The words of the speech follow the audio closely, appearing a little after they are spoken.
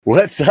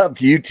What's up,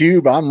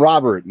 YouTube? I'm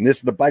Robert, and this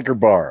is the Biker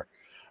Bar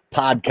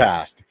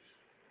podcast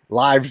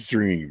live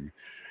stream.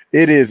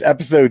 It is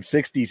episode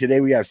 60. Today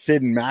we have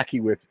Sid and Mackie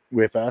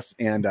with us,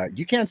 and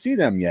you can't see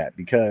them yet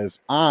because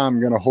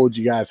I'm going to hold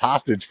you guys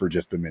hostage for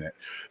just a minute.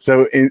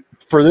 So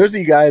for those of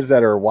you guys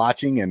that are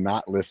watching and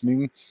not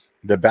listening,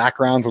 the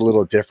background's a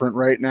little different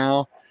right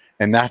now,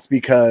 and that's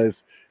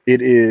because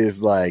it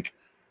is like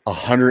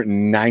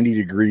 190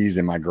 degrees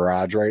in my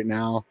garage right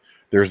now.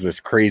 There's this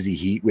crazy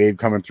heat wave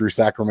coming through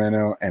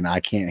Sacramento, and I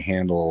can't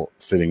handle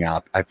sitting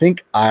out. I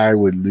think I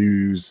would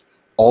lose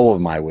all of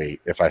my weight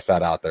if I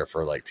sat out there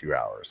for like 2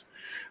 hours.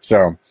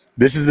 So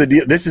this is the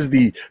deal. This is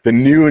the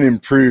new and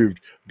improved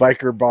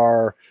Biker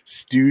Bar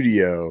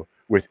studio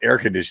with air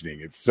conditioning.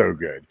 It's so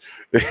good.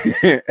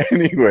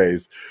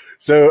 Anyways,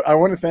 so I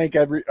want to thank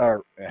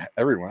everyone.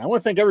 I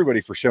want to thank everybody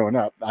for showing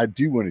up. I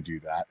do want to do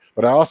that,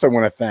 but I also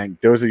want to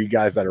thank those of you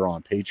guys that are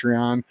on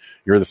Patreon.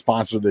 You're the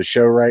sponsor of the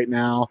show right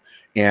now,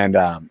 and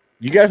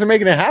you guys are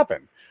making it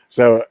happen.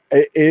 So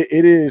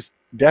it is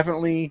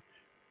definitely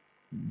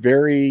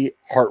very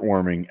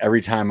heartwarming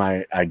every time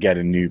I get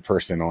a new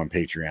person on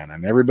Patreon,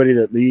 and everybody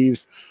that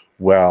leaves,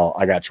 well,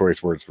 I got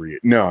choice words for you.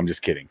 No, I'm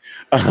just kidding.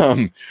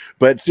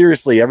 But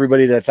seriously,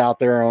 everybody that's out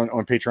there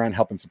on Patreon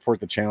helping support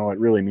the channel, it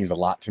really means a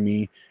lot to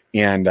me.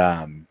 And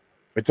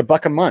it's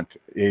 $1 a month,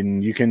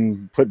 and you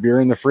can put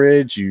beer in the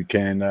fridge. You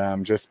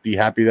can just be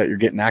happy that you're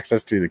getting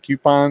access to the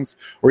coupons,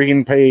 or you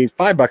can pay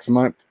 $5 a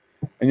month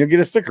and you'll get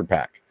a sticker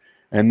pack,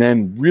 and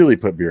then really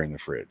put beer in the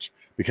fridge,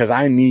 because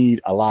I need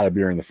a lot of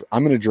beer in the fridge.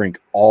 I'm going to drink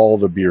all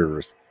the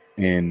beers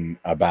in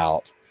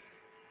about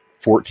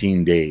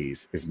 14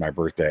 days is my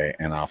birthday,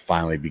 and I'll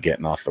finally be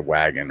getting off the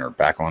wagon or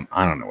back on.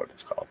 I don't know what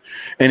it's called.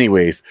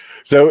 Anyways,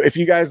 so if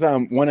you guys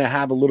want to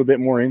have a little bit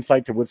more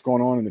insight to what's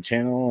going on in the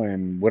channel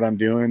and what I'm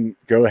doing,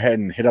 go ahead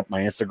and hit up my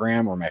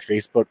Instagram or my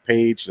Facebook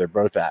page. They're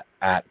both at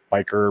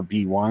Biker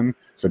B1.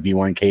 So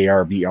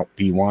B1KR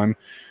B1.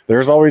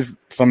 There's always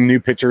some new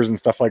pictures and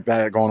stuff like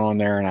that going on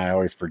there, and I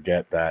always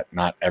forget that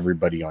not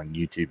everybody on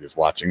YouTube is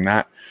watching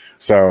that.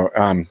 So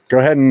go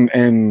ahead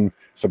and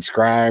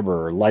subscribe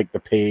or like the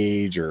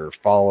page or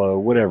follow,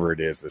 whatever it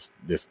is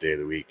this day of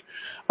the week.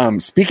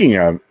 Speaking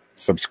of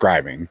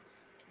subscribing,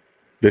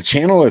 the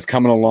channel is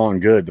coming along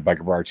good, the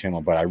Biker Bar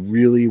channel, but I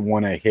really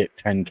want to hit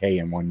 10K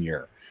in 1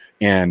 year.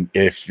 And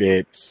if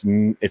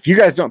you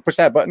guys don't push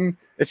that button,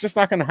 it's just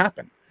not going to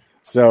happen.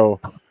 So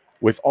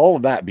with all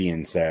of that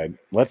being said,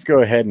 let's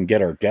go ahead and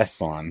get our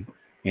guests on.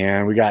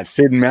 And we got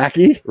Sid and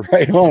Mackie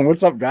right on.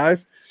 What's up,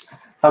 guys?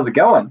 How's it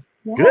going?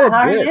 Good.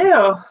 How good. are you?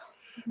 Oh,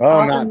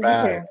 Awesome not to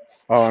bad. hear.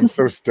 Oh, I'm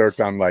so stoked.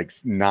 I'm like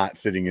not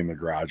sitting in the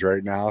garage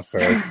right now. So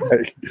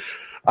like,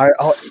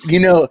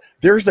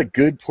 there's a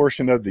good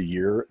portion of the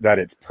year that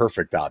it's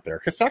perfect out there,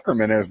 because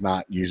Sacramento is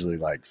not usually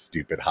like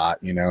stupid hot,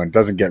 and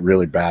doesn't get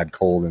really bad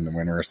cold in the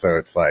winter. So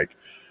it's like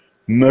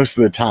most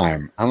of the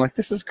time I'm like,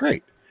 this is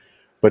great.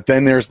 But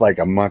then there's like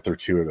a month or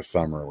two of the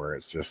summer where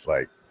it's just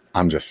like,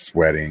 I'm just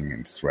sweating,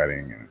 and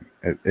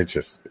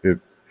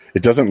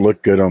it doesn't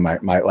look good on my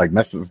like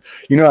messes.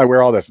 I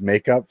wear all this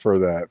makeup for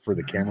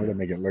the camera to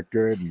make it look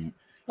good. And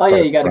oh yeah,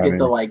 you got to get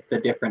the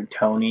different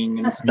toning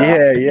and stuff.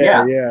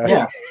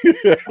 Yeah.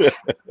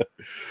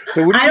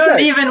 So I don't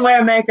even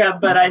wear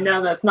makeup, but I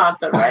know that's not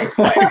the right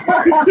way.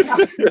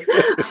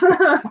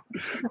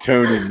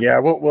 Toning. Yeah,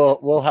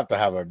 we'll have to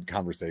have a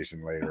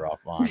conversation later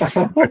offline.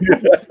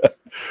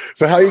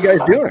 So how are you guys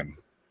doing?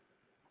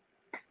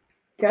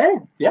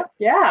 Good.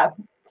 Yeah.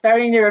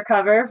 Starting to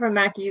recover from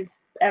Mackie's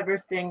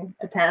Everesting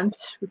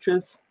attempt, which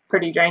was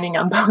pretty draining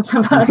on both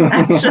of us,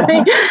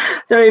 actually.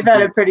 So we've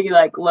had a pretty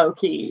low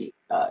key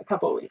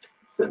couple weeks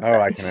since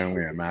then. I can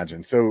only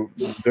imagine. So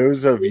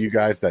those of you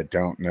guys that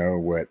don't know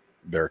what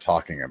they're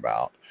talking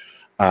about,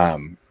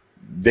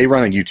 they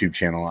run a YouTube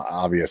channel.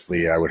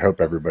 Obviously, I would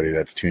hope everybody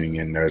that's tuning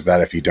in knows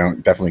that. If you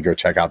don't, definitely go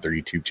check out their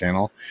YouTube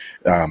channel.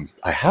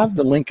 I have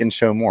the link and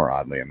show more,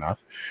 oddly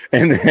enough.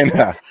 And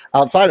then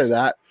outside of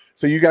that,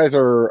 so you guys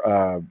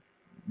are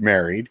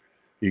married.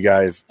 You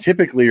guys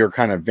typically are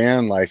kind of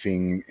van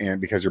lifing,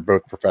 and because you're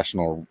both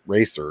professional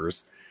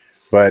racers,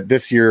 but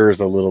this year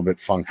is a little bit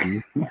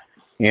funky.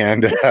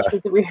 And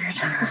it's weird.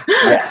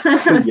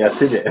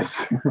 Yes, it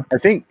is. I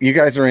think you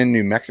guys are in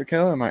New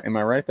Mexico. Am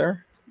I right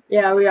there?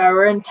 Yeah, we are.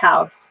 We're in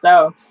Taos.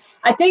 So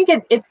I think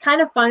it's kind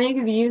of funny,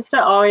 because you used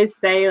to always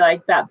say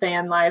that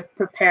van life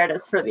prepared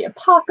us for the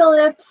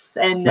apocalypse,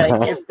 and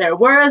if there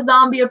were a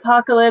zombie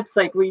apocalypse,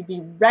 we'd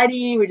be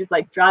ready. We just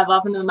drive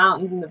off into the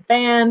mountains in the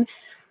van.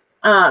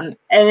 And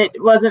it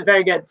wasn't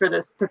very good for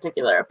this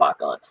particular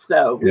apocalypse.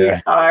 So we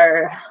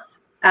are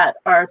at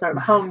our sort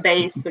of home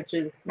base, which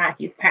is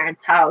Mackie's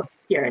parents'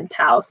 house here in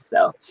Taos.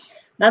 So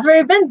that's where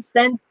we've been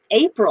since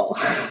April.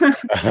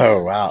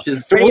 Oh, wow. Which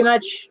is pretty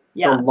much,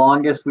 the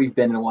longest we've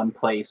been in one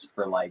place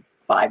for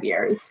 5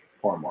 years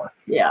or more.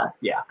 Yeah.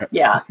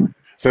 Yeah.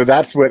 So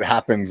that's what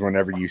happens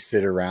whenever you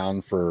sit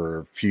around for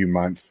a few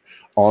months.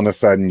 All of a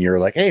sudden you're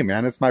like, hey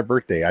man, it's my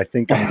birthday. I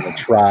think I'm going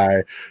to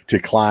try to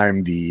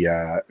climb the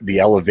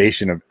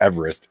elevation of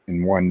Everest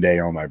in one day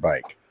on my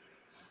bike.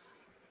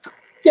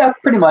 Yeah,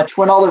 pretty much.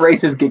 When all the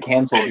races get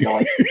canceled, you're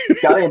like, you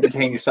gotta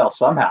entertain yourself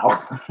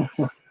somehow.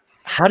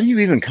 How do you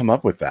even come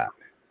up with that?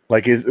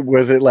 Like,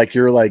 was it like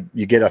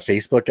you get a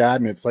Facebook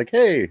ad and it's like,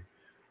 hey,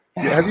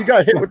 have you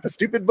got hit with the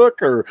stupid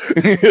book or?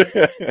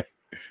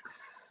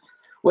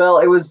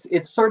 Well,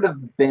 it's sort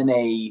of been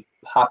a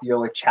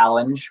popular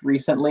challenge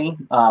recently.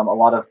 A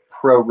lot of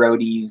pro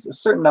roadies, a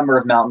certain number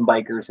of mountain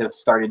bikers have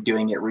started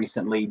doing it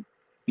recently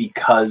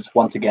because,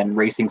 once again,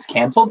 racing's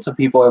canceled. So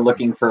people are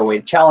looking for a way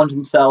to challenge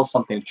themselves,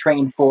 something to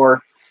train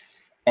for.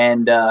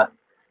 And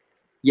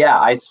yeah,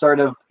 I sort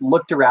of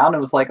looked around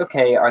and was like,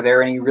 okay, are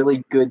there any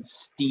really good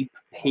steep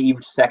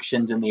paved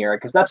sections in the area?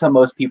 Because that's how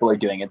most people are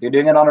doing it. They're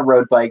doing it on a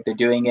road bike. They're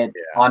doing it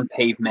on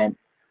pavement.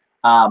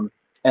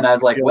 And I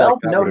was like, well,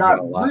 no, not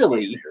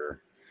really.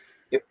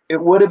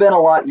 It would have been a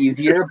lot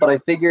easier, but I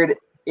figured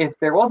if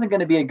there wasn't going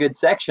to be a good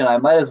section, I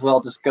might as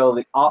well just go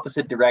the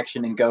opposite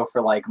direction and go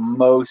for like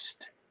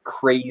most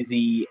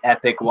crazy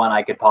epic one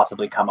I could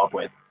possibly come up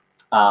with.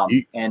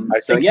 You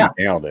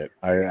nailed it.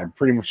 I'm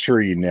pretty much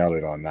sure you nailed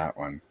it on that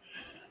one.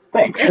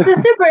 Thanks. It's a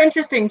super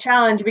interesting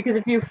challenge because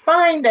if you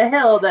find a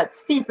hill that's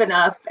steep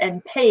enough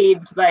and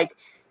paved, like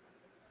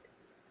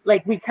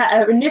we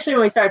initially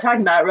when we started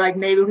talking about it, we're like,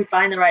 maybe we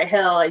find the right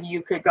hill and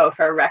you could go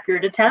for a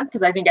record attempt,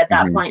 because I think at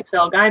that point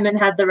Phil Guyman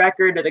had the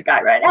record, or the guy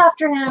right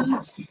after him.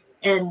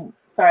 And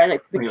sorry,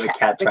 like the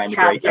cats are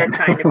trying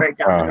to break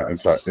down.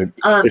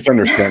 It's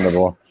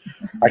understandable.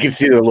 I can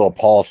see the little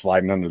paw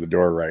sliding under the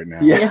door right now.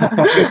 Yeah.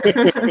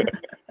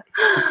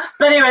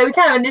 But anyway, we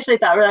kind of initially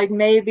thought we're like,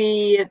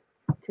 maybe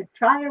could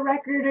try a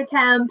record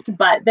attempt,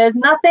 but there's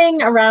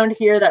nothing around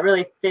here that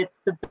really fits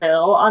the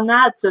bill on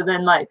that. So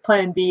then like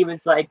plan B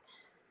was like,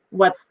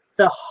 what's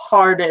the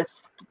hardest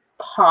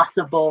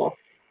possible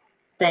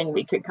thing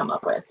we could come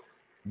up with?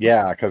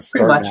 Yeah, because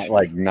starting at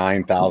like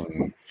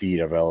 9,000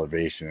 feet of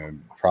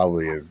elevation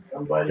probably is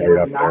right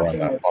up there on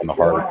the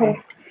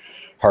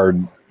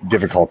hard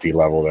difficulty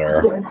level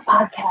there.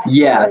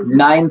 Yeah,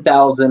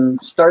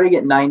 9,000, starting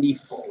at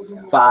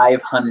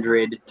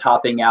 9,500,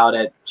 topping out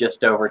at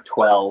just over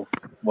 12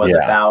 was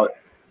about.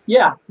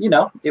 Yeah,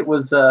 it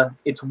was.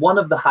 It's one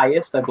of the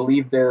highest. I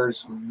believe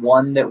there's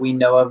one that we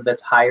know of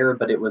that's higher,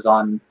 but it was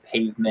on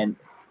pavement,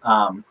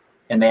 and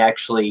they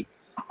actually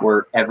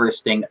were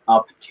Everesting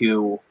up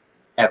to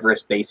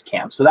Everest Base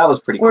Camp. So that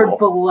was pretty cool. Or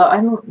below. I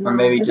don't know. Or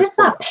maybe it's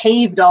not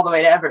paved all the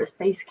way to Everest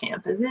Base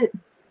Camp, is it?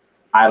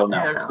 I don't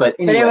know. But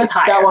anyway, it was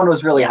higher. That one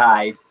was really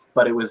high,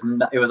 but it was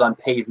on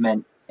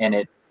pavement and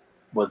it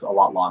was a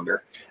lot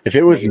longer. If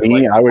it was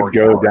me, I would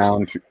go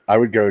down to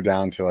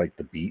like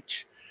the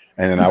beach,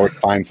 and then I would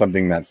find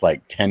something that's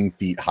like 10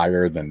 feet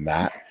higher than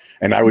that,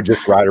 and I would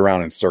just ride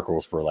around in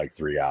circles for like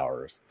 3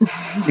 hours.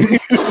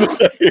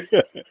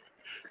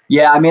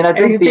 Yeah, I mean, I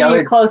think the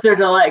other closer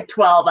to like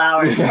 12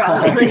 hours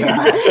probably.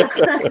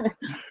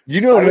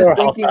 You don't know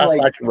how fast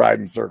I can ride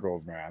in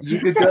circles, man. You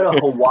could go to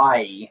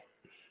Hawaii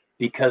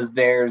because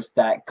there's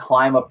that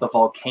climb up the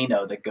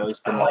volcano that goes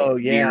from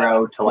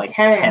 0 to like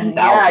 10,000.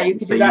 Yeah,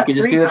 so you could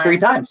just do it 3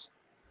 times.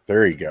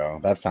 There you go.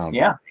 That sounds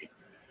yeah.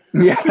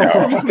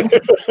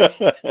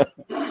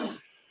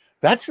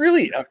 That's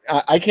really,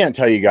 I can't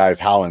tell you guys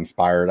how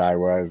inspired I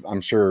was.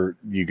 I'm sure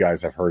you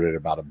guys have heard it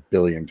about 1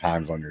 billion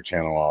times on your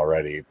channel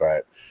already,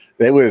 but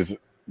it was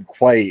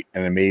quite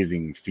an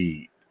amazing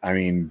feat. I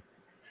mean,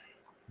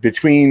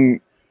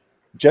 between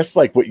just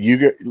like what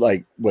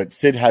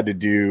Sid had to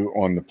do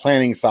on the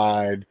planning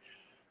side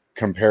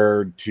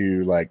compared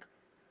to like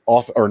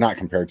also, or not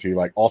compared to,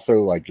 like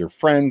also like your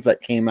friends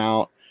that came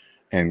out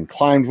and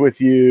climbed with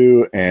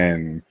you,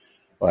 and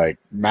like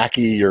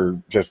Mackie,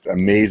 you're just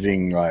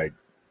amazing, like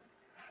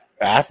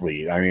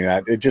athlete. I mean,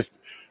 it just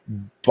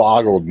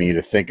boggled me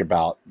to think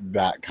about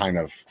that kind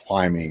of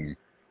climbing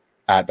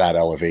at that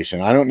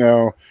elevation. I don't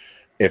know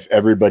if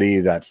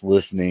everybody that's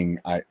listening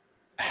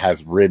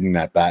has ridden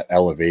at that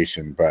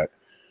elevation, but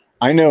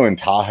I know in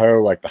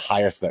Tahoe, like the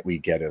highest that we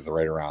get is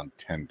right around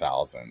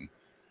 10,000.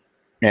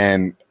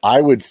 And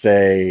I would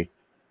say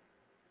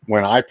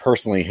when I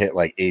personally hit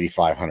like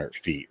 8,500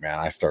 feet, man,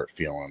 I start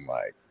feeling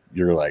like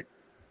you're like,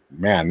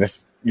 man,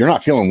 you're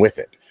not feeling with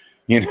it,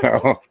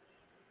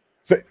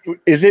 So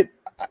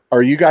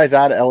are you guys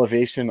at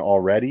elevation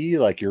already?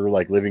 Like you're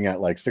like living at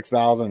like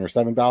 6,000 or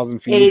 7,000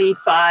 feet?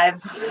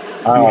 85.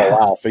 Oh,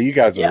 wow. So you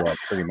guys are like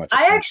pretty much.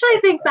 I actually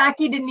think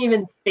Mackie didn't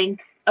even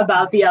think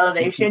about the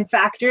elevation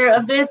factor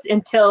of this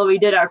until we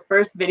did our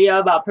first video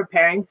about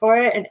preparing for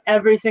it. And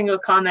every single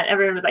comment,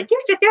 everyone was like,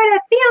 you should do it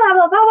at sea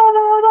level, blah, blah,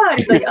 blah, blah. And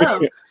it's like,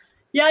 oh,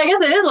 yeah, I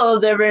guess it is a little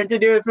different to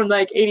do it from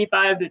like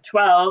 85 to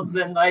 12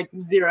 than like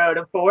 0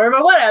 to 4,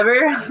 but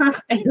whatever.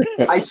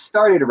 I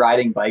started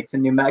riding bikes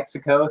in New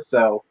Mexico,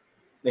 so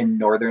in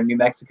northern New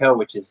Mexico,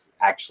 which is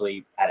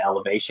actually at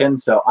elevation.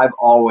 So I've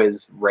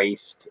always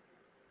raced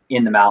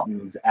in the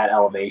mountains at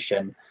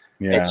elevation.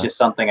 Yeah. It's just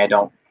something I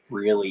don't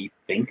really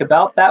think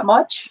about that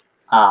much.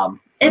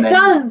 It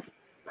does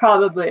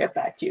probably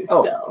affect you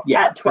still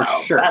at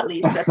 12, sure. At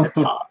least at the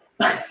top.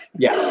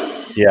 Yeah.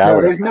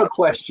 So there's no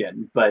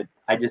question, but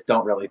I just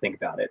don't really think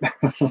about it.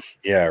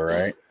 Yeah,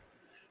 right.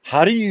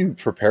 How do you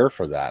prepare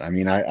for that? I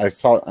mean,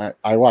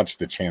 I watched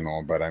the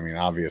channel, but I mean,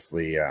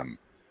 obviously,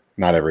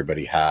 not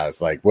everybody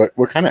has. Like,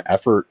 what kind of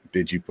effort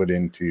did you put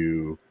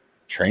into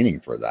training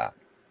for that?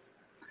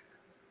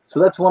 So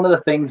that's one of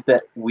the things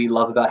that we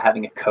love about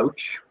having a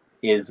coach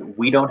is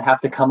we don't have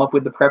to come up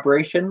with the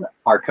preparation.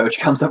 Our coach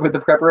comes up with the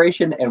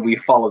preparation and we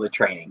follow the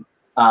training.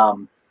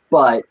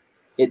 But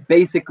it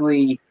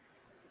basically,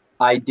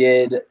 I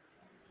did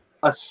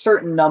a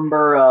certain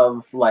number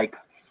of like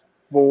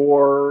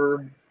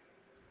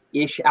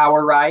 4-ish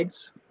hour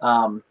rides,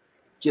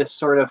 just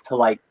sort of to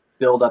like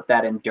build up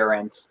that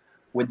endurance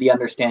with the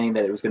understanding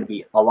that it was going to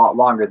be a lot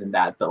longer than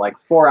that. But like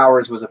 4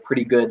 hours was a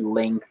pretty good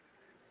length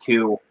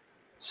to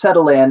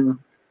settle in,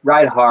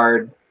 ride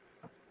hard,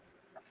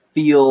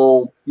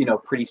 feel,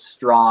 pretty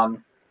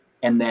strong,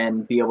 and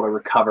then be able to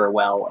recover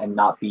well and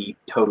not be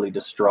totally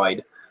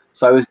destroyed.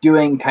 So I was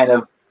doing kind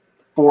of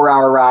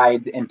 4-hour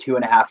rides and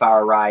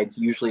 2.5-hour rides,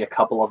 usually a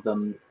couple of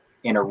them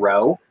in a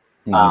row,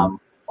 on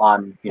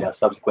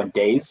subsequent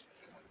days.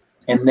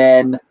 And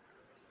then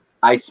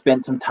I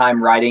spent some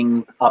time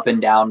riding up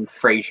and down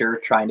Fraser,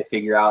 trying to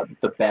figure out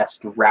the best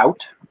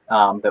route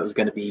that was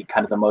going to be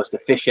kind of the most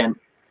efficient.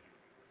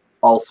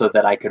 Also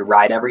that I could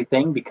ride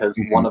everything, because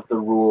one of the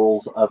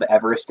rules of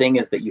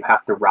Everesting is that you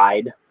have to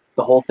ride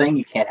the whole thing.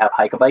 You can't have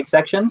hike-a-bike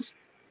sections.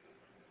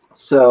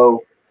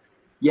 So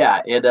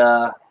yeah,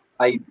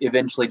 I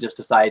eventually just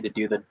decided to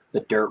do the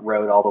dirt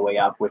road all the way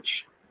up,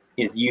 which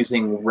is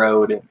using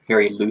road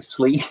very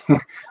loosely.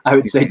 I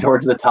would say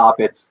towards the top,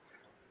 it's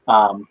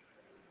like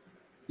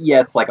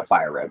a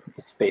fire road.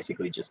 It's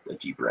basically just a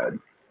Jeep road.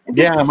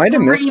 Yeah, I might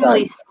have missed that.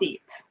 Extremely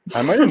steep.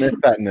 I might have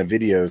missed that in the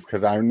videos,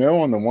 because I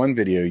know on the one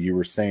video you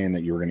were saying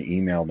that you were going to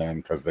email them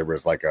because there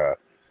was like a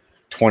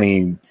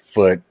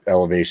 20-foot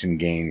elevation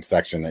gain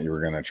section that you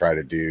were going to try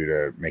to do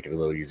to make it a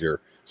little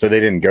easier. So they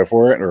didn't go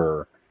for it,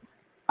 or?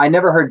 I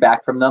never heard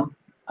back from them.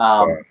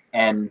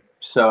 And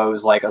so it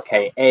was like,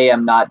 okay,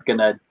 I'm not going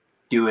to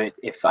do it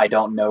if I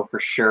don't know for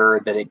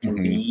sure that it can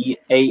be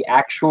a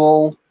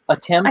actual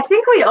attempt. I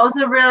think we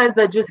also realized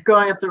that just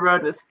going up the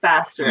road was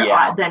faster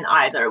than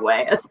either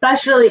way,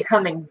 especially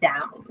coming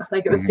down.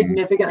 Like it was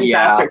significantly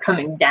faster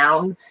coming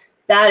down.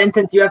 That, and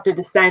since you have to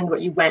descend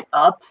what you went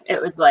up,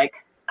 it was like,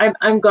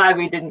 I'm glad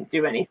we didn't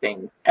do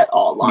anything at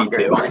all longer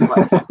than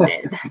what we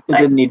did. It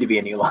didn't need to be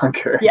any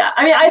longer. Yeah,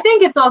 I mean, I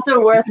think it's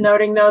also worth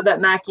noting though that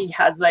Mackie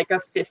has like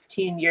a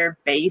 15-year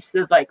base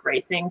of like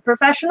racing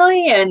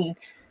professionally, and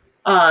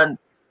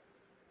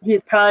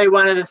he's probably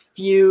one of the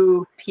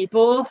few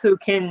people who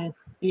can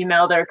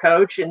email their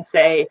coach and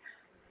say,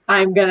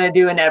 I'm gonna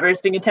do an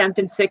Everesting attempt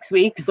in 6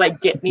 weeks,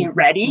 like get me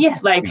ready.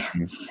 Like,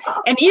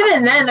 and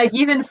even then, like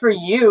even for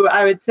you,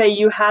 I would say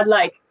you had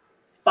like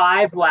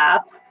 5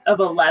 laps of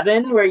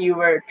 11 where you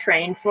were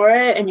trained for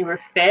it and you were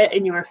fit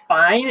and you were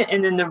fine,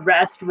 and then the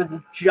rest was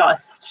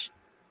just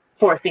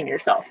forcing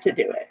yourself to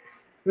do it.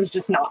 It was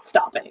just not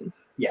stopping.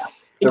 Yeah.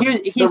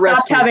 He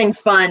stopped having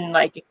fun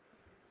like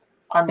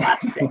on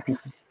lap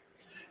 6.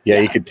 Yeah,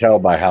 you could tell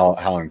by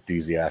how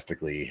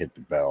enthusiastically he hit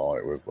the bell.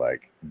 It was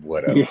like,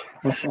 whatever.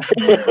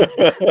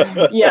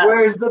 Yeah.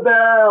 Where's the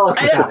bell?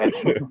 I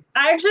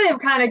actually am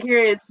kind of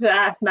curious to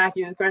ask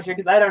Mackie this question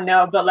because I don't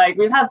know, but like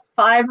we've had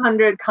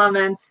 500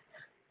 comments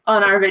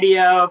on our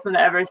video from the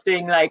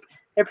Everesting. Like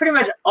they're pretty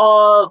much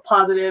all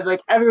positive.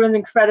 Like everyone's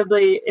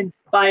incredibly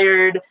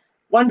inspired.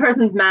 One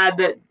person's mad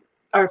that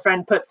our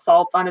friend put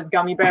salt on his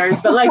gummy bears,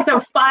 but like, so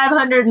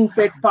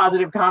 506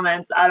 positive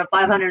comments out of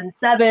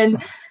 507.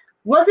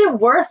 Was it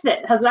worth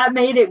it? Has that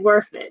made it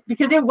worth it?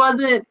 Because it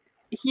wasn't,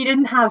 he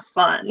didn't have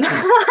fun.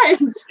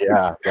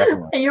 Yeah,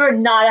 definitely. And you were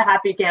not a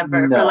happy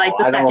camper for like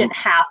the second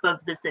half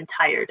of this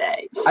entire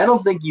day. I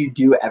don't think you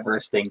do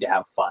Everesting to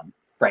have fun,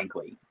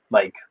 frankly.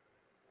 Like,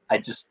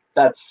 you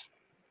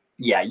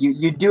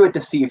do it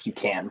to see if you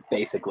can,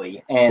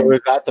 basically. And so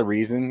is that the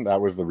reason? That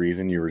was the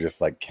reason you were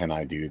just like, can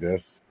I do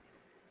this?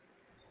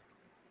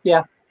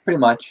 Yeah, pretty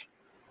much.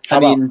 How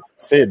about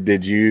Sid,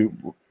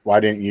 why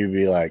didn't you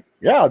be like,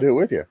 yeah, I'll do it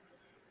with you?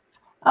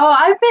 Oh,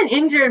 I've been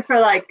injured for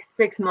like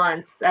 6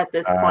 months at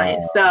this point,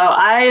 so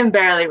I am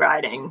barely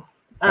riding.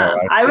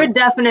 I would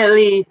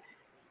definitely,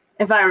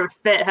 if I were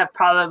fit, have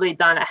probably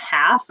done a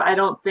half. I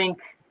don't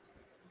think,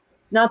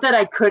 not that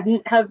I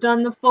couldn't have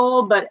done the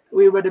full, but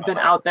we would have been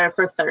out there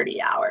for 30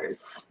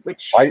 hours,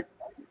 which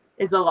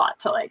is a lot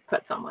to like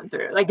put someone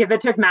through. Like if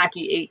it took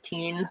Mackie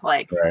 18,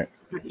 like it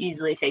would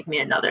easily take me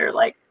another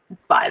like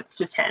 5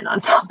 to 10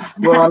 on top of that.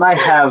 Well, and I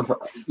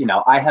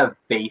have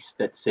base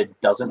that Sid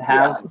doesn't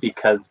have,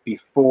 because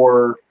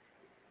before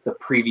the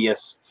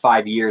previous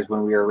 5 years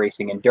when we were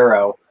racing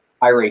enduro,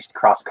 I raced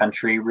cross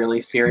country really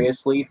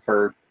seriously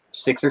for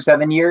 6 or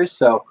 7 years.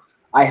 So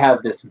I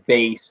have this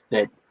base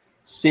that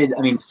Sid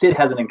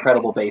has an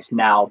incredible base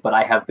now, but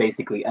I have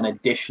basically an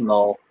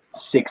additional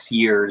 6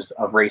 years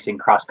of racing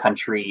cross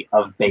country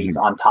of base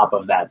on top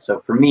of that. So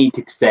for me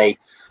to say,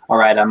 all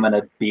right, I'm going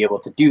to be able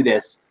to do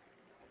this,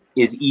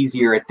 is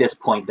easier at this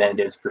point than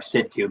it is for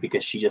Sid to,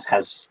 because she just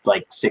has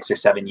like 6 or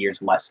 7 years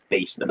less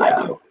base than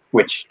I do,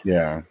 which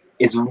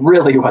is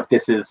really what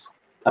this is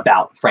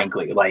about,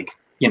 frankly. Like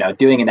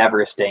doing an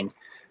Everesting,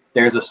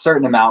 there's a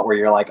certain amount where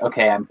you're like,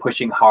 okay, I'm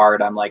pushing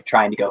hard, I'm like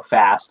trying to go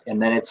fast,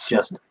 and then it's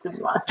just,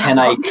 can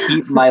I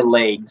keep my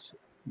legs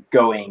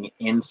going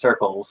in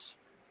circles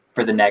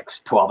for the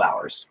next 12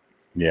 hours?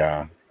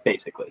 Yeah,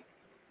 basically.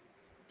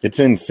 It's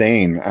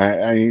insane.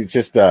 I it's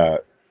just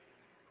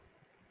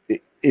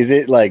is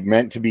it like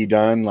meant to be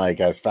done like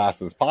as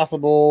fast as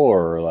possible,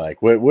 or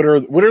like what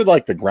are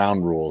like the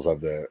ground rules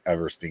of the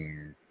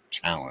Everesting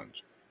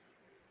challenge?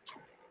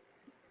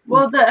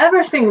 Well, the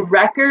Everesting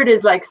record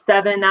is like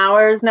 7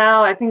 hours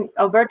now. I think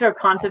Alberto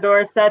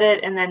Contador said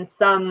it, and then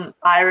some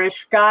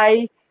Irish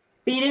guy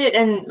beat it.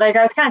 And like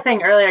I was kind of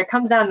saying earlier, it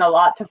comes down a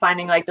lot to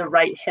finding like the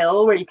right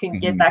hill where you can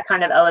get that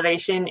kind of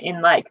elevation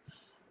in, like,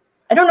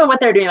 I don't know what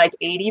they're doing, like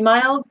 80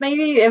 miles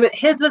maybe.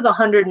 His was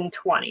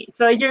 120.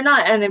 So you're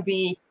not going to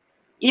be,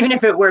 even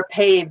if it were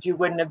paved, you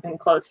wouldn't have been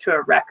close to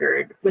a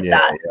record with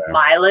that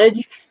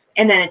mileage.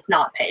 And then it's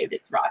not paved,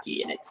 it's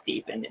rocky and it's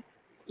steep and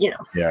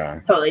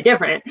it's, totally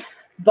different.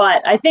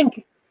 But I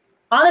think,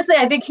 honestly,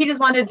 he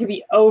just wanted to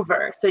be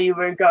over, so you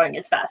were going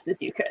as fast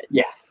as you could.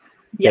 Yeah,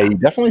 you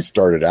definitely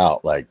started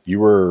out like you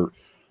were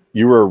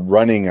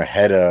running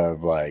ahead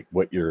of like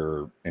what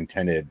your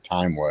intended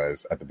time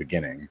was at the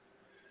beginning.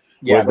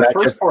 Yeah, the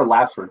first 4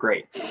 laps were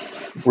great.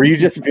 Were you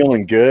just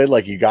feeling good?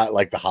 Like you got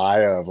like the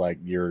high of like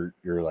you're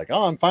like,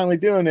 oh, I'm finally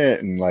doing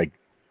it, and like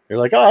you're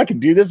like, oh, I can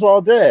do this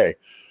all day.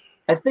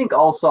 I think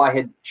also I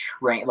had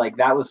trained, like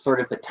that was sort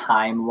of the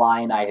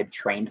timeline I had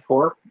trained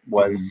for,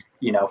 was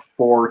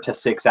 4 to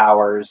 6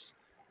 hours,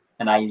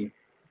 and I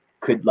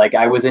could, like,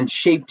 I was in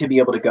shape to be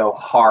able to go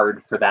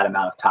hard for that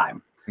amount of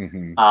time.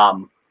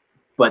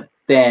 But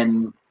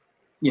then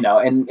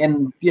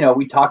and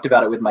we talked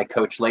about it with my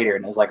coach later,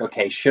 and it was like,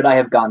 okay, should I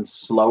have gone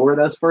slower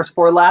those first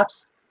 4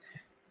 laps?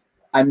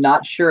 I'm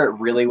not sure it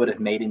really would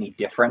have made any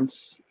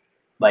difference.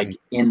 Like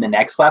in the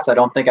next laps, I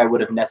don't think I would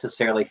have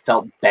necessarily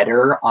felt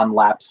better on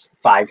laps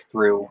 5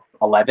 through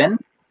 11.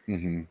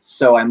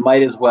 So I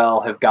might as well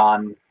have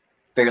gone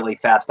fairly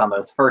fast on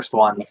those first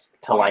ones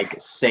to like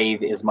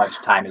save as much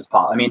time as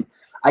possible. I mean,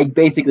 I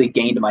basically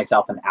gained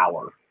myself an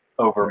hour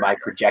over my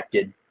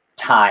projected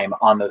time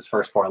on those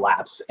first 4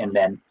 laps, and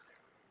then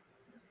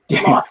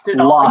lost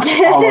all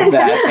of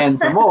that and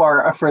some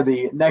more for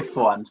the next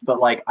ones. But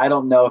like, I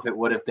don't know if it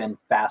would have been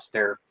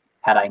faster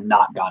had I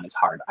not gone as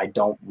hard. I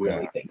don't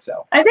really think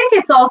so. I think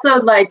it's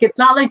also like, it's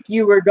not like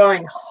you were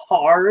going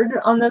hard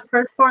on those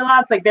first 4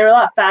 laps. Like they were a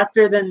lot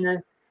faster than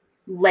the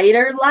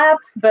later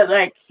laps, but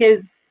like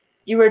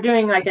you were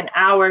doing like an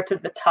hour to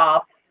the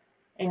top,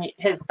 and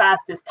his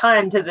fastest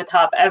time to the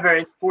top ever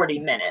is 40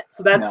 minutes.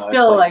 So that's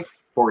still like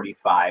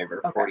 45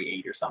 or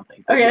 48 or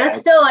something. But that's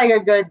still like a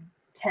good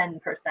 10%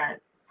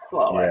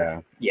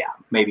 slower. Yeah,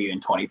 maybe even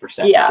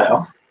 20%.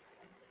 Yeah.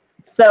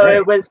 So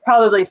it was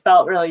probably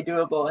felt really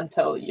doable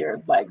until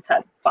your legs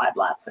had 5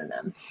 laps in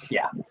them.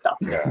 Yeah. And stuff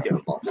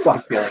doable.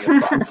 Stop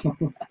feeling as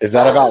fun. Is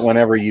that about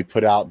whenever you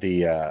put out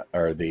the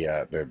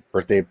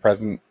birthday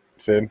present,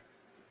 Sid?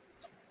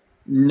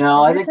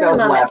 No, I think that was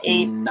lap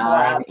 8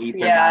 or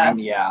 9.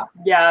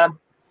 Yeah.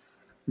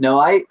 No,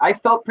 I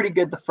felt pretty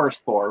good the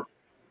first 4,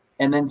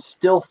 and then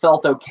still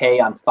felt okay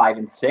on 5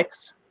 and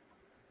 6.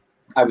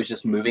 I was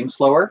just moving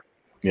slower.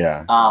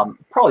 Yeah.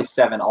 Probably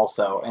 7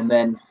 also, and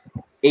then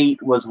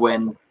 8 was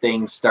when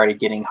things started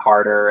getting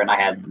harder, and I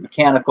had the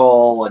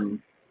mechanical,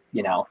 and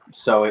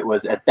so it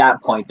was at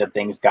that point that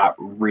things got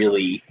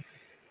really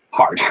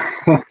hard.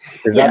 And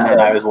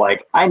I was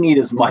like, I need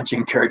as much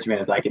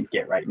encouragement as I can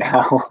get right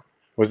now.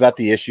 Was that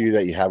the issue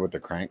that you had with the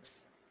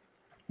cranks?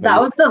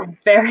 That was the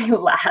very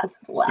last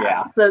lap.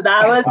 Yeah. So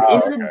that was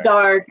in the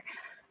dark.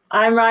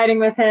 I'm riding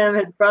with him,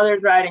 his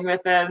brother's riding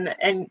with him,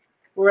 and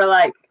we're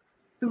like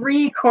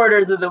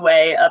 3/4 of the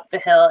way up the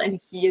hill, and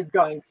he is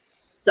going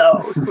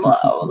so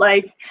slow.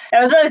 Like,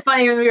 it was really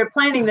funny when we were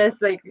planning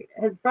this. Like,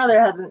 his brother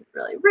hasn't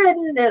really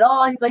ridden at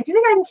all. He's like, "Do you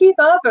think I can keep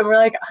up?" And we're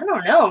like, "I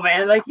don't know,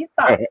 man. Like, he's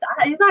not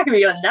gonna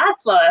be going that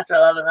slow after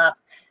 11 laps."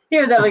 He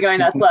was definitely going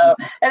that slow,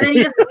 and then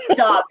he just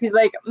stopped. He's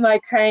like, "My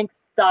crank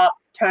stopped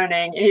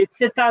turning," and he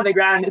sits on the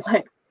ground and is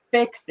like,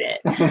 "Fix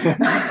it."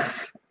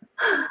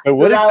 So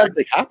what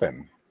exactly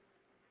happened?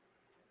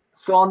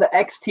 So on the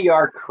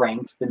XTR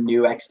cranks, the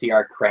new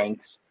XTR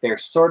cranks, they're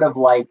sort of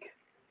like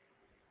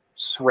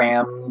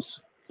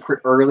SRAM's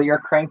earlier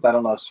cranks. I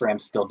don't know if SRAM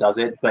still does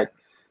it, but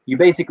you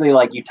basically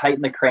like you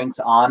tighten the cranks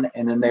on,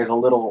 and then there's a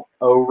little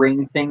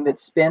O-ring thing that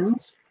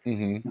spins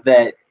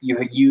that you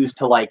use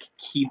to like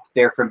keep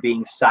there from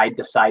being side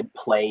to side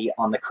play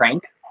on the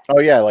crank. Oh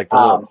yeah, like the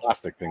little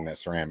plastic thing that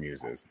SRAM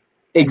uses.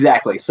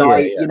 Exactly. So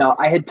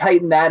I had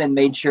tightened that and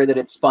made sure that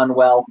it spun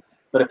well,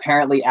 but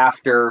apparently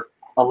after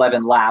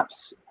 11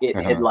 laps, it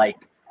had like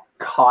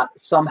caught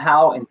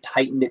somehow and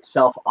tightened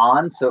itself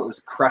on, so it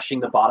was crushing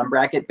the bottom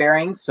bracket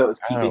bearings, so it was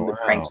keeping the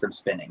cranks from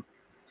spinning.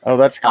 Oh,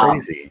 that's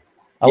crazy.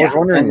 I was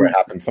wondering what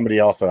happened. Somebody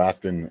also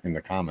asked in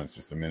the comments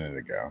just a minute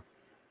ago.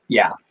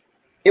 Yeah,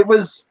 it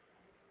was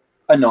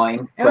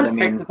annoying. It was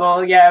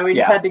fixable. Yeah, we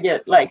just had to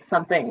get like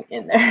something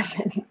in there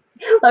and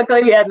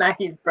Luckily, we had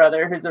Mackie's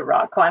brother, who's a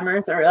rock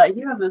climber, so we're like,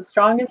 you have the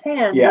strongest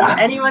hands of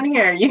anyone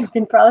here. You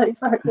can probably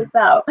sort this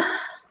out.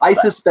 I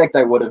suspect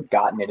I would have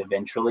gotten it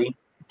eventually.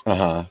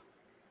 Uh-huh.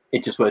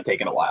 It just would have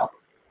taken a while.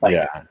 Like,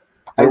 Yeah.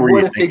 I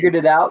would have figured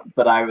it out,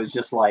 but I was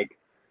just like,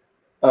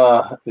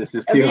 this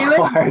is too hard.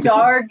 It was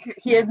dark.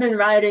 He had been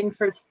riding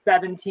for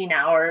 17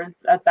 hours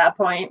at that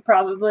point,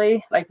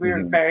 probably. Like, we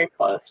were very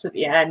close to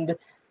the end. It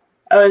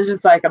was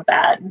just like a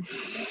bad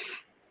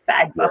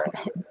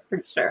moment,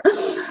 for sure.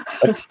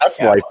 That's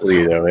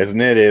likely, though,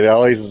 isn't it? It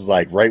always is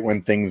like right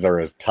when things are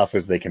as tough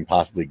as they can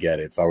possibly get,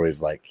 it's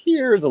always like,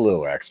 here's a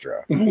little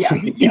extra. Yeah,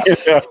 You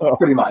know?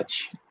 pretty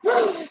much.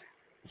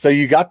 So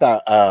you got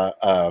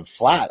that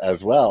flat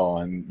as well,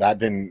 and that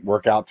didn't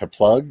work out to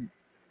plug?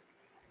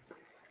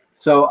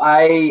 So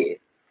I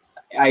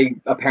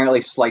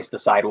apparently sliced the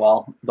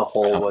sidewall. The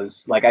hole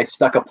was like, I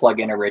stuck a plug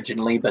in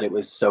originally, but it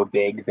was so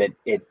big that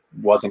it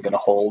wasn't going to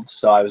hold.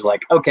 So I was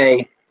like,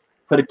 okay,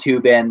 put a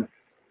tube in,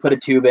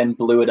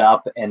 blew it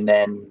up, and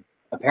then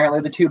apparently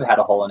the tube had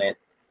a hole in it.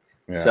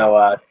 Yeah.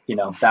 So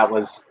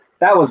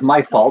that was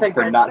my fault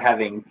for not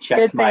having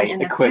checked my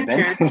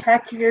equipment. Future,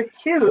 check your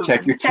tube. So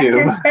check your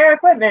spare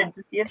equipment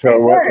to see if so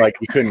what, like,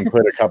 you couldn't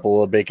put a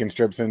couple of bacon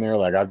strips in there?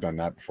 Like, I've done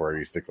that before.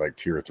 You stick like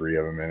 2 or 3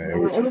 of them in it. It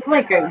was just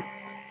like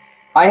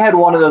I had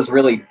one of those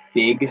really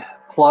big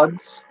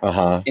plugs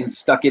and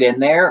stuck it in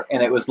there,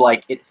 and it was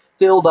like it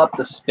filled up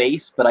the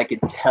space, but I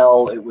could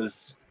tell it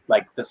was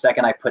like the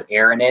second I put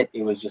air in it,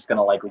 it was just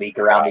gonna like leak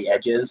around the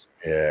edges.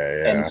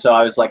 Yeah. And so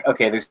I was like,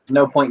 okay, there's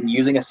no point in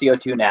using a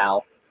CO2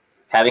 now,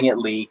 having it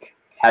leak,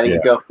 having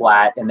it go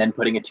flat, and then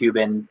putting a tube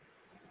in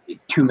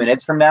 2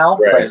 minutes from now.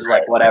 So I was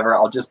like, whatever,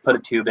 I'll just put a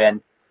tube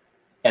in.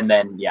 And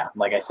then,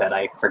 like I said,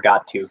 I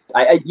forgot to.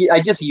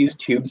 I just use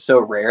tubes so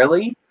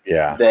rarely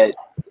that,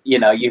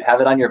 you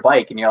have it on your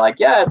bike and you're like,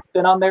 yeah, it's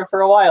been on there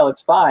for a while,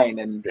 it's fine.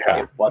 And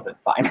it wasn't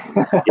fine.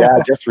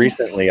 Just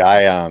recently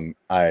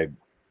I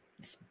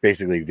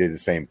basically did the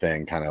same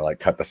thing, kind of like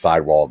cut the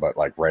sidewall, but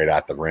like right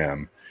at the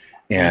rim.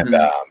 And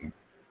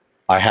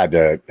I had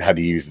to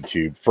use the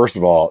tube. First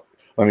of all,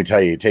 let me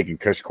tell you, taking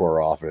cush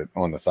core off it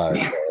on the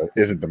side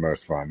isn't the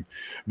most fun,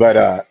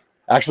 but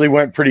actually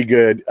went pretty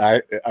good.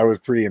 I was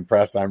pretty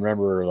impressed. I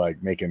remember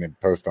like making a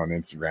post on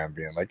Instagram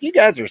being like, you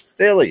guys are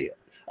silly.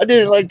 I did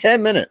it in like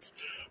 10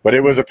 minutes, but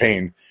it was a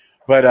pain.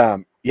 But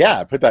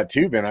I put that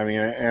tube in. I mean,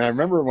 and I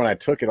remember when I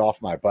took it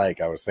off my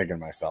bike, I was thinking to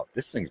myself,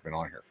 this thing's been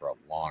on here for a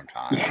long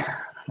time.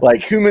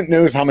 Like, who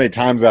knows how many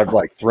times I've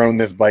like thrown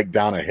this bike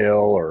down a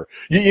hill, or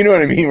you know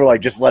what I mean? We're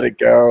like, just let it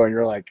go. And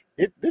you're like,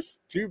 this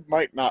tube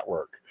might not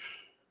work.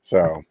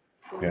 So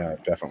yeah,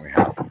 it definitely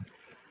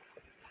happens.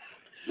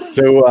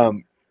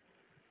 So,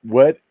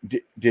 what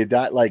did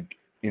that like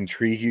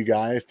intrigue you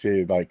guys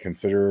to like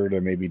consider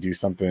to maybe do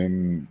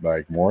something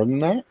like more than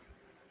that?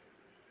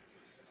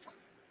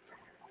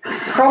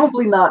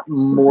 Probably not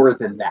more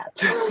than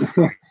that.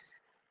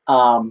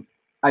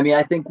 I mean,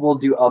 I think we'll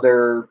do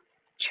other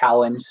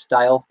challenge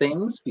style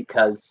things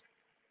because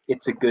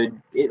it's a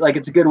good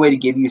way to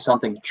give you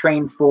something to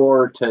train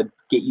for, to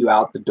get you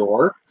out the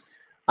door.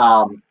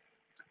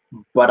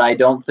 But I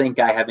don't think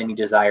I have any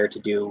desire to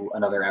do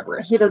another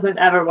Everest. He doesn't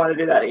ever want to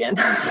do that again.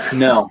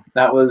 No,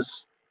 that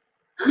was,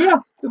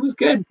 it was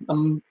good.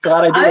 I'm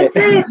glad I did it. I would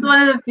say it's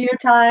one of the few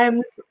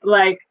times,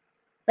 like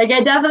I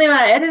definitely, when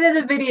I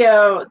edited the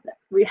video,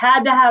 we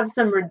had to have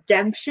some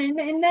redemption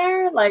in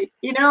there,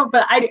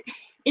 but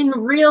in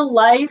real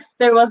life,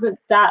 there wasn't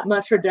that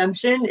much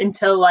redemption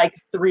until like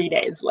 3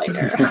 days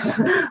later.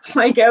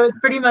 Like, it was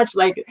pretty much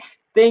like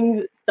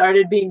things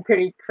started being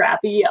pretty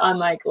crappy on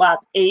like lap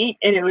 8,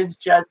 and it was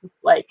just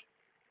like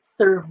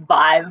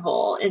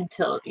survival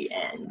until the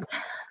end.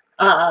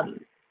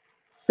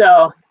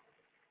 So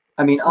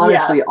I mean,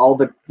 honestly, all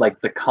the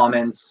the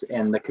comments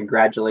and the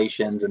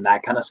congratulations and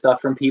that kind of stuff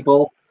from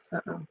people,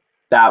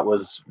 that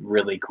was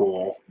really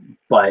cool.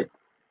 But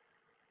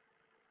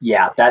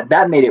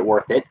that made it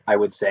worth it, I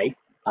would say.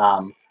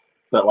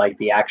 But like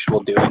the actual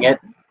doing it,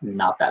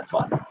 not that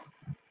fun.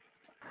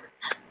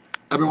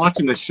 I've been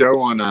watching this show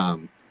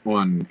on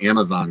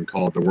Amazon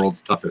called The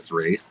World's Toughest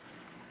Race.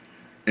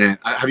 And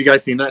have you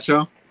guys seen that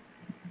show?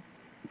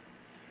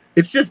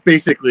 It's just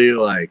basically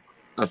like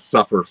a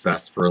suffer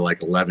fest for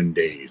like 11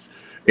 days.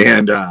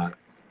 And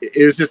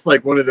it was just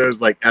like one of those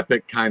like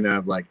epic kind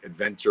of like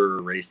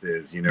adventure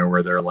races,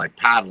 where they're like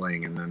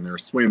paddling, and then they're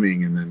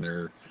swimming, and then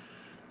they're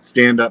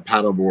stand-up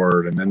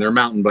paddleboard, and then they're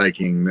mountain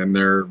biking, and then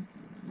they're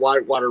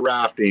whitewater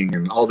rafting,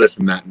 and all this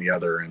and that and the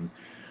other. And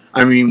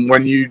I mean,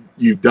 when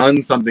you've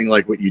done something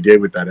like what you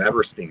did with that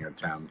Everesting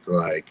attempt,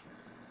 like,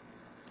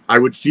 I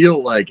would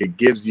feel like it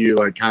gives you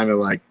like kind of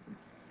like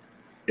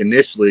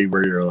initially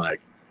where you're like,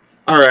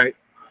 all right,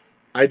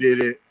 I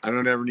did it. I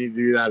don't ever need to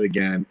do that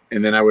again.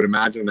 And then I would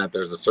imagine that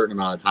there's a certain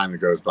amount of time that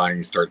goes by and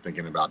you start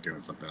thinking about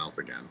doing something else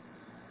again.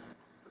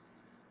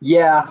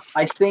 Yeah,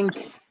 I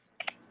think,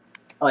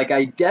 like,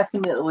 I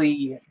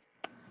definitely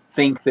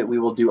think that we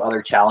will do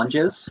other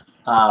challenges.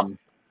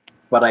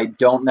 But I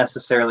don't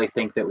necessarily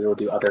think that we will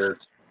do other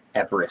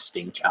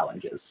Everesting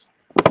challenges.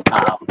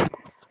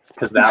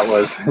 because that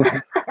was.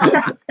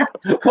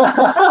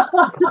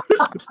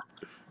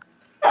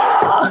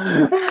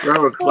 That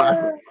was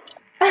classic.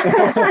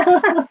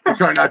 I'm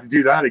trying not to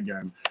do that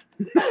again.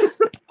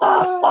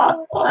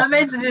 That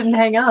means it didn't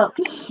hang up.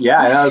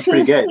 Yeah, that was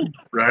pretty good.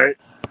 Right?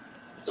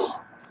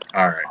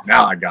 All right,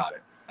 now I got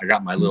it. I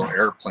got my little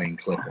airplane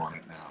clip on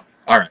it now.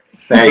 All right.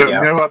 There you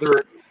go.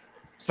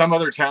 Some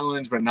other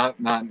challenge, but not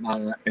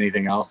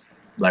anything else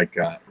like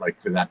to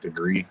that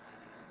degree.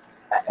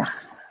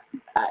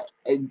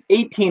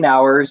 18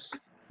 hours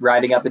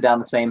riding up and down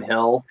the same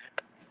hill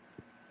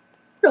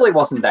really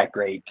wasn't that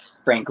great,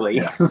 frankly.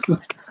 Yeah.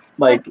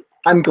 Like,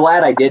 I'm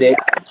glad I did it,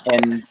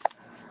 and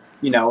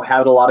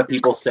had a lot of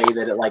people say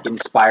that it like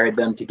inspired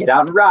them to get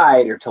out and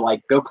ride or to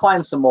like go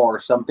climb some more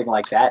or something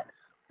like that.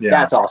 Yeah.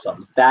 That's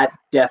awesome. That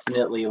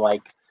definitely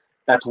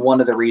that's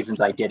one of the reasons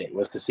I did it,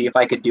 was to see if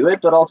I could do it,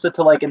 but also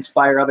to like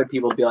inspire other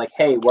people to be like,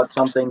 hey, what's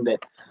something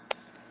that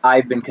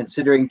I've been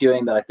considering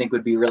doing that I think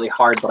would be really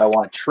hard, but I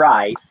want to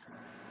try,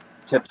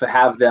 to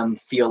have them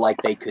feel like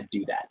they could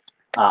do that.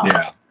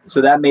 Yeah.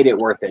 So that made it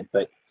worth it.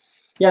 But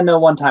yeah, no,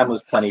 one time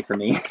was plenty for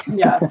me.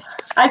 Yeah.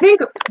 I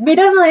think we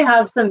definitely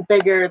have some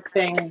bigger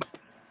things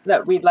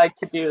that we'd like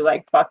to do,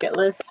 like bucket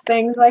list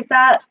things like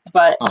that.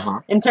 But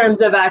in terms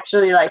of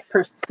actually like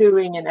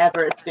pursuing an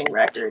Everesting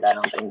record, I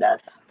don't think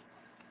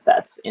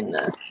that's in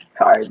the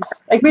cards.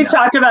 Like we've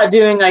talked about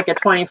doing like a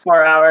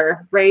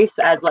 24-hour race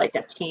as like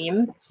a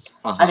team.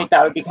 I think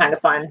that would be kind of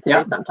fun to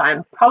do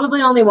sometime.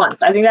 Probably only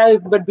once. I think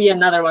that would be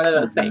another one of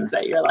those things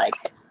that you're like,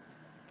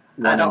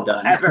 I don't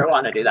ever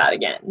want to do that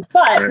again.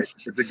 But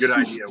it's a good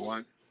idea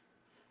once.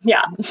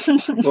 Yeah.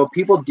 Well,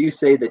 people do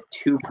say that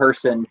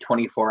 2-person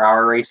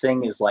 24-hour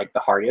racing is like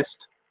the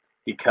hardest,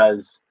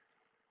 because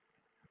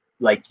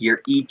like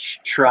you're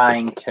each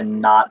trying to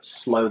not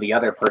slow the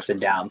other person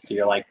down. So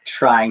you're like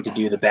trying to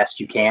do the best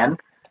you can.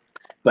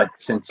 But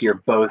since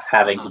you're both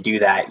having to do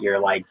that,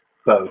 you're like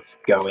both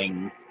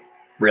going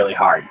really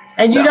hard.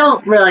 And you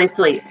don't really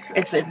sleep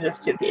if it's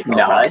just 2 people.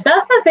 No. Probably.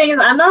 That's the thing.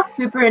 I'm not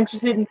super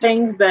interested in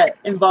things that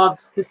involve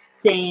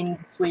sustained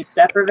sleep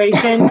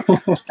deprivation.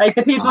 Like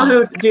the people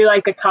who do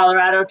like the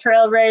Colorado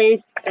Trail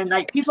race, and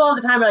like people all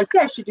the time are like,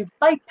 yeah, I should do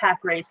bike pack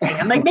racing.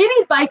 I'm like, maybe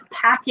bike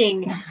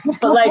packing,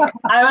 but like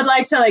I would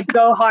like to like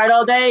go hard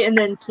all day and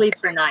then sleep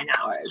for 9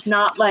 hours,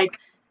 not like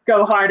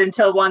go hard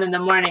until 1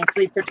 a.m,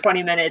 sleep for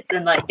 20 minutes,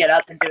 and like get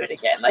up and do it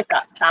again. Like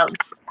that sounds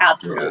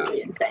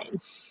absolutely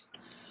insane.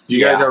 Do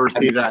you guys ever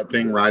see that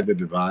thing, Ride the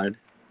Divide?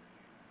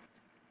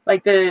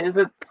 Like is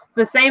it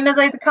the same as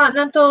like the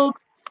Continental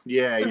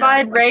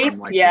Divide race? From,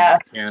 like,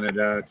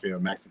 Canada to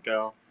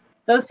Mexico.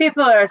 Those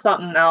people are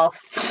something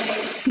else.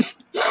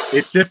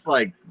 It's just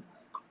like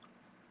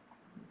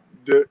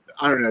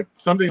I don't know,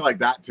 something like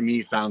that to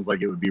me sounds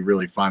like it would be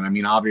really fun. I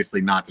mean,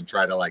 obviously not to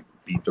try to like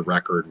beat the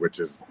record, which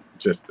is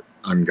just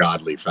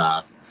ungodly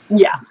fast.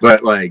 Yeah.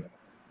 But like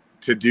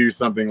to do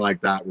something like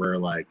that where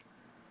like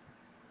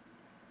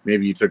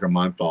maybe you took a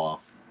month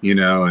off,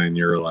 and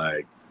you're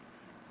like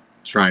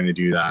trying to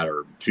do that,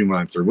 or 2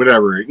 months or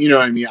whatever, you know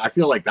what I mean? I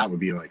feel like that would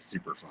be like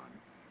super fun.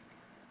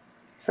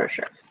 For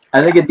sure.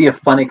 I think it'd be a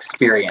fun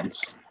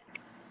experience.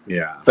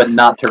 Yeah. But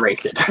not to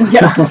race it.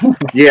 Yeah.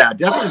 Yeah,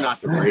 definitely not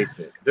to race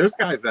it. Those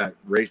guys that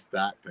race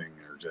that thing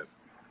are just,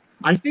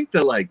 I think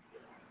that like,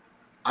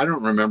 I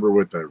don't remember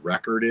what the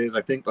record is.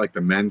 I think like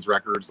the men's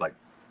record's like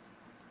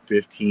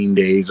 15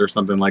 days or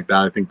something like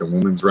that. I think the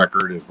women's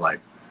record is like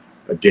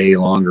a day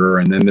longer,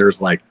 and then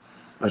there's like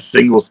a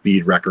single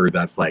speed record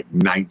that's like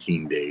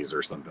 19 days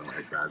or something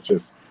like that. It's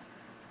just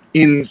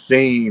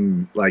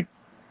insane, like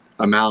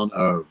amount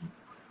of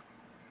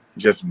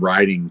just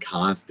riding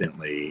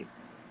constantly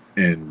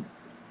and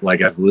like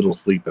as little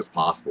sleep as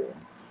possible.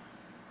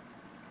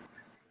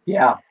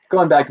 Yeah,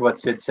 going back to what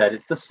Sid said,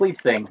 it's the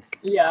sleep thing.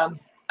 Yeah.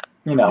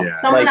 like,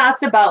 Someone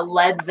asked about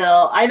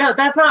Leadville. I know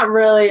that's not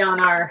really on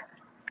our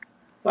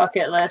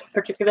bucket list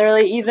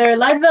particularly either.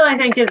 Leadville, I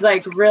think, is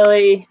like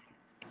really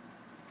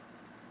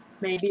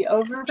maybe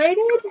overrated.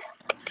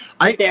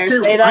 I dare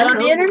say that on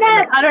the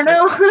internet. I don't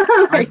know.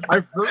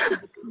 I've heard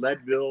of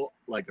Leadville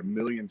like a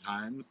million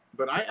times,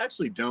 but I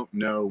actually don't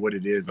know what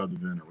it is other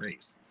than a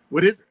race.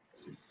 What is it?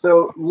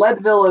 So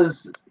Leadville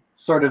is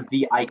sort of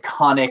the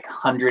iconic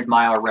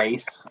 100-mile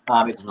race.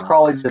 It's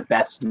probably the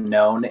best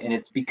known, and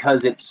it's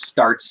because it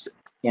starts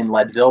in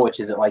Leadville, which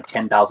is at like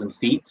 10,000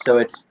 feet. So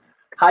it's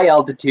high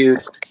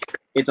altitude.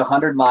 It's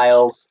 100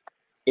 miles.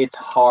 It's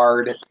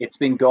hard. It's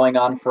been going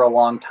on for a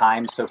long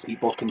time, so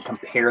people can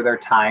compare their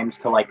times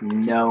to like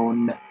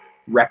known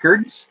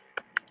records.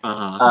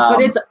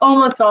 But it's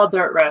almost all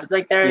dirt roads.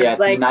 Like there's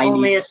like 96.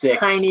 only a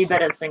tiny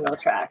bit of single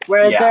track.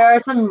 Whereas there are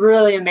some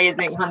really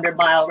amazing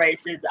 100-mile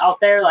races out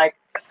there, like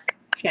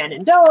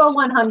Shenandoah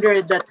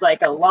 100. That's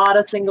like a lot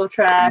of single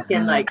track,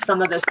 and like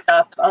some of the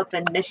stuff up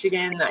in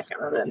Michigan, I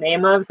can't remember the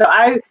name of. So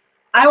I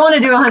want to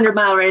do a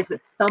 100-mile race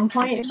at some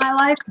point in my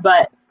life,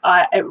 but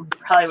it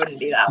probably wouldn't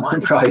be that one.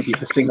 It'd probably be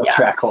the single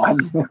track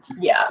one.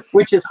 Yeah.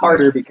 Which is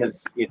harder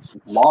because it's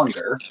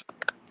longer.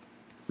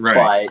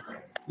 Right. But,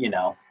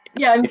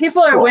 Yeah, and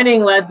people are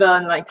winning Leadville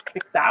in like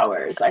 6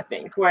 hours, I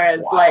think.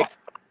 Whereas like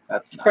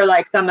That's nuts. For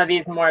like some of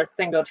these more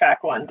single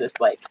track ones, it's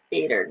like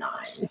 8 or 9,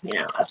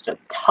 at the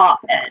top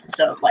end.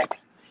 So like,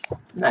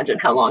 imagine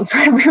how long for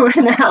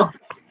everyone else.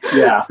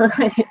 Yeah.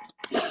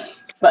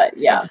 But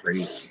yeah. That's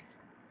crazy.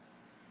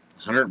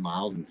 100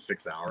 miles in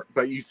 6 hours.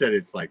 But you said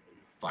it's like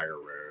fire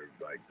road,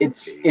 like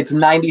it's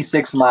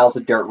 96 miles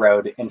of dirt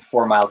road and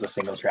 4 miles of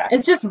single track.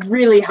 It's just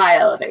really high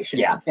elevation.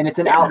 Yeah, and it's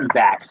an out and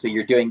back, so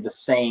you're doing the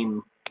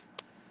same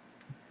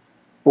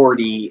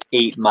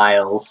 48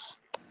 miles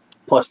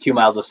plus 2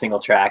 miles of single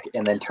track,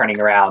 and then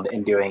turning around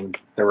and doing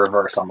the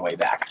reverse on the way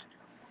back.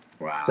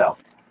 Wow. So,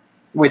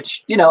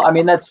 which I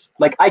mean, that's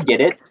like, I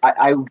get it.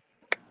 I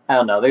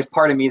don't know. There's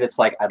part of me that's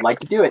like, I'd like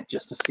to do it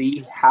just to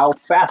see how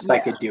fast I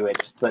could do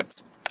it, but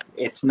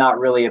it's not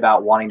really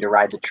about wanting to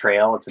ride the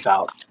trail. It's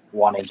about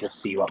wanting to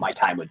see what my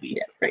time would be.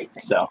 Yeah,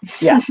 racing. So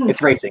yeah,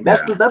 it's racing.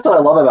 That's what I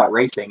love about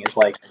racing, is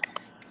like,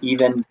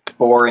 even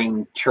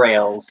boring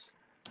trails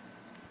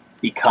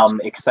become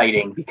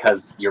exciting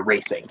because you're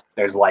racing.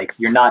 There's like,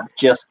 you're not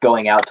just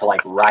going out to like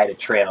ride a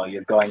trail,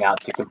 you're going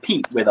out to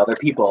compete with other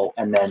people,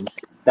 and then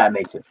that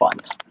makes it fun,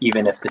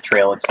 even if the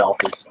trail itself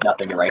is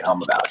nothing to write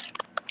home about.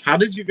 How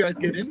did you guys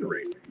get into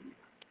racing?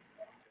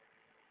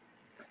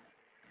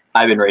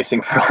 I've been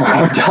racing for a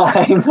long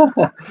time.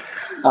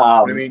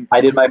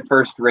 I did my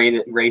first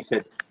race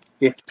at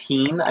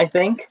 15, I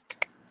think.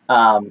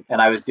 And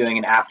I was doing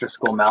an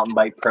after-school mountain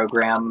bike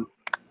program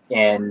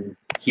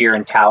here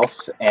in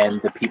Taos,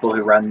 and the people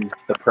who run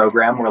the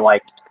program were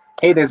like,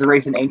 hey, there's a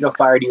race in Angel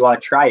Fire, do you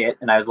want to try it?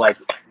 And I was like,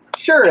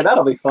 sure,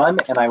 that'll be fun.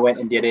 And I went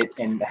and did it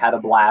and had a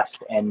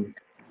blast, and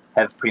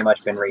have pretty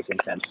much been racing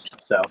since.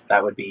 So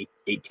that would be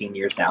 18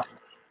 years now.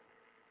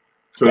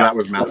 So that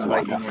was mountain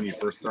biking when you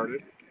first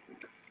started?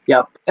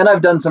 Yep. And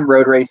I've done some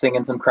road racing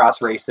and some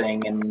cross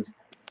racing, and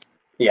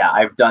yeah,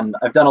 I've done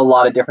a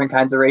lot of different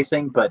kinds of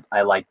racing, but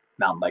I like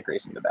mountain bike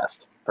racing the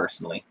best,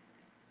 personally.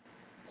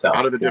 So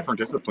out of the different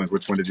disciplines,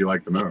 which one did you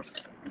like the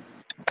most?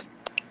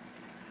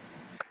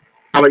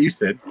 How about you,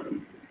 Sid?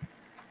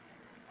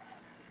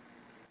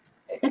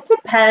 It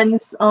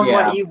depends on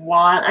what you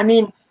want. I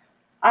mean,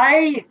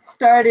 I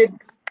started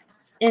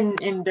in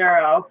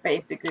enduro,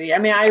 basically. I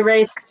mean, I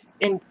raced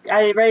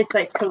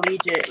like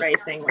collegiate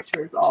racing, which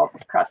was all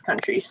cross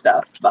country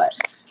stuff, but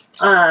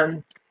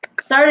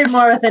started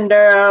more with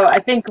enduro. I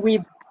think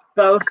we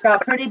both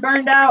got pretty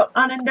burned out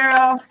on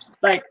enduro,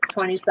 like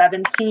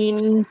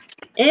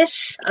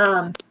 2017-ish.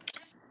 A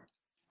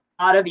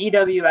lot of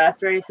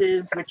EWS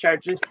races, which are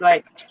just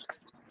like,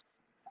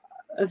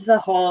 it's a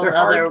whole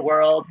other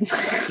world.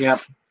 Yep.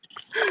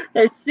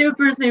 They're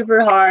super,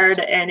 super hard,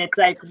 and it's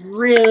like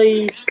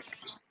really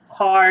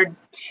hard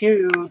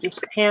to just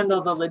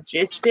handle the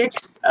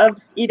logistics of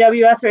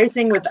EWS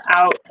racing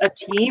without a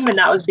team, and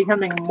that was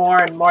becoming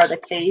more and more the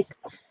case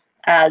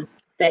as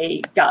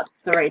the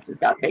races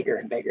got bigger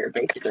and bigger,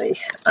 basically.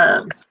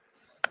 And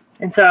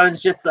so it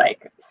was just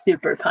like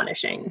super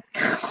punishing.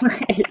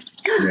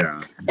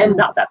 Yeah. And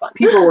not that fun.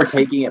 People were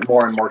taking it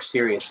more and more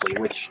seriously,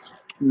 which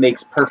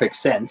makes perfect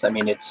sense. I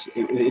mean, it's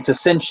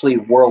essentially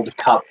World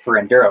Cup for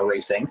enduro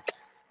racing,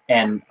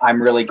 and I'm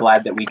really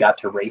glad that we got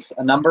to race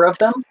a number of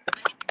them.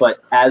 But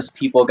as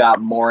people got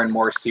more and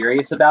more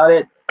serious about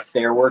it,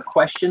 there were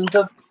questions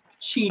of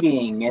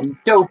cheating and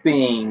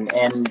doping,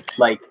 and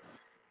like,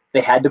 they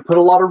had to put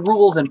a lot of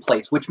rules in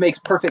place, which makes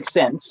perfect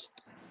sense.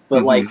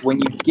 But like, when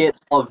you get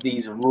all of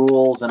these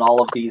rules and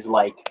all of these,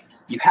 like,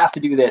 you have to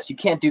do this, you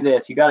can't do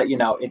this, you got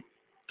to, it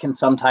can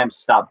sometimes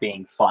stop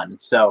being fun.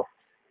 So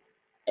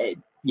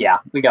yeah,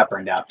 we got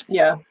burned out.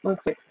 Yeah,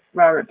 looks like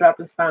Robert dropped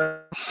his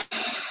phone.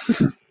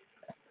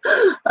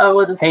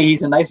 Hey,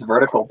 he's a nice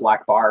vertical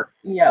black bar.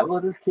 Yeah,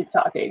 we'll just keep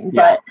talking.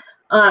 Yeah.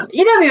 But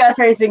EWS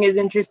racing is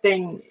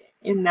interesting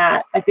in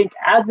that I think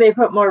as they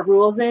put more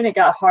rules in, it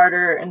got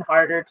harder and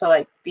harder to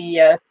like be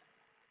a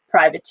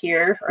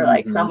privateer or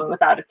like someone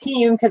without a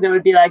team, because it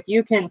would be like,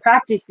 you can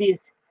practice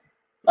these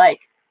like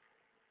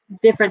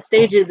different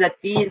stages at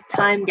these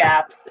time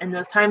gaps, and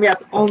those time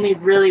gaps only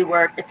really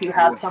work if you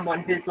have someone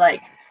who's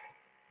like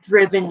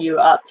driven you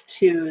up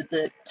to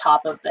the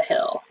top of the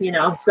hill,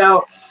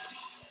 so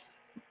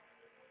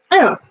I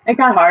don't know, it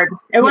got hard.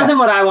 It wasn't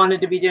what I wanted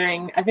to be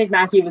doing. I think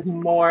Mackie was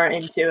more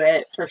into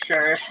it for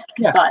sure.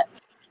 Yeah. But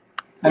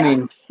I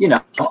mean,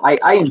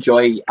 I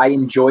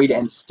enjoyed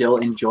and still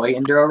enjoy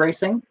enduro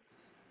racing,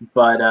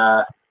 but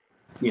I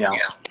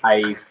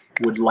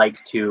would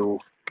like to,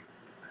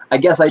 I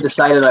guess I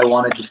decided I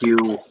wanted to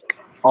do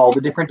all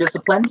the different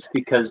disciplines,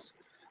 because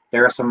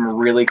there are some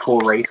really cool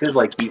races,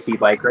 like BC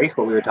Bike Race,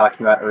 what we were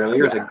talking about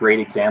earlier, is a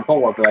great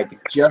example of like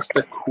just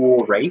a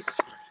cool race,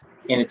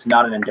 and it's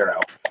not an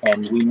enduro.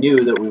 And we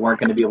knew that we weren't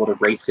going to be able to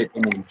race it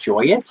and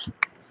enjoy it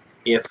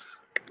if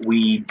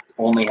we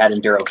only had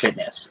enduro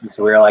fitness. And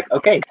so we were like,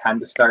 okay, time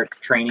to start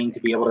training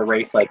to be able to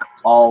race like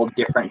all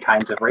different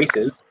kinds of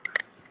races.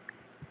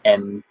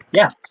 And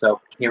yeah, so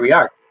here we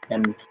are.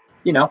 And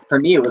for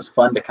me, it was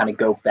fun to kind of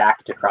go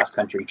back to cross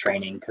country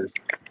training, because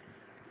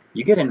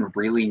you get in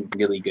really,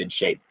 really good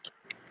shape,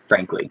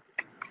 frankly.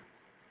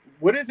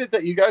 What is it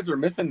that you guys are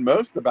missing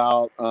most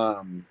about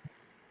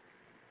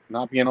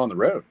not being on the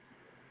road?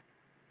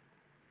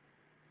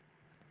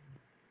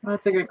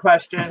 That's a good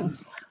question.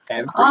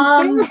 Everything?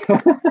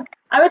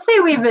 I would say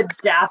we've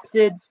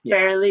adapted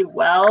fairly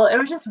well. It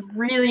was just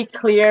really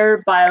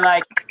clear by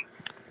like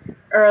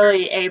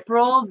early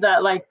April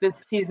that like this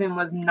season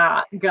was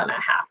not gonna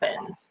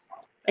happen.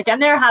 Like,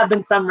 and there have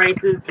been some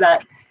races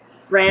that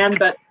ran,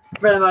 but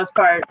for the most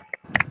part,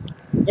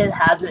 it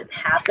hasn't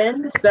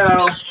happened.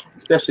 So,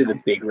 especially the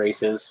big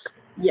races.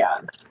 Yeah.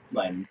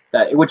 And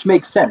that, which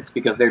makes sense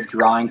because they're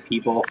drawing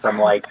people from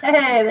like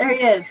hey, there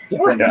he is.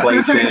 different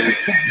places.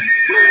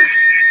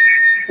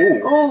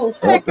 Oh,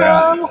 hey,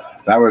 girl.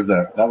 That was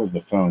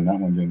the phone. That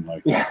one didn't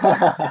like.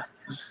 Yeah.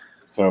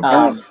 So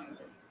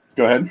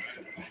go ahead.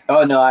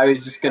 Oh no, I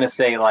was just gonna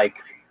say, like,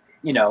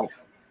 you know,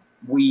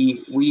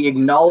 we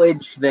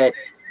acknowledged that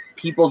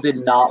people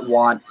did not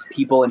want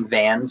people in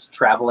vans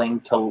traveling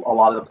to a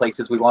lot of the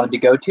places we wanted to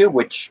go to,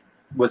 which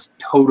was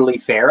totally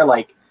fair.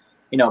 Like,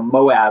 you know,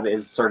 Moab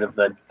is sort of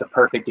the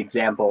perfect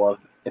example of,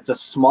 it's a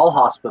small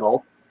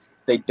hospital.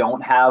 They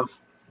don't have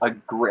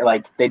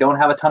they don't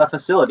have a ton of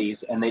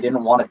facilities, and they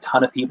didn't want a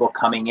ton of people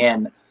coming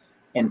in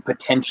and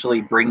potentially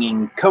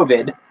bringing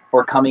COVID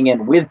or coming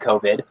in with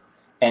COVID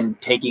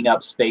and taking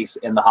up space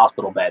in the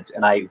hospital beds.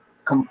 And I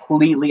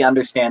completely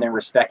understand and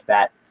respect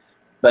that,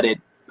 but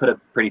it put a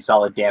pretty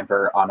solid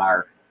damper on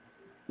our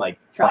like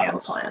travel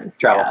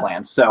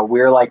plans. So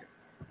we're like,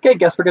 okay,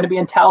 guess we're going to be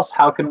in Taos.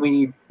 How can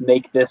we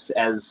make this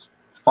as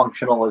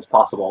functional as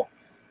possible?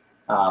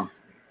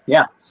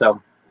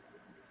 So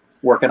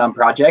working on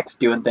projects,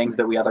 doing things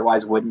that we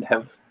otherwise wouldn't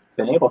have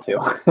been able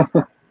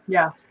to.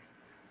 Yeah.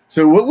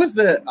 So what was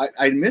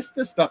I missed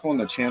this stuff on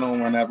the channel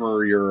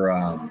whenever you're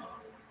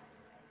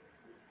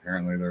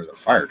apparently there's a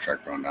fire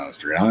truck going down the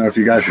street. I don't know if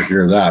you guys could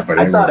hear that, but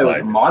I thought it was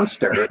a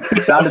monster.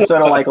 It sounded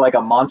sort of like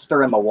a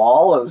monster in the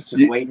wall. It was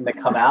just waiting to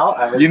come out.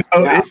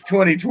 It's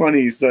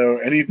 2020, so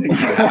anything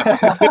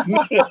can happen.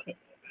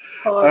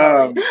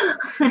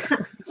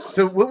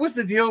 So what was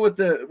the deal with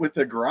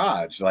the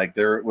garage? Like,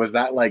 there was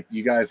that, like,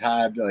 you guys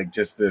had like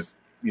just this,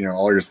 you know,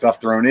 all your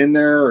stuff thrown in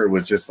there, or it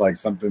was just like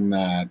something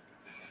that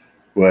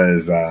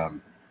was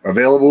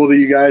available to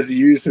you guys to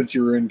use since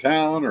you were in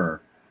town,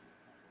 or?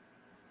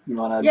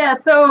 Yeah,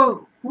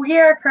 so we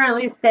are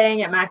currently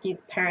staying at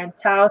Mackie's parents'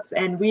 house,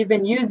 and we've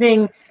been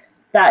using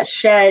that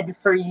shed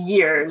for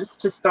years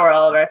to store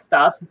all of our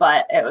stuff,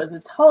 but it was a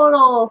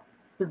total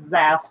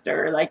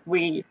disaster. Like,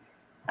 we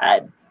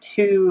had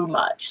too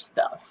much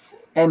stuff.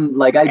 And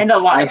like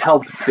I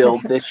helped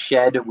build this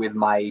shed with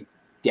my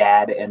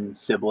dad and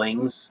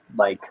siblings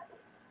like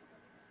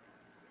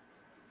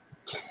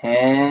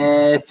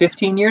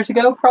 15 years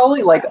ago,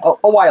 probably, like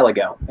a while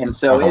ago. And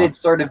so it had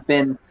sort of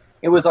been,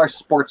 it was our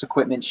sports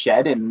equipment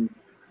shed, and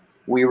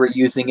we were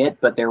using it,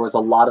 but there was a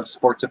lot of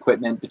sports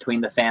equipment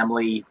between the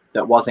family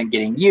that wasn't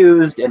getting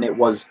used, and it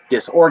was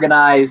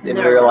disorganized, and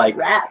we were like,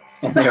 rats.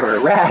 And there were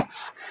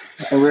rats,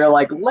 and we were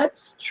like,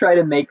 let's try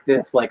to make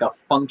this like a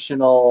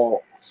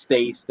functional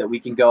space that we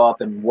can go up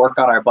and work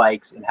on our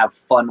bikes and have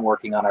fun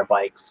working on our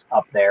bikes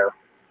up there,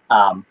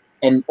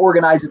 and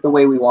organize it the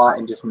way we want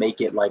and just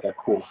make it like a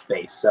cool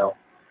space. So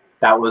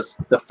that was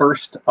the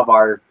first of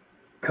our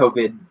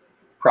COVID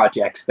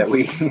projects that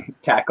we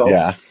tackled.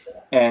 Yeah.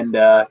 And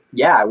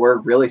we're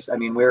really,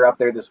 we were up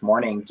there this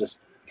morning just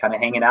kind of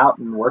hanging out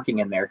and working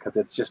in there because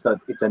it's just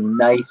it's a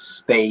nice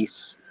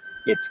space.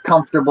 It's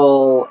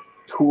comfortable.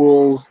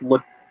 Tools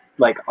look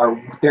like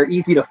they're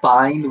easy to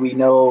find. We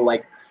know,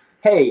 like,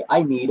 hey,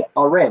 I need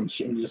a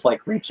wrench, and you just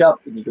like reach up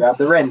and you grab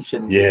the wrench,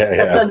 and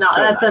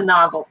that's a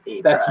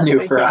novelty. That's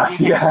new for us.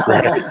 Yeah.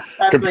 Right.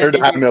 Compared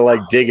to having to like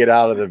dig it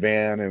out of the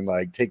van and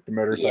like take the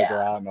motorcycle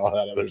out and all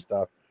that other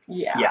stuff.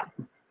 Yeah. Yeah.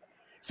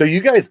 So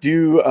you guys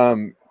do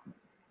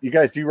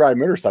ride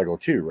motorcycle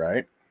too,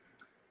 right?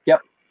 Yep.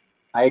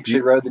 I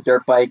actually rode the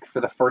dirt bike for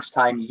the first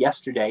time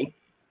yesterday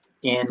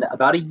in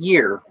about a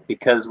year,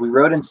 because we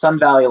rode in Sun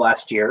Valley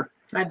last year.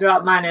 I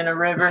dropped mine in a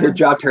river. So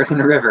dropped hers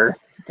in a river.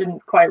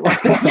 Didn't quite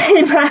work the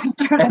same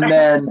after and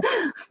then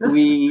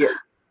the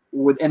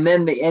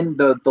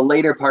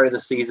later part of the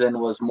season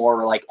was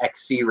more like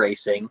XC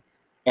racing,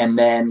 and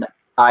then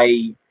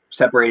I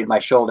separated my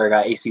shoulder,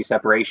 got AC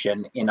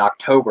separation in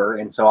October,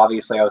 and so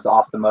obviously I was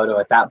off the moto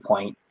at that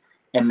point.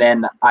 And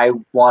then I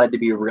wanted to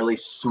be really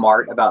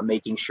smart about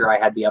making sure I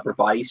had the upper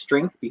body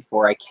strength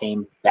before I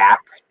came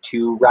back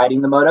to riding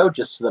the moto,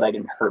 just so that I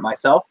didn't hurt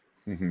myself.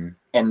 Mm-hmm.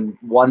 And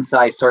once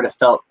I sort of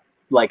felt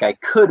like I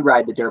could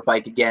ride the dirt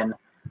bike again,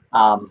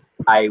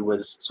 I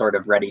was sort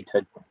of ready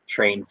to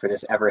train for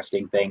this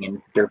Everesting thing.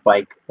 And dirt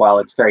bike, while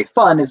it's very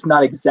fun, is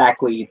not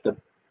exactly the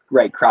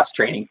right cross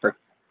training for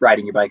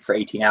riding your bike for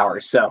 18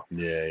 hours. So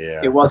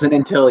it wasn't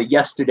until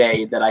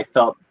yesterday that I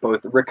felt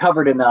both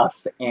recovered enough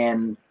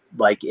and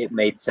like it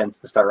made sense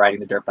to start riding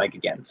the dirt bike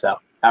again. So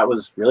that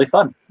was really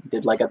fun.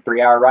 Did like a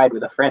 3-hour ride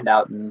with a friend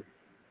out in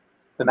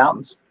the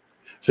mountains.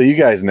 So you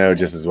guys know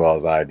just as well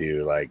as I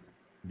do, like,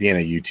 being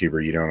a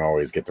YouTuber, you don't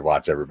always get to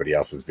watch everybody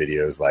else's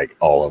videos, like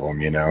all of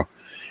them, you know?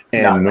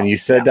 And when you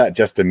said that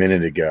just a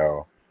minute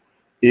ago,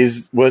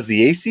 was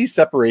the AC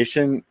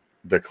separation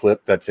the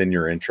clip that's in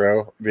your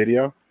intro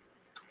video?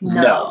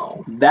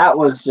 No, that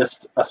was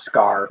just a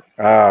scar.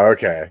 Oh,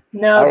 okay.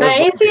 No,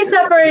 the AC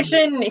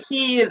separation,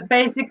 he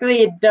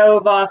basically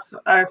dove off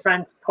our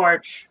friend's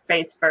porch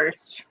face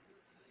first.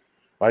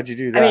 Why'd you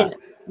do that? I mean,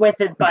 with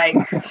his bike.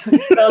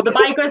 So the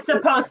bike was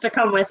supposed to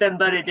come with him,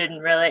 but it didn't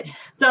really.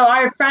 So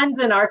our friends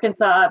in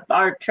Arkansas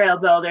are trail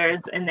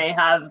builders, and they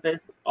have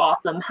this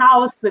awesome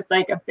house with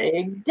like a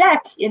big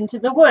deck into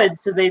the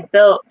woods. So they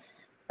built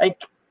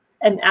like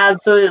an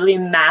absolutely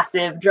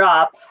massive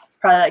drop,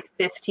 probably like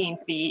 15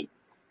 feet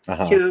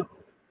to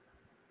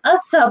a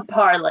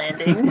subpar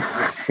landing.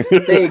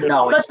 They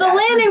acknowledge but the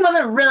landing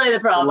wasn't really the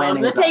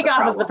problem. The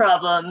takeoff was the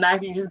problem.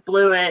 Mackie just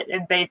blew it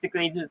and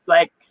basically just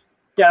like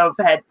dove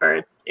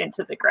headfirst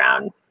into the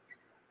ground.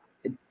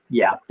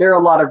 Yeah, there are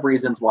a lot of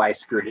reasons why I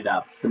screwed it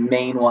up. The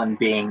main one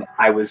being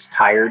I was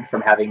tired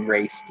from having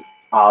raced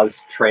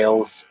Oz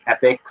Trails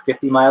Epic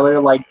 50-miler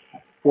like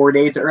 4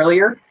 days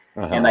earlier.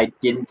 And I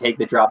didn't take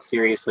the drop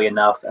seriously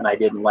enough, and I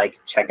didn't like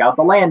check out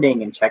the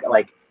landing and check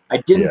like I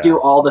didn't do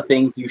all the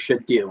things you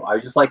should do. I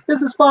was just like,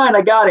 this is fine,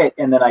 I got it,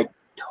 and then I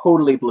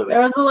totally blew it.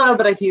 There was a little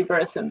bit of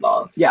hubris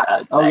involved. Yeah.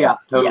 Oh yeah,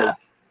 totally.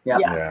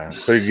 Yeah.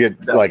 So you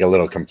get like a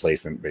little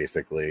complacent,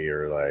 basically.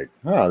 You're like,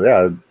 oh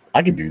yeah,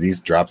 I can do these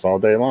drops all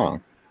day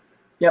long.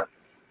 Yep.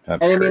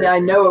 That's and I mean, I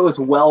know it was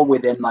well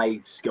within my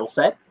skill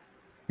set,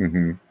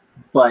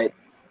 but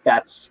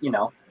that's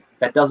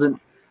that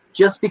doesn't.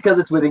 Just because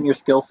it's within your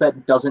skill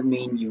set doesn't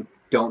mean you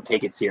don't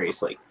take it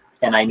seriously.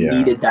 And I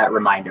needed that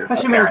reminder.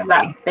 Especially when it's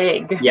that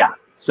big. Yeah.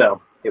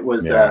 So it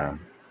was,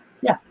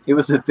 it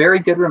was a very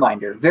good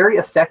reminder, very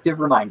effective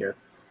reminder.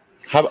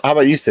 How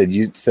about you, Sid?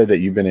 You said that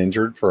you've been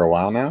injured for a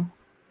while now?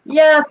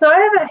 Yeah, so I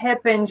have a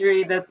hip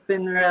injury that's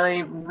been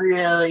really,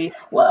 really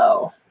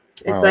slow.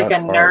 It's like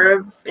a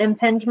nerve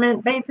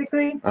impingement,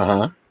 basically.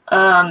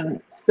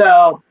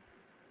 So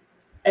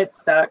it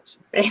sucked,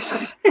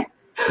 basically.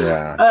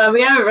 Yeah.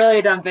 We haven't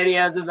really done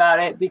videos about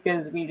it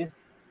because we just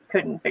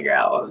couldn't figure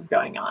out what was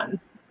going on.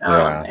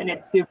 And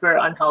it's super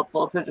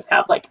unhelpful to just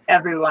have like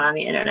everyone on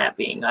the internet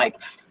being like,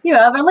 you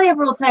have a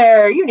labral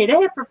tear, you need a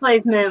hip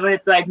replacement, when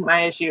it's like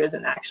my issue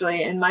isn't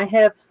actually in my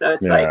hip. So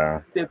it's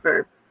like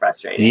super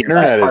frustrating. The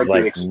internet is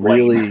like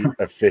really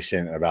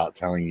efficient about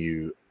telling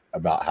you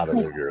about how to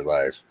live your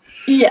life.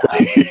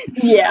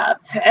 Yeah.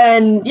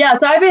 And yeah,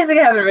 so I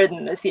basically haven't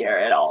ridden this year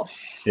at all.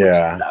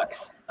 Yeah. Which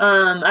sucks.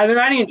 I've been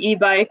riding an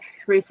e-bike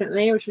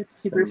recently, which is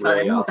super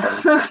fun.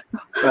 Awesome.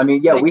 I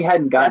mean, yeah, we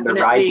hadn't gotten to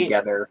ride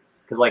together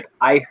because, like,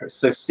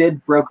 so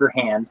Sid broke her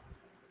hand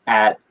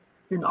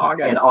in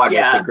August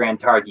at Grand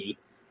Targhee,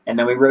 and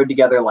then we rode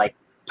together like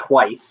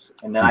twice,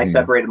 and then I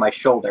separated my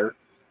shoulder,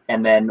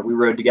 and then we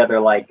rode together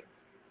like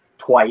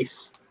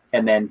twice,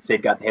 and then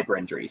Sid got the hip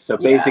injury. So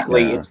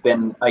basically, it's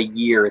been a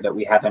year that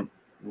we haven't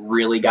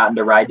really gotten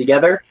to ride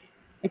together.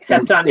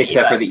 Except for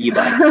the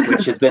e-bikes,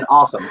 which has been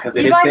awesome because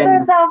it has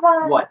been,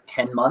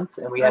 10 months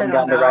and we haven't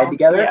gotten to ride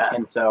together. Yeah.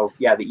 And so,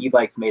 the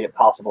e-bikes made it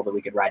possible that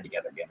we could ride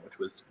together again, which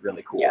was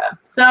really cool. Yeah.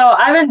 So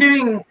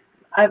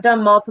I've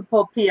done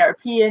multiple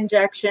PRP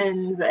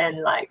injections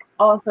and like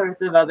all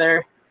sorts of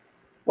other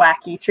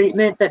wacky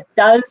treatment that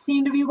does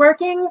seem to be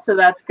working. So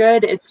that's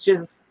good. It's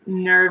just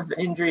nerve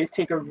injuries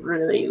take a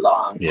really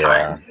long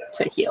time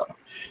to heal.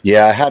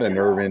 Yeah. I had a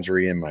nerve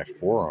injury in my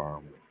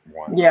forearm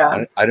once.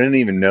 Yeah. I didn't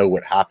even know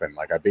what happened.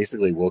 Like I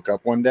basically woke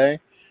up one day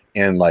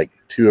and like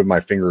 2 of my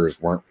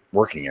fingers weren't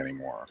working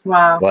anymore.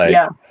 Wow.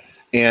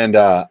 And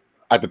at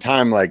the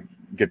time, like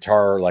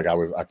guitar, like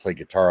I played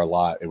guitar a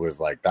lot. It was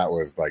like, that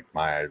was like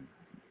my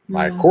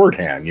chord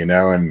hand,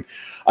 and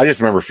I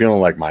just remember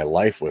feeling like my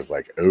life was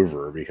like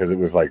over because it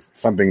was like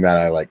something that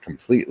I like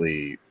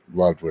completely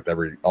loved with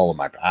all of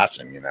my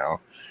passion,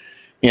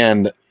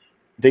 and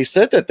they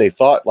said that they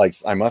thought like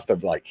I must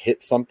have like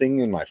hit something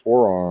in my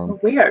forearm.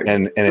 Weird.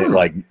 And it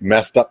like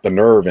messed up the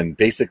nerve, and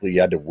basically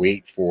you had to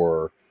wait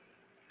for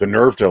the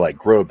nerve to like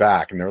grow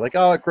back. And they're like,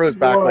 oh, it grows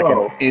back like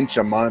an inch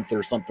a month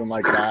or something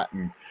like that.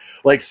 And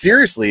like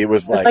seriously, it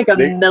was like a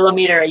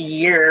millimeter a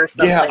year or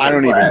something. Yeah, I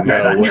don't even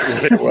know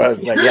what it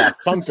was. Like,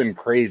 something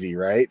crazy,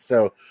 right?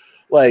 So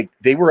like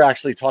they were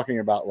actually talking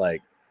about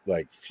like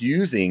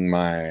fusing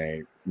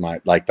my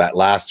like that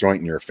last joint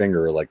in your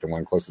finger, like the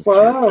one closest to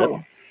your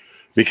tip.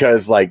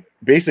 Because like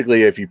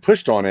basically if you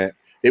pushed on it,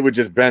 it would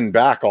just bend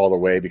back all the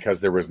way because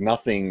there was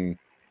nothing,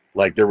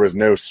 like there was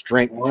no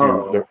strength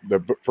to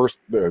the first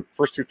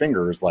 2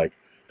 fingers, like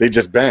they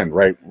just bend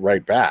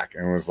right back.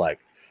 And it was like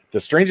the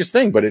strangest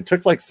thing, but it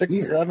took like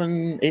 6,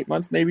 7, 8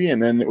 months maybe,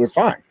 and then it was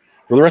fine.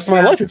 For the rest of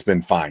my life it's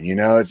been fine,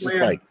 it's just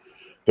like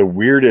the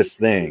weirdest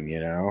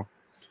thing,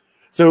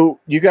 So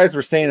you guys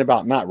were saying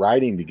about not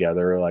riding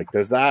together, like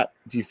do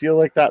you feel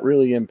like that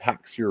really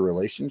impacts your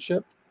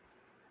relationship?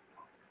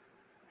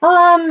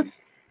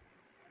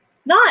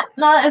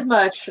 Not as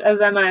much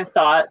as I might have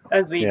thought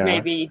as we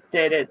maybe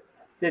did at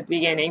the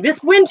beginning.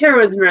 This winter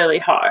was really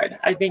hard,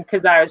 I think,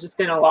 because I was just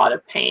in a lot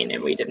of pain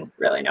and we didn't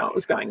really know what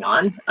was going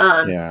on.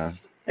 And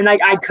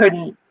like I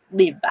couldn't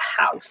leave the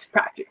house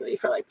practically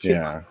for like 2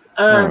 months.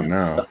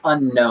 The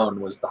unknown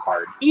was the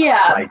hard.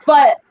 Yeah,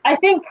 but I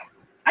think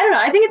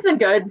it's been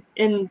good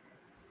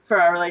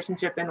for our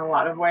relationship in a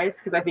lot of ways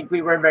because I think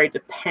we were very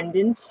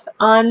dependent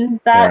on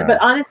that. Yeah. But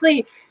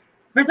honestly,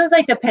 ever since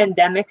like the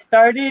pandemic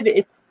started,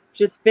 it's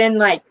just been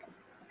like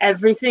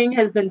everything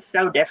has been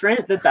so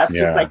different that's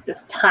Yeah. just like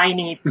this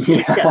tiny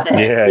piece Yeah. of it.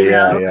 Yeah, you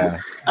yeah, know? yeah.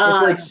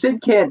 It's like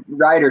Sid can't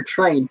ride or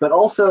train, but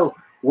also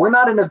we're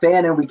not in a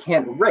van and we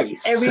can't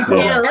race. And we so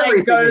can't like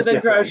everything go to is the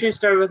different. grocery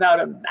store without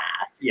a mask.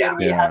 Yeah. And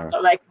we Yeah. have to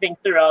like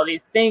think through all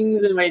these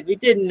things in ways we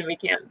didn't, and we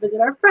can't visit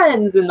our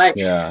friends. And like,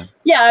 Yeah.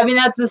 I mean,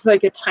 that's just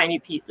like a tiny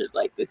piece of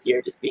like this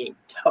year just being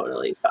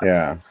totally fucked.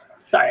 Yeah.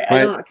 Sorry,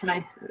 I don't know. Can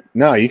I?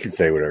 No, you can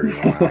say whatever you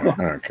want.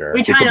 I don't care.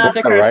 We try It's a not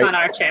to bar, curse right? on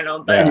our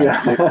channel, but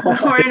Yeah.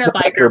 we're in a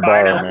biker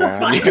bar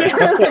now.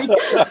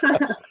 It's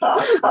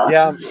fine.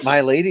 Yeah, my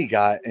lady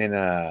got in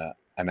a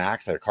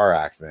car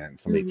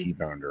accident. Somebody Mhm.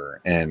 T-boned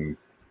her, and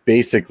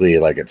basically,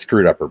 like, it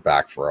screwed up her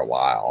back for a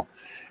while.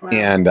 Wow.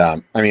 And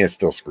I mean, it's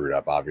still screwed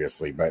up,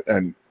 obviously, but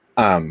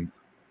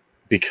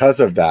because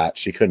of that,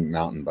 she couldn't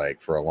mountain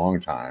bike for a long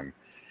time,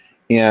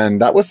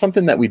 and that was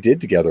something that we did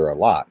together a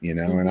lot, you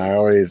know. And I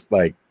always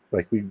like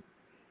we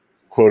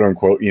quote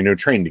unquote, you know,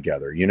 train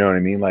together, you know what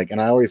I mean? Like,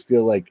 and I always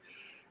feel like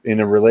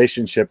in a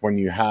relationship when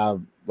you have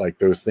like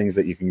those things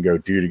that you can go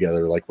do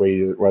together, like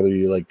whether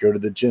you like go to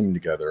the gym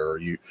together or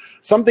you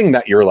something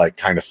that you're like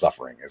kind of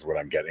suffering is what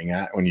I'm getting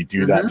at when you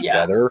do that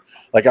together.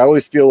 Like, I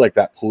always feel like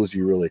that pulls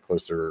you really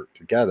closer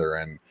together.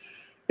 And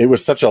it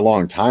was such a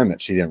long time that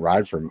she didn't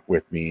ride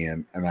with me,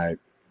 and I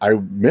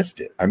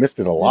missed it. I missed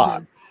it a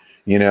lot,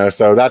 you know.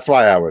 So that's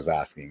why I was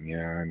asking, you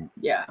know. And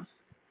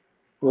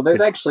well,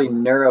 there's actually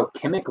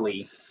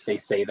neurochemically they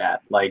say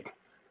that like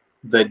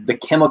the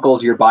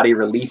chemicals your body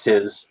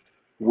releases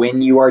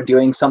when you are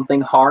doing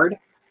something hard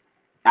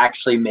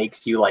actually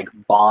makes you like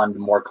bond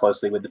more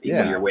closely with the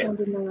people you're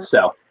with.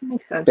 So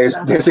makes sense.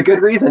 There's a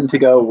good reason to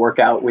go work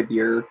out with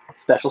your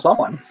special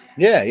someone.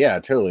 Yeah,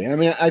 totally. I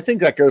mean, I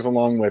think that goes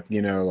along with,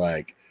 you know,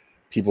 like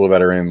people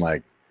that are in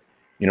like,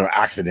 you know,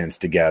 accidents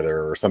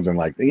together or something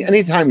like that.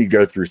 Anytime you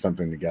go through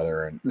something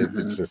together, and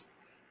it's just,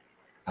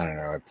 I don't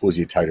know, it pulls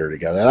you tighter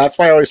together. And that's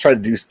why I always try to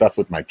do stuff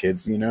with my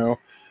kids, you know,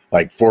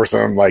 like force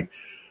them, like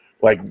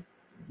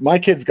my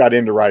kids got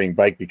into riding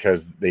bike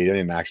because they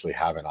didn't actually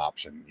have an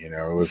option. You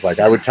know, it was like,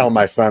 I would tell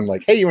my son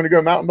like, hey, you want to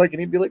go mountain bike? And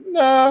he'd be like,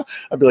 nah.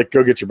 I'd be like,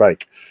 go get your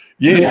bike.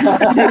 Yeah.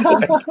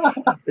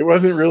 Like, it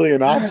wasn't really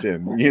an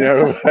option, you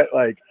know, but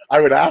like,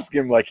 I would ask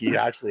him like he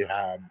actually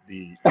had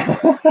the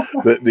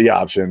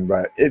option.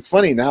 But it's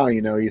funny now,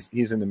 you know,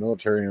 he's in the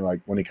military, and like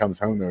when he comes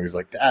home though, he's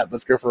like, Dad,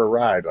 let's go for a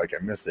ride. Like,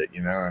 I miss it,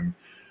 you know. And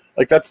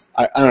like, that's,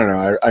 I don't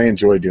know. I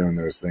enjoy doing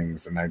those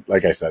things. And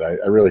like I said,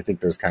 I really think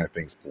those kind of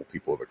things pull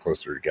people a bit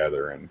closer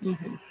together. And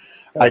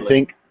I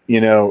think, you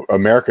know,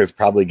 America is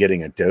probably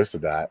getting a dose of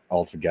that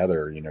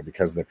altogether, you know,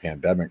 because of the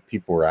pandemic.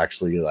 People were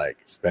actually like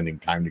spending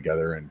time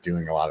together and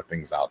doing a lot of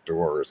things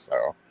outdoors.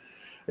 So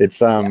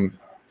it's,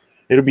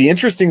 it'll be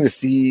interesting to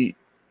see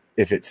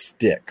if it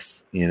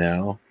sticks, you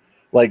know,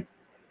 like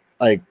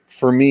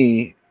for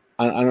me,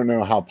 I don't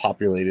know how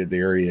populated the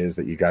area is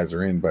that you guys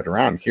are in, but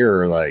around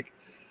here, like,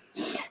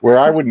 where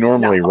I would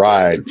normally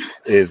ride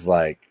is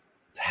like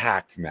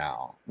packed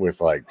now with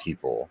like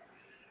people.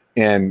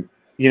 And,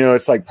 you know,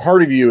 it's like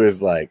part of you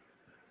is like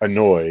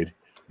annoyed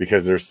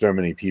because there's so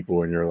many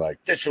people and you're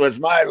like, this was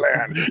my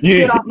land.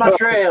 Get off my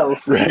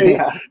trails. Right.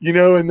 Yeah. You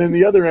know, and then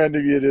the other end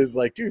of it is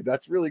like, dude,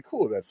 that's really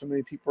cool that so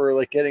many people are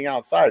like getting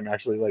outside and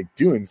actually like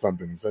doing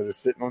something instead of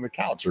sitting on the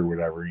couch or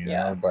whatever, you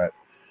know. But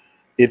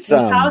it's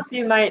house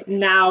you might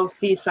now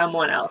see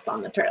someone else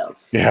on the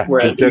trails. Yeah.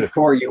 Whereas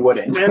before you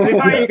wouldn't.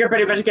 Before you could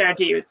pretty much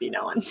guarantee you would see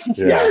no one.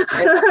 Yeah.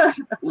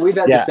 We've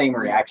had the same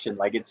reaction.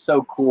 Like, it's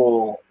so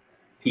cool.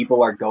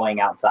 People are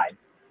going outside,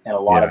 and a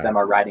lot of them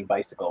are riding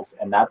bicycles,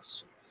 and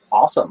that's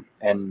awesome.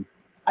 And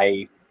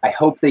I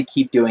hope they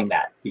keep doing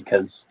that,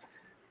 because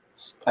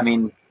I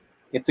mean,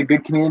 it's a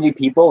good community of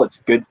people. It's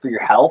good for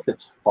your health.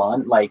 It's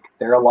fun. Like,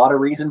 there are a lot of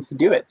reasons to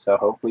do it. So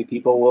hopefully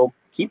people will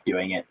keep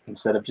doing it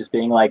instead of just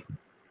being like,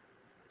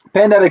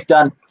 pandemic's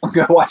done, I'm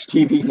gonna watch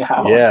TV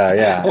now.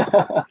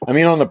 Yeah. I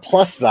mean, on the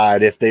plus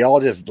side, if they all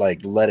just like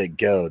let it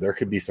go, there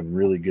could be some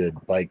really good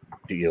bike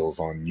deals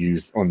on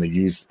the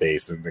used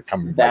space in the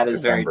coming. That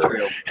is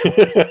December.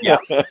 Very true.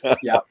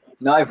 Yeah.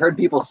 No, I've heard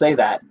people say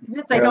that.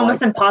 It's like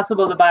almost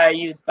impossible to buy a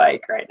used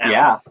bike right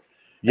now.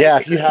 Yeah,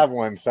 if you have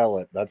one, sell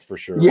it. That's for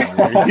sure. Yeah.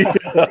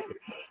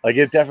 Like,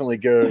 it definitely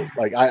goes.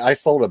 Like, I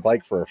sold a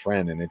bike for a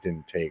friend, and it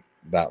didn't take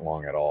that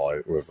long at all.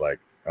 It was like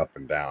up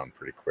and down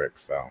pretty quick.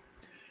 So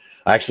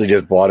I actually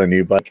just bought a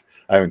new bike.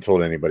 I haven't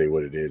told anybody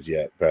what it is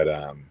yet, but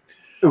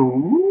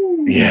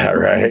ooh. Yeah,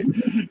 right.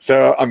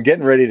 So I'm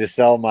getting ready to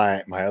sell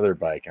my other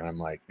bike, and I'm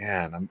like,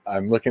 man,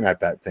 I'm looking at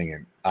that thing,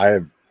 and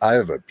I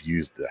have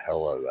abused the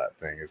hell out of that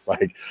thing. It's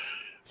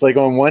like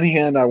on one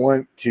hand, I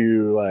want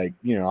to, like,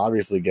 you know,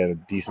 obviously get a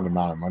decent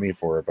amount of money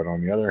for it, but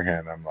on the other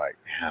hand, I'm like,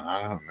 man,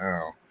 I don't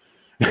know.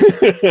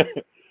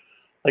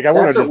 Like, I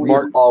want to just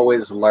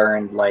always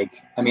learned, like,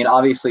 I mean,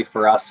 obviously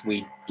for us,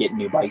 we get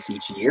new bikes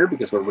each year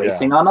because we're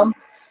racing on them,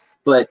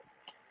 but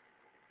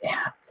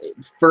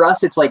for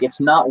us, it's like, it's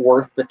not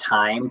worth the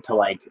time to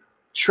like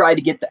try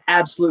to get the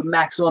absolute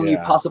maximum you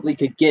possibly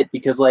could get,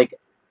 because like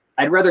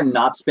I'd rather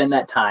not spend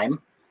that time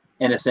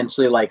and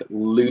essentially like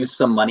lose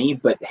some money,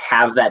 but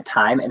have that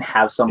time and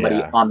have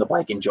somebody on the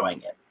bike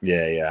enjoying it.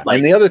 Yeah. Like,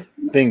 and the other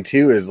thing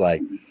too is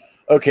like,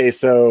 okay,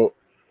 so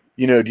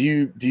you know, do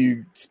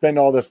you spend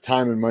all this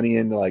time and money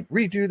into like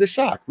redo the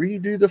shock,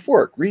 redo the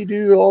fork,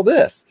 redo all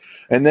this,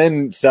 and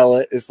then sell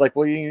it? It's like,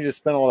 well, you can just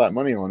spend all that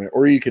money on it,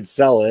 or you could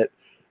sell it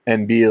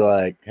and be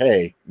like,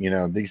 hey, you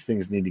know, these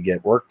things need to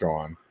get worked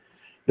on.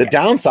 The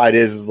downside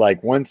is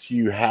like once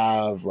you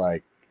have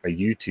like a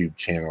YouTube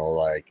channel,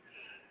 like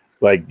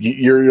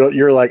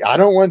you're like, I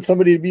don't want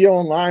somebody to be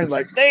online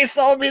like they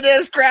sold me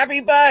this crappy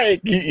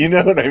bike. You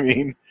know what I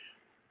mean?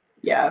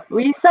 Yeah,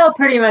 we sell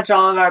pretty much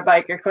all of our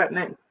bike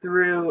equipment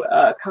through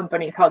a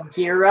company called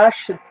Gear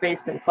Rush. It's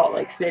based in Salt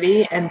Lake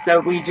City. And so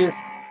we just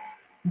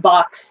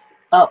box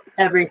up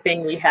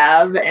everything we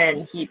have,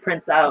 and he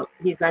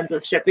sends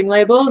us shipping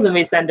labels, and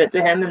we send it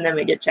to him, and then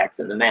we get checks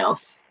in the mail.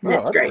 Oh,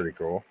 it's that's great. Pretty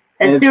cool.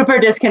 And it's super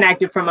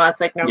disconnected from us.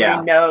 Like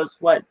nobody knows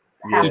what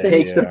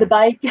happens to the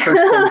bike.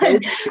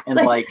 Percentage and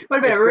like it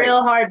would have been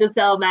real hard to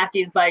sell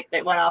Mackie's bike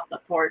that went off the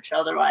porch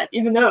otherwise,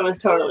 even though it was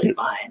totally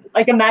fine.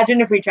 Like imagine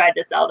if we tried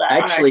to sell that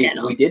on our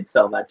channel. We did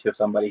sell that to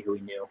somebody who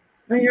we knew.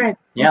 Oh, you're right.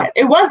 Yeah. Okay.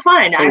 It was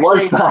fine, actually. It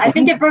was fine. I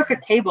think it broke a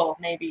cable,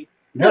 maybe.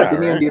 No, it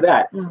didn't even do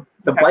that.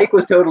 The bike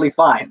was totally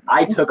fine.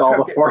 I took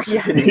all the force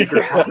in the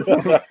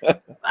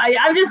ground.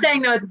 I'm just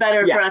saying, though, it's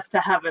better for us to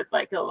have it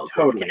like a little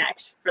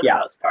disconnect for the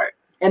most part.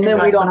 And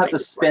then we don't have to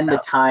spend the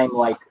time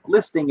like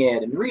listing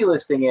it and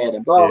relisting it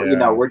and blah, you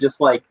know, we're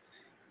just like,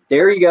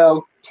 there you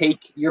go,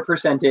 take your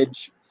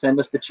percentage, send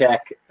us the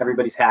check,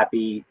 everybody's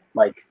happy.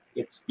 Like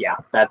it's,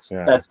 that's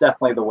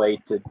definitely the way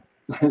to,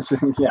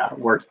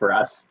 worked for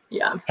us.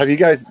 Yeah. Have you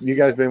guys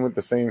been with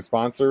the same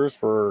sponsors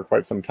for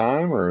quite some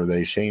time, or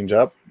they change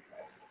up?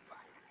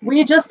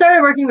 We just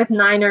started working with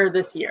Niner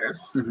this year,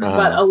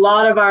 but a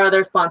lot of our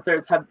other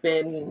sponsors have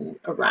been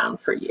around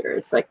for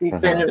years. Like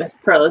we've been with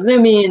Pro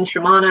Izumi and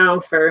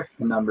Shimano for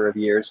a number of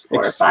years. 4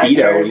 or 5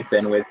 years. We've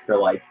been with for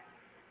like.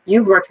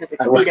 You've worked with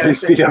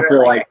Expedo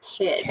for like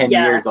 10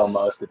 years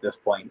almost at this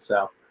point.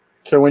 So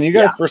when you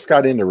guys first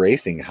got into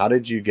racing, how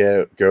did you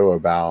go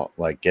about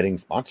like getting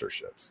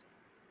sponsorships?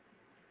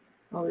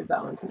 I'll leave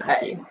that one to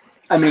Mackie.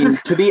 I mean,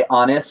 to be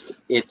honest,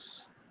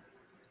 it's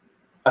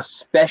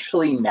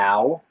especially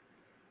now.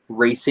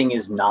 Racing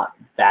is not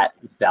that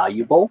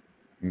valuable.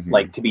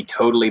 Like to be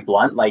totally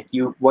blunt, like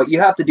what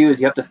you have to do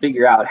is you have to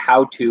figure out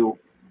how to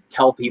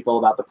tell people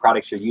about the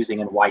products you're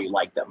using and why you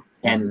like them.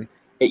 And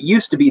it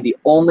used to be the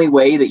only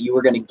way that you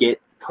were going to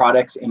get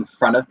products in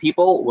front of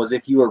people was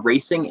if you were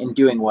racing and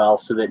doing well,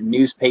 so that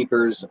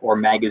newspapers or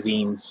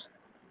magazines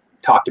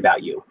talked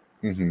about you.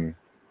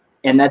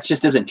 And that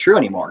just isn't true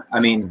anymore.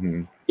 I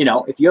mean, you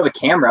know, if you have a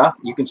camera,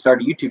 you can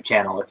start a YouTube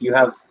channel. If you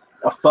have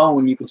a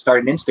phone, you can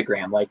start an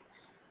Instagram. Like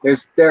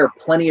there are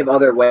plenty of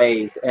other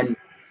ways, and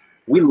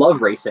we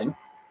love racing,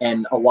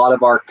 and a lot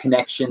of our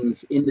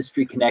connections,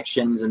 industry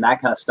connections and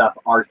that kind of stuff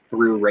are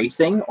through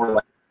racing, or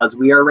like because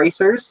we are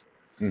racers.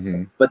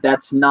 But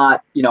that's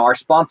not, you know, our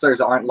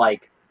sponsors aren't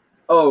like,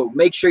 oh,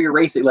 make sure you're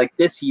racing. Like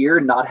this year,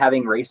 not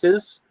having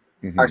races,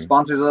 our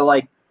sponsors are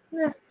like,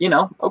 you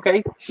know,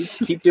 okay,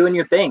 keep doing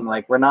your thing.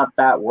 Like we're not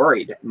that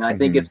worried. And I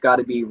think it's got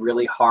to be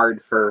really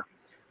hard for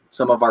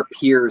some of our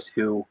peers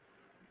who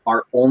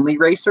are only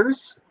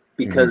racers,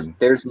 because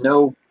there's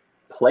no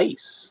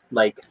place.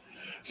 Like,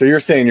 so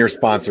you're saying your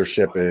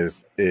sponsorship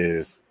is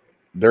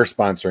they're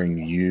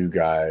sponsoring you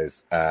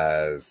guys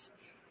as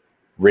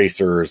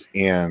racers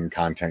and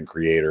content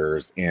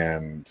creators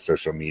and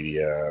social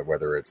media,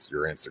 whether it's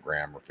your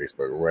Instagram or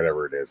Facebook or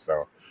whatever it is.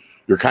 So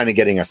you're kind of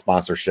getting a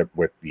sponsorship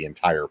with the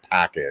entire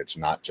package,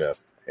 not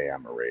just, hey,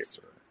 I'm a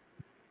racer.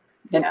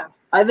 And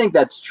I think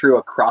that's true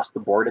across the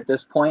board at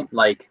this point.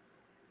 Like,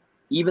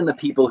 even the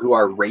people who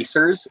are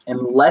racers,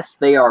 unless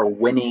they are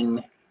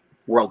winning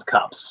World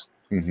Cups,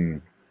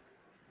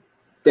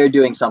 they're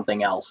doing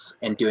something else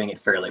and doing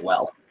it fairly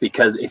well.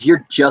 Because if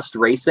you're just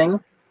racing,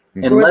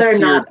 unless they're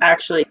not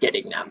actually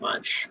getting that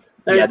much.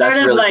 There's that's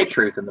sort of really like the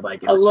truth in the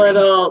bike industry.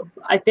 industry.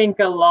 I think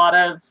a lot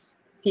of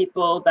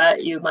people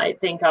that you might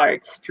think are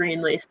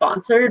extremely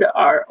sponsored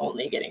are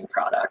only getting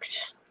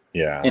product.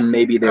 Yeah. And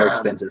maybe their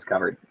expenses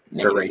covered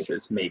for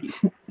races, maybe.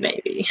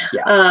 Maybe.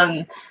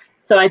 Yeah.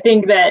 So I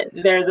think that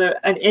there's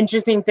an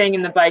interesting thing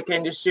in the bike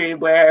industry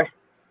where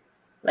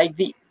like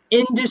the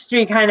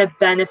industry kind of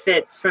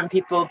benefits from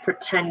people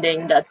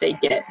pretending that they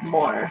get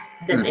more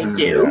than they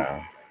do.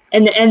 Yeah.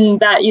 And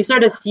that you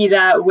sort of see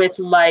that with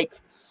like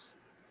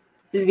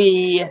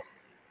the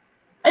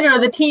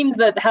teams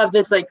that have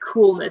this like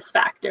coolness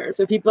factor.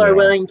 So people are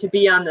willing to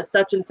be on the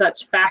such and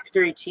such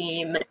factory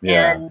team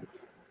and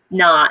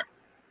not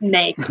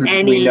make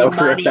any we know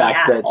for a money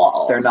fact at that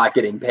all. They're not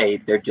getting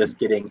paid. They're just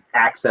getting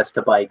access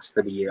to bikes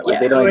for the year. Like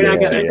they don't we're even not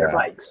get gonna- their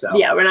bikes. So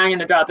we're not going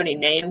to drop any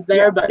names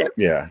there, but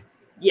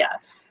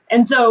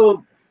and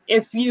so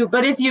if you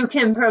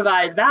can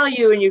provide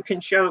value and you can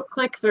show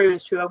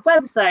click-throughs to a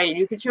website,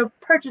 you can show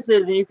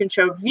purchases and you can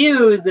show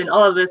views and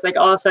all of this, like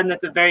all of a sudden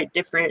it's a very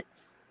different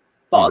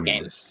ball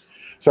game.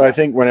 So I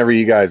think whenever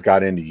you guys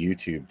got into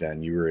YouTube,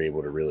 then you were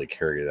able to really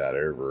carry that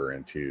over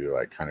into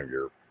like kind of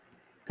your,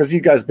 because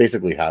you guys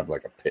basically have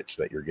like a pitch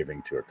that you're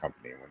giving to a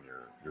company when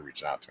you're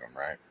reaching out to them,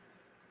 right?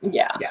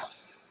 Yeah.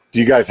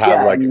 Do you guys have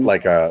Yeah,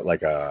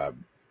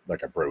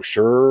 like a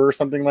brochure or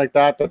something like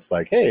that? That's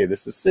like, hey,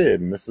 this is Sid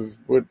and this is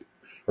what,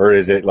 or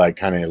is it like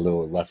kind of a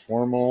little less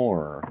formal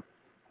or?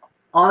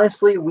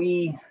 Honestly,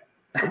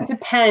 It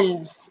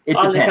depends It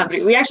on the depends.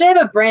 company. We actually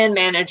have a brand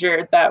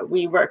manager that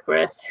we work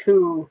with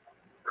who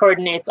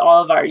coordinates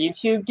all of our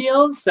YouTube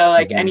deals. So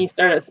like Mhm. any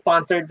sort of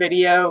sponsored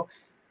video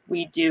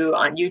we do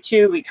on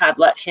YouTube, we kind of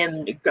let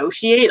him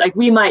negotiate. Like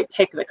we might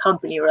pick the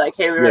company. We're like,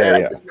 hey, we really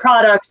like this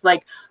product.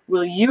 Like,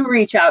 will you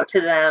reach out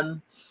to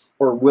them?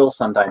 or will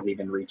sometimes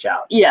even reach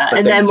out. Yeah, But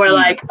and then we're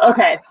like,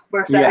 okay,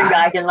 we're stepping Yeah.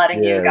 back and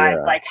letting you guys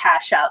Yeah. like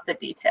hash out the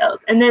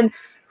details. And then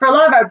for a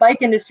lot of our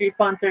bike industry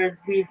sponsors,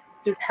 we've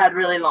just had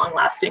really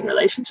long-lasting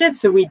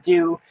relationships, so we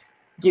do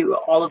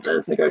all of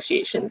those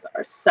negotiations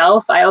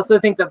ourselves. I also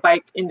think the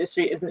bike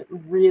industry isn't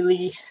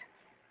really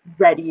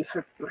ready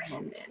for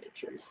brand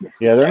managers.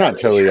 Yeah, they're not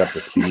necessarily. totally up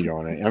to speed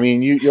on it. I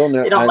mean, you'll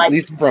know, They don't at like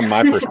least it. from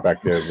my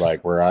perspective,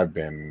 like where I've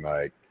been,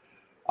 like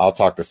I'll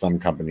talk to some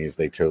companies,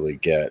 they totally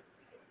get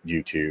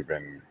YouTube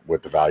and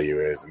what the value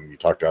is, and you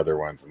talk to other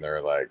ones and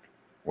they're like,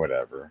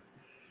 whatever.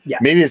 Yeah.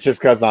 Maybe it's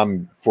just because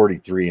I'm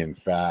 43 and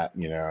fat,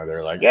 you know.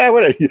 They're like, yeah,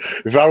 what?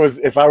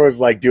 If I was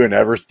like doing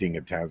Everesting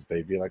attempts,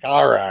 they'd be like,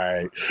 all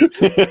right.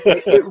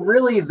 it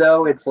really,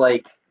 though, it's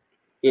like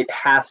it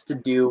has to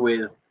do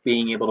with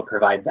being able to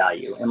provide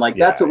value, and like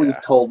that's Yeah, what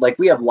we've told. Like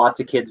we have lots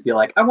of kids be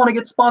like, I want to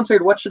get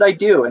sponsored. What should I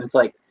do? And it's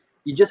like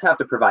you just have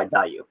to provide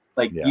value.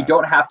 Like Yeah. you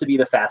don't have to be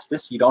the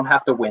fastest. You don't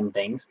have to win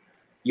things.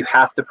 You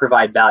have to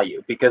provide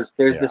value, because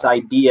there's this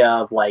idea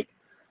of like,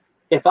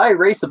 if I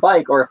race a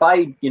bike or if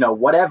I,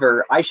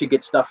 whatever, I should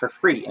get stuff for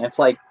free. And it's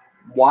like,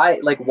 why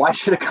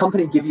should a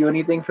company give you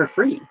anything for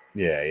free?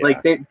 Yeah.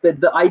 Like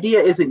the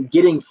idea isn't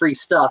getting free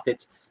stuff.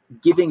 It's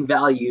giving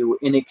value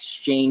in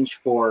exchange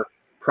for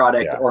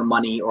product or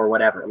money or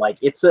whatever. Like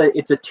it's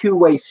a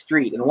two-way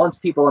street. And once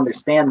people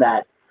understand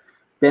that,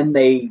 then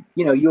they,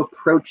 you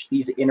approach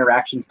these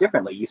interactions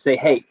differently. You say,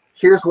 hey,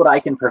 here's what I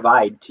can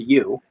provide to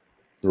you.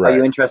 Right. Are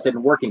you interested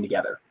in working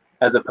together?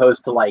 As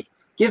opposed to like,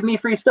 give me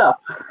free stuff.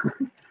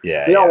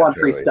 Yeah. We all want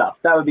totally. free stuff.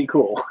 That would be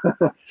cool.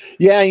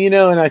 Yeah,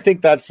 and I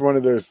think that's one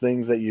of those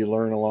things that you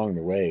learn along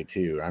the way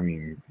too. I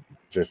mean,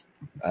 just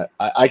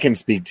I can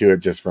speak to it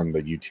just from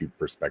the YouTube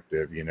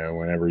perspective.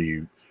 Whenever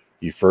you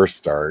first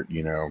start,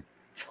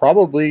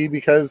 probably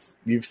because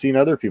you've seen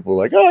other people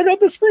like, oh, I got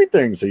this free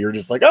thing, so you're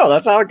just like, oh,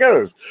 that's how it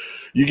goes.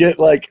 You get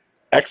like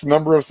X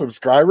number of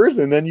subscribers,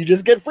 and then you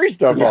just get free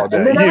stuff all day.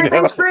 And then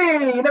everything's free.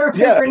 You never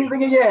pay for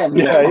anything again.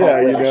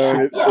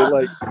 And it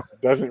like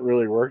doesn't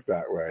really work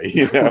that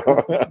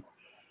way,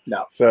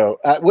 No. So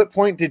at what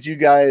point did you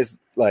guys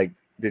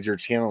did your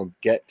channel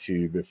get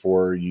to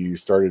before you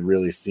started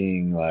really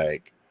seeing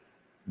like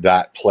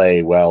that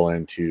play well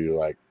into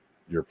like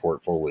your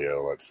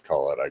portfolio, let's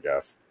call it, I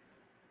guess?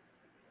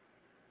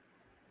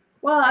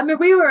 Well, I mean,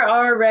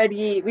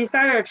 we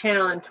started our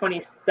channel in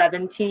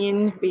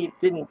 2017. We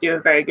didn't do a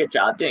very good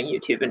job doing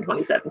YouTube in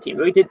 2017,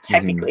 but we did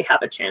technically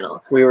have a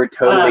channel. We were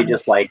totally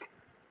just like,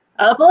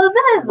 upload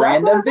this,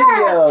 random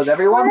videos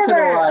every once in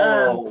a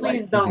while.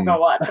 Please don't go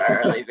watch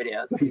our early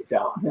videos. Please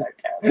don't.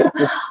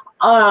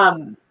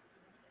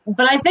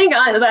 But I think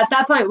at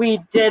that point we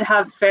did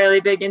have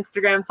fairly big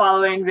Instagram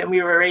followings, and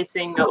we were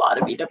racing a lot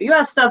of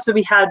EWS stuff, so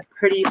we had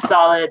pretty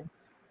solid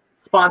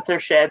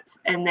sponsorship.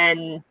 And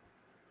then,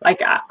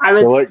 like I would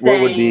say, what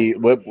would be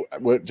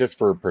what just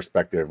for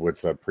perspective?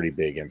 What's a pretty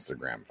big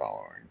Instagram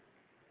following?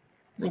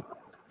 Like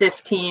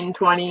 15,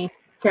 20K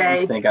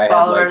I think I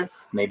followers. had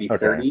like maybe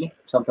 30,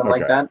 something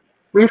like that.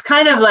 We've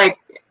kind of like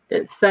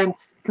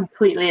since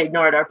completely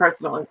ignored our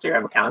personal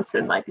Instagram accounts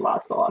and like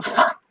lost a lot of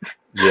followers.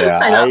 Yeah,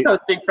 I'm not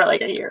posting for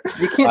like a year.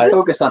 You can't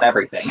focus on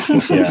everything.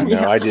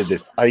 I did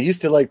this. I used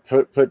to like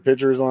put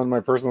pictures on my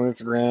personal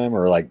Instagram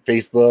or like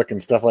Facebook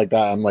and stuff like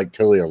that. I'm like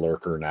totally a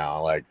lurker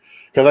now, like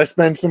because I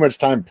spend so much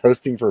time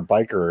posting for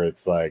Biker.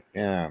 It's like,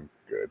 yeah, I'm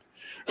good.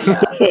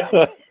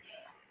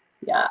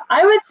 Yeah,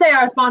 I would say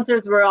our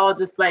sponsors were all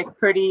just like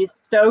pretty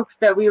stoked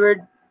that we were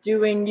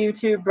doing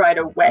YouTube right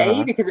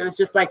away because it was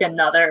just like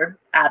another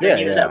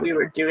avenue that we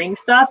were doing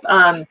stuff.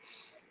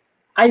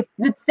 I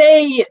would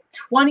say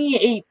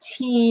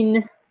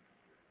 2018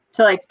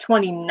 to like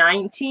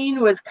 2019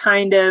 was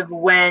kind of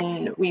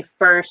when we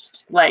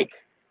first like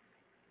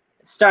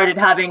started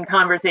having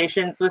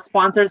conversations with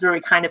sponsors where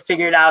we kind of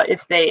figured out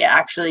if they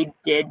actually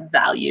did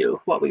value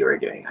what we were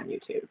doing on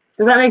YouTube.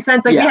 Does that make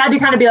sense? Like we had to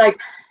kind of be like,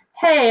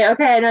 hey,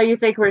 okay, I know you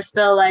think we're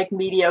still like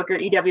mediocre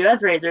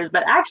EWS racers,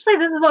 but actually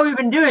this is what we've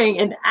been doing,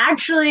 and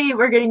actually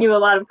we're getting you a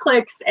lot of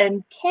clicks,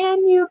 and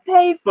can you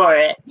pay for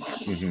it?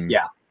 Mm-hmm.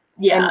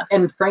 Yeah.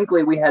 And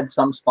frankly, we had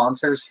some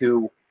sponsors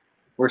who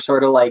were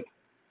sort of like,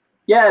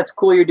 yeah, it's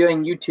cool you're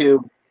doing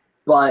YouTube,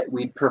 but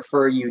we'd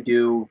prefer you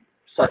do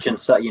such and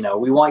such,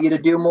 we want you to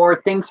do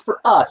more things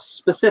for us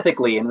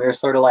specifically. And we were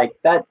sort of like,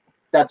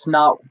 that's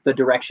not the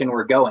direction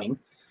we're going.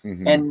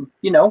 Mm-hmm. And,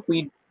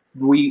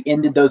 we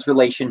ended those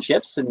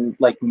relationships and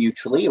like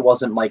mutually. It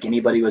wasn't like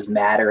anybody was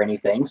mad or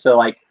anything. So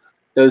like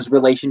those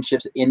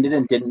relationships ended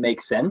and didn't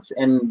make sense.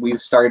 And we've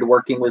started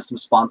working with some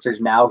sponsors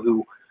now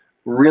who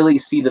really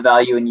see the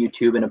value in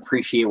YouTube and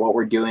appreciate what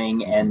we're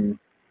doing, and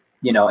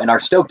you know, and are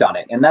stoked on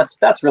it. And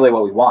that's really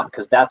what we want,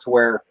 because that's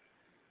where,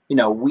 you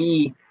know,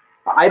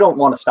 I don't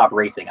want to stop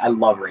racing. I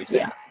love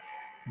racing,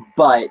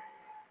 but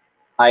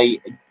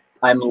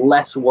I'm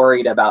less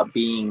worried about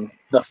being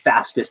the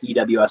fastest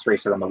EWS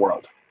racer in the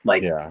world.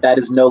 Like that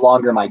is no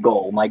longer my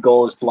goal. My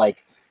goal is to like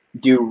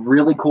do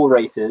really cool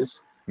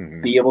races,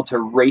 be able to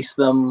race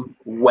them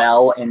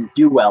well and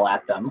do well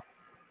at them,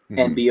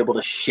 and be able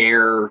to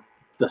share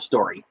the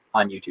story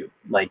on YouTube.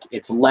 Like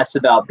it's less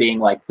about being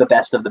like the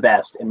best of the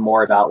best and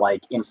more about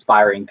like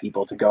inspiring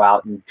people to go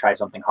out and try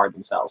something hard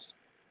themselves.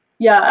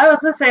 Yeah, I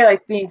also say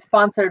like being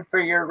sponsored for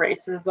your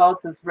race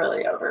results is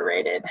really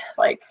overrated.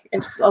 Like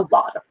it's a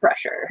lot of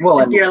pressure. Well,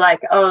 if you're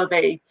like, oh,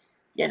 they,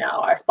 you know,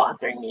 are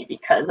sponsoring me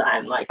because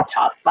I'm like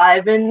top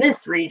 5 in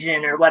this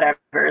region or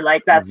whatever.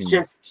 Like that's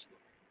just,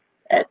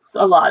 it's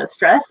a lot of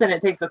stress and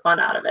it takes the fun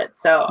out of it.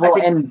 So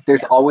well, and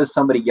there's always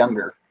somebody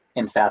younger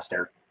and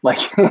faster. Like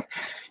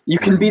you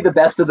can be the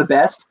best of the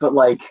best, but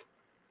like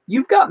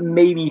you've got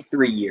maybe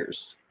 3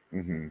 years.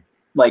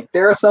 Like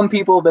there are some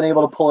people who've been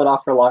able to pull it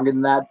off for longer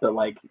than that, but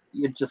like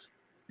you just,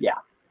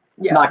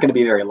 it's not going to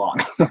be very long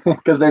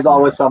because there's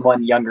always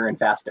someone younger and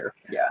faster.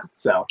 Yeah.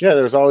 So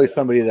there's always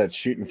somebody that's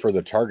shooting for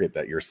the target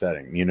that you're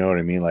setting. You know what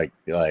I mean? Like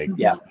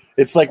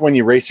it's like when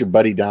you race your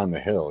buddy down the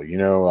hill, you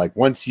know, like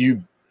once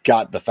you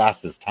got the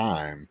fastest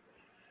time,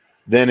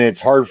 then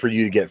it's hard for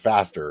you to get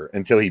faster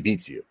until he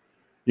beats you.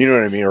 You know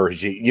what I mean? Or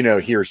she, you know,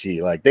 he or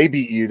she, like they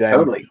beat you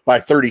then by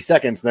 30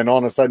 seconds. Then all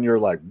of a sudden you're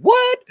like,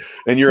 what?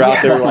 And you're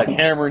out there like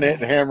hammering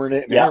it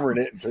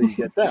until you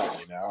get that,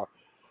 you know?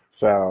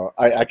 So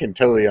I can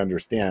totally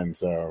understand.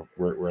 So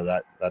where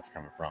that's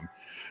coming from.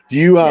 Do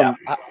you,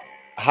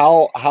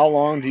 how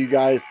long do you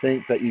guys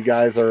think that you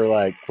guys are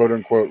like quote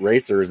unquote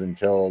racers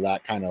until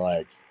that kind of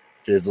like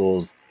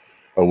fizzles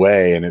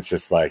away? And it's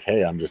just like,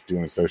 hey, I'm just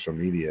doing social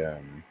media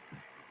and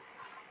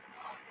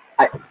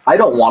I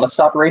don't want to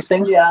stop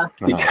racing,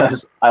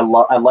 because I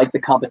like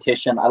the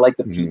competition. I like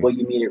the people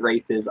you meet at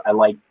races. I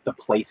like the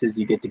places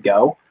you get to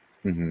go.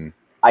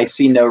 I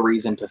see no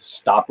reason to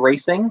stop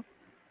racing,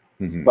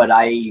 but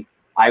I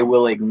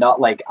will ignore.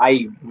 Like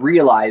I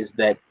realize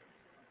that,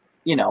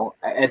 you know,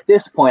 at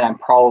this point I'm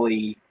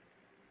probably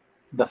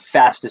the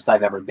fastest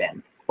I've ever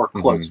been, or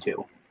close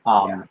to.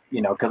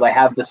 You know, because I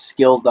have the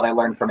skills that I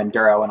learned from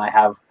enduro, and I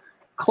have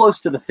close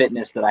to the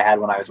fitness that I had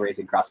when I was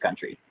racing cross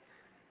country.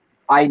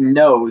 I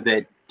know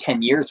that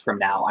 10 years from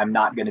now, I'm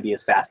not going to be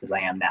as fast as I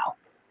am now.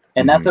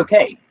 And that's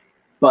okay.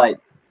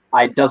 But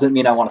it doesn't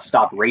mean I want to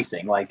stop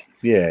racing. Like,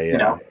 you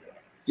know,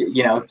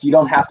 you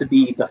don't have to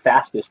be the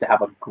fastest to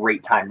have a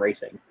great time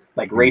racing.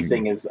 Like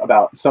racing is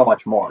about so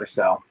much more.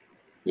 So,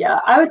 yeah,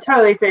 I would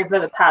totally say for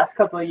the past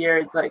couple of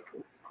years, like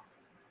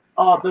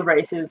all the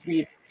races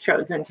we've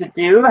chosen to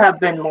do have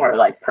been more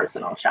like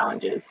personal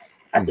challenges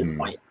at this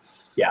point.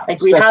 Yeah,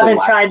 like we haven't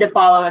tried to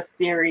follow a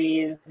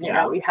series, you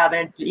know, we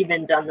haven't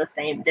even done the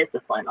same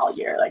discipline all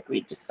year. Like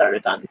we just sort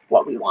of done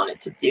what we wanted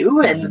to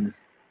do. And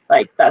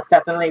like, that's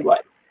definitely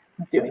what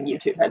doing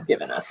YouTube has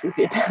given us, is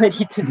the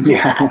ability to do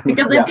that.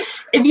 Because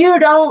if you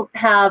don't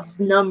have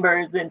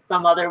numbers in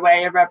some other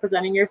way of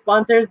representing your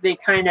sponsors,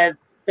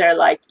 they're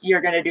like,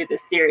 you're going to do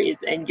this series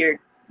and you're,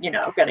 you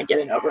know, going to get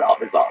an overall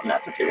result. And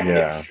that's what you're going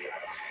to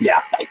do.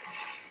 Yeah. Like,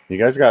 you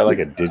guys got like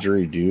a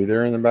didgeridoo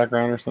there in the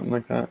background or something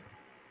like that?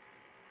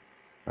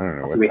 I don't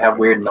know. Do we have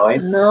weird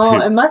noise? No,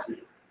 it must be.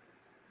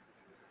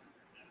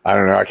 I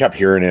don't know. I kept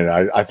hearing it.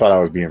 I thought I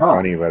was being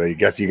funny, but I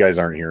guess you guys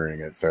aren't hearing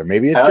it. So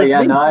maybe it's just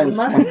me. It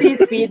must be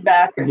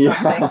feedback or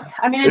something.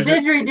 I mean, a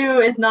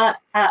didgeridoo is not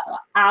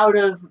out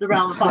of the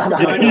realm of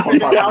possibility.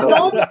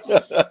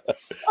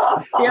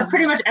 Yeah,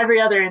 pretty much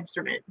every other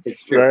instrument.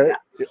 It's true. Right?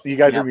 You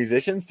guys are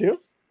musicians too?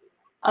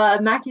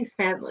 Mackie's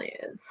family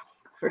is.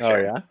 For sure.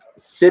 Oh yeah.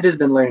 Sid has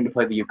been learning to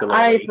play the ukulele.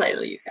 I play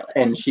the ukulele,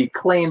 and she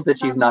claims that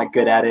she's not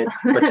good at it,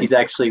 but she's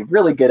actually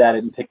really good at it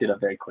and picked it up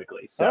very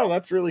quickly. So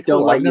that's really cool.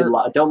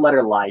 Don't let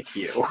her lie to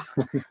you.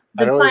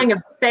 Been playing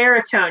a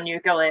baritone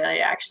ukulele.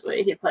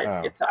 Actually, he plays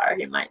guitar.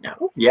 You might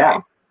know.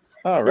 Yeah.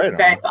 Oh, right. It's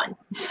very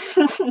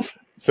fun.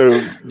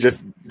 So,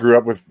 just grew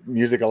up with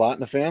music a lot in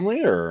the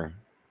family, or?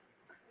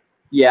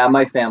 Yeah,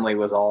 my family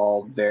was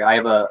all there. I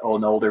have an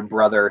older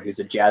brother who's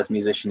a jazz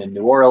musician in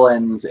New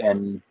Orleans,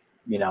 and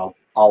you know.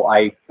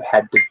 I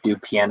had to do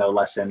piano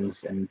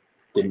lessons and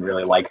didn't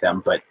really like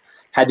them, but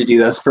had to do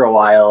those for a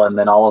while. And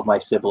then all of my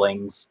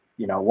siblings,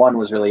 you know, one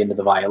was really into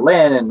the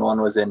violin and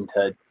one was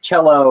into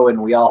cello,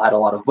 and we all had a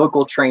lot of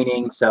vocal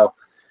training. So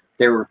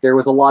there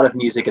was a lot of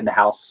music in the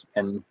house,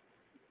 and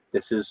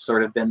this has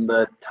sort of been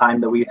the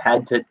time that we've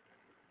had to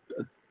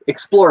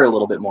explore a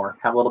little bit more,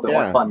 have a little bit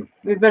more fun.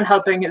 We've been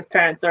helping his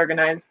parents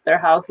organize their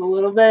house a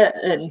little bit,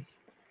 and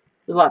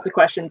there's lots of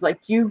questions like,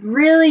 do you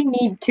really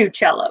need 2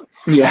 cellos?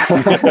 Yeah.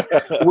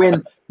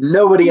 When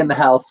nobody in the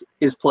house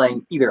is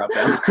playing either of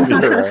them.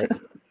 Right.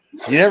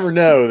 You never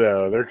know,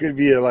 though. There could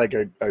be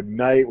a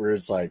night where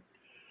it's like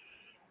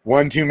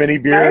one too many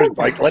beers. Right?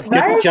 Like, let's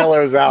get the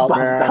cellos out,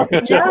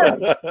 Bust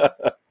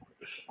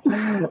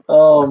man.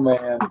 Oh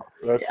man,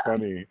 That's Yeah.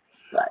 funny.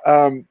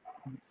 But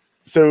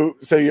So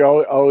you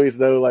always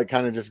though like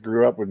kind of just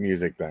grew up with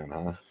music then,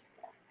 huh?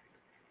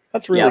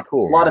 That's really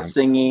cool. A lot man. of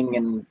singing,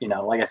 and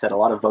like I said, a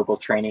lot of vocal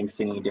training,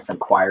 singing in different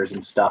choirs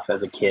and stuff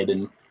as a kid,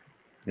 and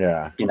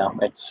Yeah.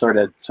 it sort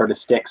of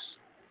sticks.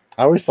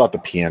 I always thought the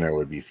piano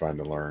would be fun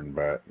to learn,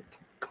 but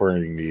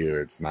according to you,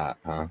 it's not,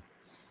 huh?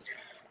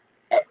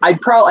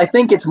 I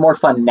think it's more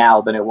fun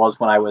now than it was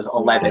when I was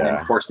 11 Yeah.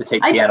 and forced to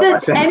take did piano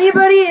lessons.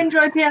 anybody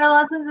enjoy piano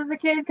lessons as a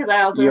kid? Because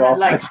I also You had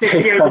also like had to 6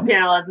 take years them. of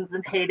piano lessons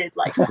and hated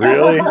like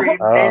Really? every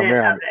Oh, minute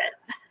man. of it.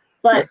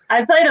 But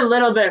I played a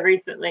little bit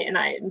recently and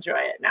I enjoy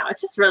it now. It's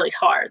just really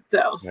hard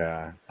though.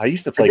 Yeah. I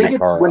used to I play think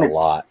guitar it's when a it's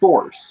lot.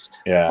 forced.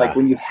 Yeah. Like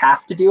when you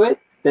have to do it,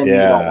 then you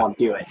Yeah. don't want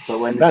to do it. But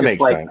when it's That just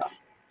makes like, sense.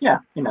 yeah,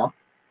 when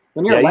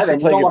you're Yeah, I used to 11, you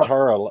play don't want to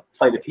guitar a lot.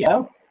 play the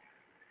piano.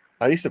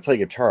 I used to play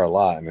guitar a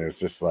lot, and it's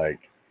just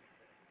like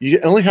you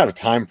only have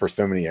time for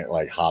so many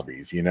like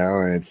hobbies, and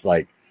it's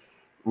like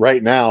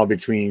right now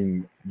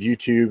between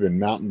YouTube and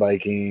mountain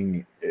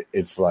biking,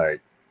 it's like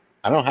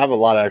I don't have a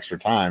lot of extra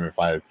time if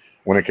I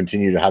want to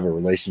continue to have a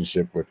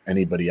relationship with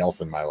anybody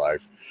else in my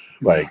life,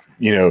 like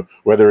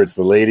whether it's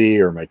the lady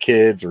or my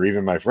kids or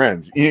even my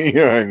friends. You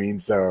know what I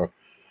mean? So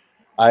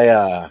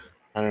I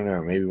don't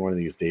know, maybe one of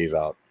these days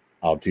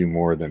I'll do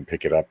more than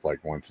pick it up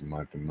like once a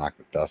month and knock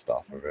the dust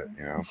off of it,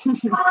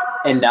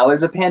 And now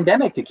there's a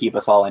pandemic to keep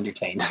us all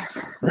entertained.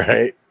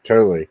 Right?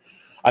 Totally.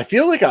 I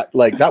feel like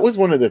that was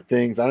one of the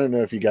things. I don't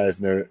know if you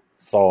guys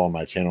saw on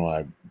my channel.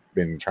 I've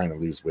been trying to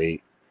lose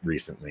weight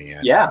recently,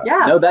 and Yeah.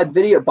 No, that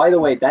video. By the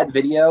way, that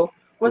video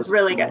Was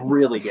really good.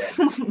 Really good.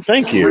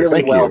 thank you, Really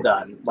thank well you.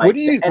 done. What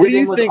do you- the what do you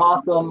editing was think-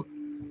 awesome.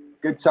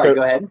 Good. Sorry, So-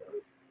 go ahead.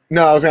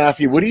 No, I was going to ask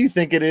you, what do you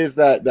think it is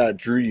that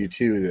drew you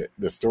to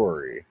the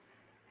story?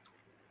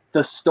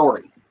 The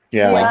story.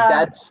 Yeah,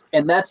 Yeah.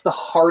 That's the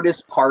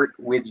hardest part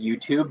with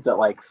YouTube. That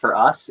like for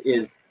us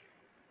is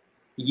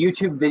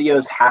YouTube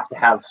videos have to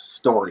have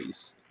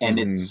stories, and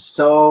Mhm. it's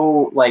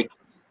so like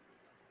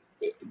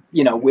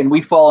when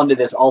we fall into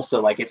this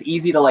also, like it's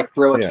easy to like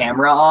throw a Yeah.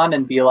 camera on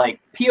and be like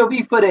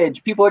POV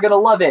footage, people are gonna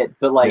love it,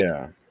 but like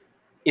yeah,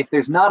 if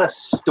there's not a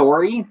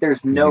story,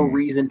 there's no Mhm.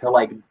 reason to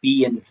like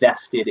be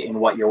invested in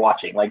what you're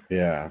watching. Like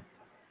yeah,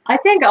 I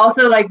think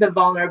also like the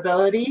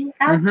vulnerability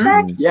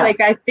aspect. Yeah. Like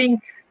I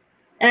think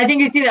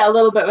you see that a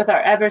little bit with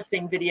our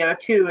Eversting video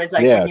too, is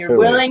like Yeah, when you're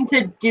totally. willing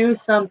to do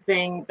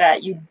something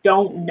that you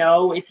don't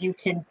know if you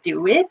can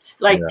do it,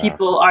 like Yeah.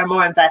 people are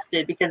more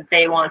invested because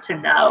they want to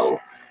know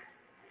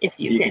if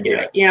you can do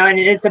it, it. and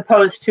as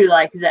opposed to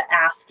like the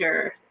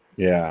after,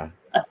 yeah.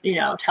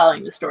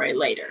 telling the story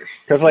later.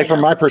 Because like You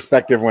from know. my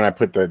perspective, when I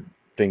put the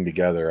thing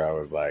together, I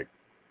was like,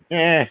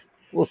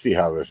 we'll see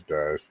how this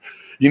does.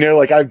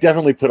 Like I've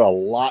definitely put a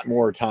lot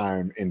more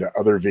time into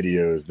other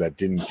videos that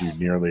didn't do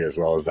nearly as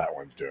well as that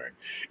one's doing.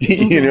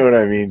 You know what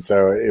I mean?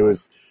 So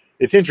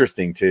it's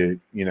interesting to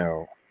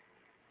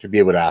be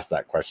able to ask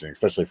that question,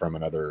 especially from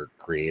another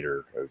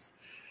creator, because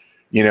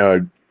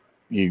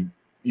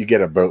you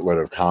get a boatload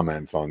of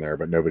comments on there,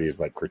 but nobody's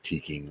like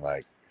critiquing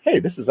like, hey,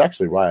 this is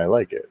actually why I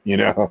like it.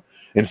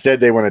 Instead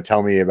they want to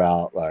tell me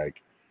about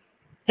like,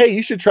 hey,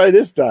 you should try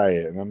this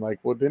diet. And I'm like,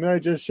 well, didn't I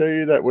just show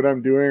you that what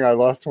I'm doing? I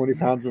lost 20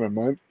 pounds in a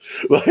month.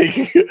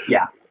 Like,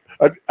 Yeah.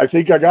 I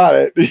think I got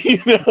it.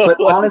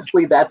 but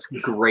honestly, that's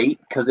great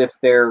because if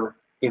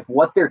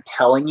what they're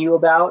telling you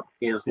about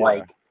is Yeah.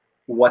 like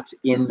what's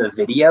in the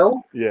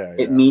video, yeah,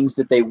 it means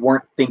that they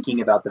weren't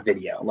thinking about the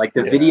video. Like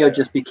the Yeah, video yeah.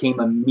 just became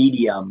a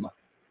medium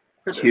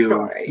For the to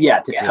story.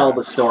 tell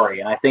the story.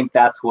 And I think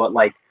that's what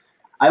like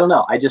I don't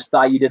know. I just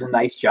thought you did a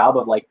nice job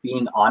of like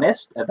being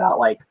honest about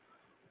like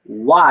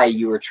why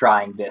you were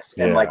trying this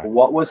and Yeah. like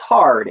what was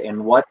hard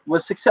and what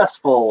was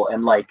successful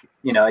and like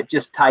it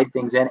just tied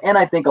things in. And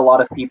I think a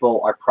lot of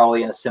people are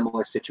probably in a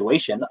similar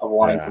situation of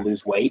wanting Yeah. to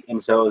lose weight,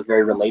 and so it was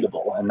very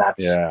relatable. And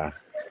that's yeah.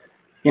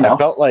 you know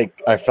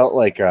I felt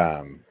like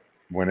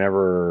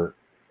whenever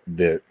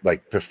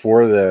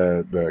before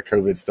the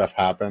COVID stuff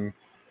happened,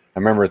 I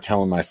remember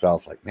telling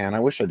myself like, man, I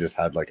wish I just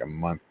had like a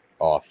month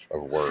off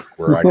of work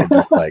where I could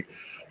just like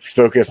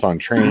focus on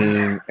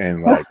training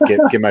and like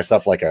give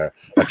myself like a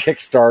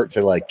kickstart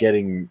to like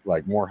getting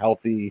like more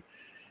healthy.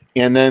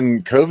 And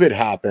then COVID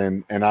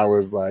happened, and I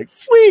was like,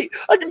 "Sweet,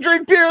 I can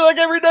drink beer like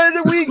every night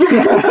of the week."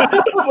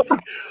 I was like,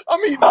 I'm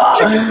eating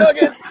chicken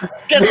nuggets.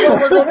 Guess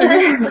what? We're going to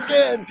hit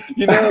again,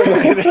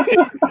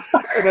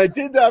 And I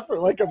did that for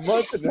like a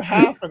month and a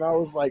half, and I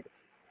was like,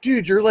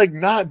 "Dude, you're like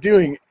not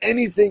doing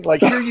anything.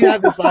 Like here, you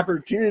have this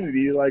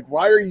opportunity. Like,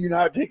 why are you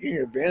not taking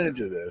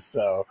advantage of this?"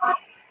 So,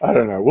 I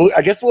don't know. Well,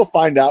 I guess we'll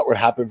find out what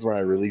happens when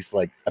I release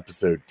like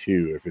episode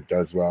 2 if it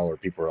does well, or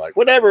people are like,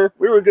 "Whatever,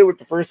 we were good with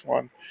the first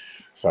one."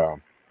 So.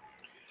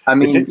 I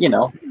mean, It's-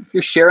 if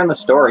you're sharing the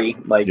story,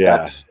 like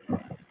Yeah.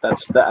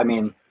 that's the, I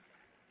mean,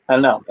 I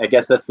don't know. I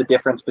guess that's the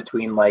difference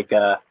between like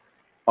a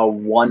a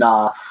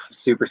one-off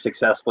super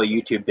successful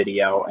YouTube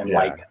video and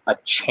like a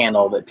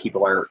channel that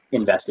people are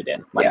invested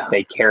in. Like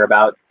they care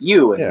about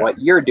you and what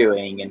you're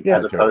doing, and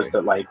as opposed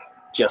to like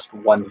just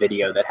one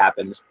video that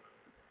happens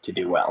to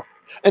do well.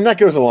 And that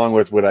goes along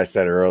with what I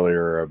said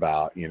earlier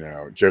about,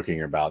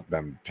 joking about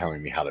them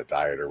telling me how to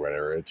diet or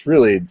whatever. It's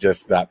really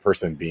just that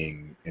person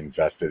being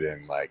invested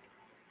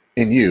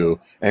in you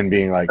and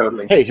being like,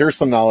 hey, here's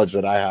some knowledge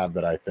that I have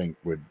that I think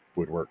would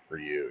work for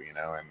you,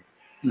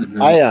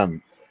 and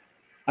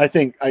I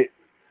think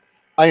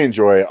I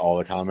enjoy all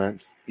the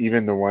comments,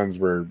 even the ones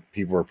where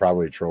people are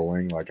probably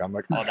trolling. Like, I'm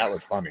like, oh, that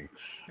was funny.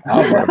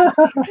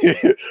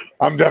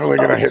 I'm definitely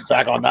going to hit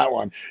back on that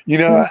one,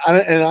 and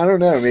I don't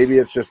know, maybe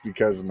it's just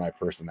because of my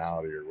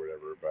personality or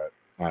whatever, but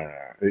I don't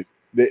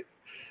know.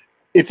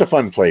 It's a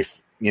fun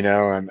place,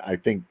 and I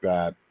think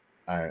that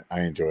I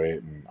enjoy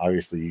it. And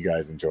obviously you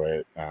guys enjoy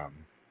it.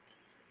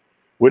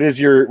 What's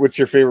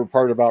your favorite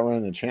part about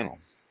running the channel?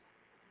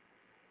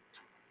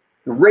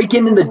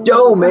 Raking in the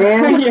dough,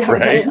 man.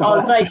 Right? Oh,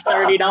 it's like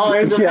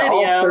 $30 a video.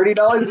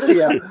 $30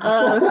 video.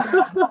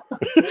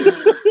 That's a good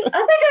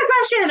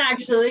question,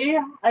 actually.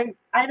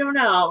 I don't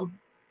know.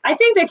 I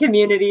think the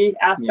community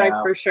aspect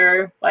for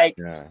sure. Like,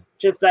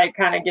 just like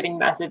kind of getting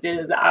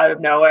messages out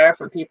of nowhere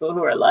from people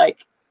who are like,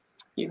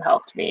 you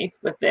helped me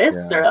with this,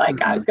 or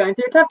like I was going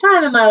through a tough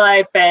time in my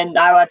life and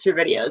I watched your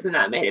videos and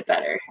that made it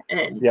better.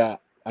 And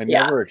I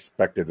never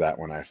expected that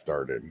when I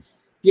started.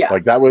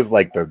 Like that was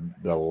like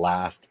the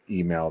last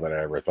email that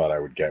I ever thought I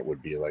would get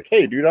would be like,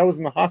 hey dude, I was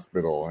in the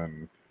hospital,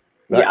 and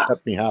that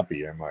kept me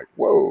happy. I'm like,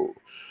 whoa.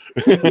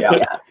 Totally.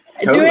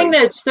 Doing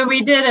that. So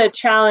we did a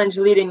challenge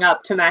leading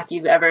up to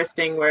Mackie's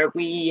Everesting where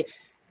we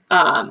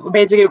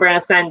basically we're going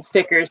to send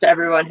stickers to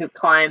everyone who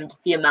climbed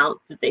the amount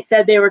that they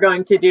said they were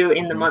going to do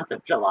in the month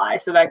of July.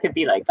 So that could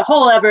be like the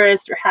whole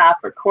Everest or half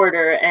or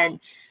quarter.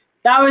 And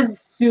that was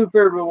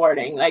super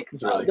rewarding. Like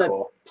really the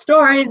cool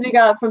stories we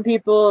got from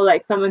people,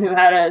 like someone who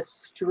had a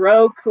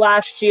stroke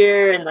last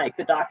year and like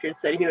the doctors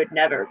said he would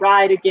never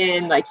ride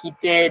again. Like he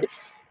did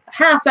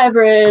half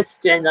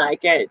Everest and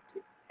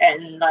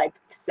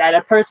set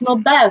a personal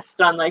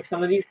best on like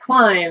some of these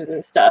climbs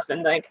and stuff.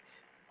 And like,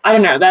 I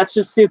don't know, that's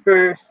just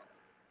super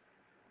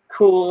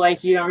cool.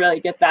 Like you don't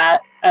really get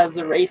that as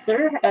a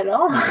racer at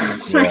all.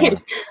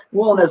 Right?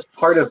 Well, and as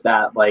part of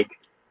that, like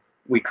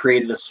we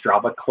created a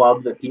Strava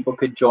club that people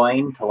could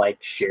join to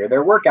like share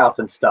their workouts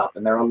and stuff.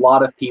 And there are a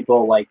lot of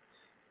people like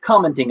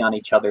commenting on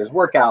each other's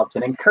workouts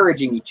and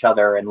encouraging each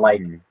other, and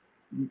like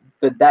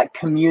that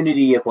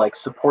community of like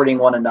supporting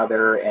one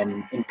another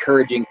and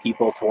encouraging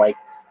people to like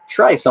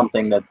try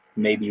something that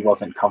maybe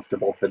wasn't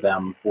comfortable for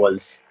them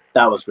was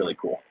really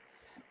cool.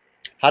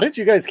 How did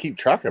you guys keep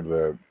track of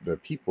the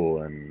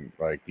people and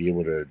like be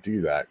able to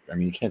do that? I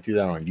mean, you can't do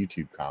that on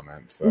YouTube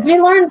comments. So. We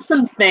learned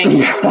some things.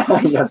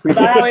 Yes, we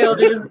did. How we'll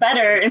do this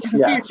better in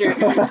the future.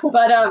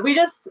 But we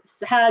just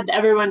had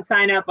everyone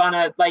sign up on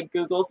a like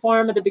Google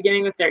form at the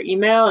beginning with their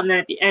email, and then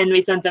at the end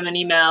we sent them an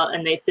email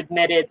and they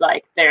submitted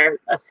like a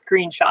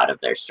screenshot of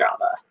their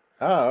Strava.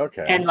 Oh,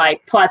 okay. And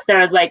like, plus there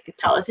was like,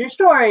 tell us your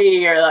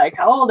story, or like,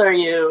 how old are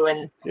you?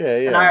 And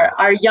and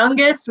our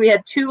youngest, we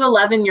had two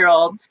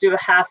 11-year-olds do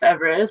a half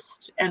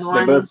Everest, and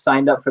one. They both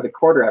signed up for the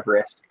quarter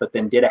Everest, but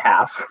then did a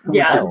half,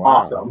 which is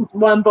awesome.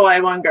 One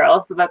boy, one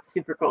girl, so that's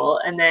super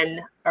cool. And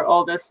then our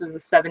oldest was a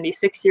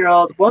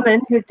 76-year-old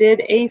woman who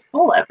did a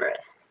full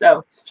Everest.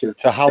 So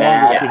how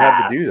long did you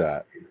have to do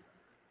that?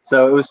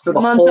 So it was for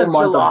the whole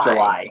month of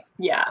July.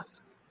 Yeah.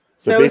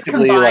 So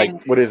basically,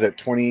 like, what is it,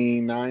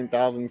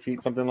 29,000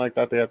 feet, something like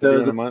that they have to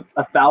do in a month?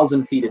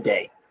 1,000 feet a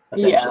day,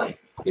 essentially.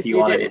 If you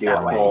wanted to do it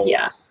that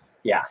way.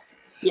 Yeah.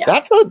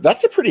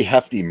 That's a pretty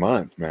hefty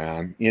month,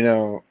 man.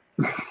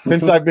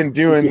 Since I've been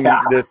doing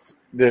this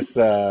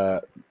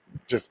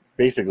just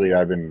basically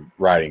I've been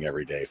riding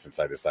every day since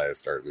I decided to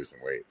start losing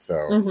weight.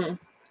 So,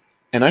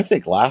 and I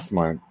think last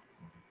month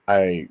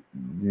I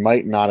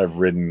might not have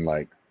ridden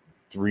like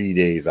 3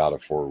 days out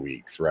of 4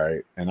 weeks,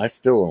 right? And I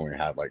still only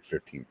had like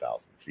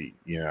 15,000 feet,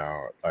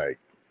 like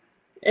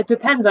it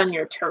depends on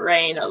your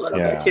terrain a little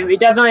bit too. We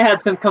definitely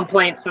had some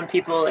complaints from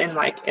people in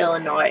like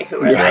Illinois who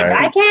were like,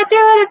 I can't do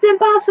it, it's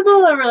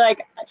impossible. And we're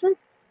like,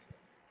 just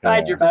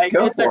ride your bike,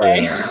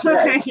 it's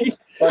okay.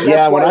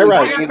 When I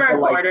ride for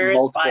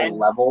multiple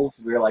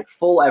levels, we were like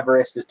full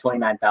Everest is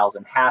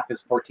 29,000, half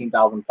is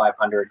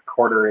 14,500,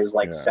 quarter is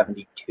like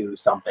 72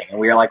 something. And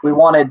we were like, we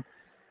wanted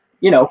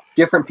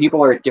different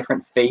people are at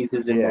different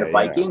phases in their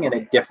biking and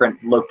at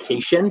different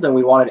locations. And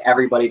we wanted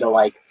everybody to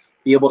like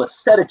be able to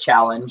set a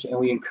challenge. And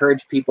we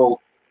encourage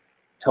people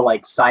to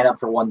like sign up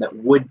for one that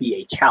would be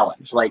a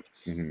challenge. Like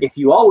if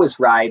you always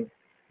ride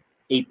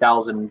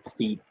 8,000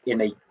 feet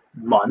in a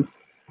month,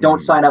 don't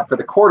sign up for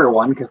the quarter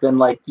one, because then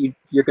like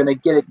you're going to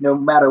get it no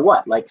matter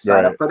what. Like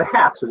sign up for the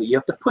half so that you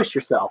have to push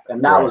yourself.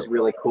 And that was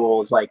really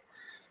cool. It's like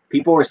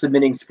people were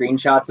submitting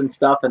screenshots and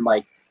stuff, and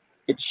like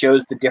it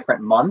shows the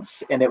different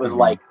months. And it was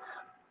like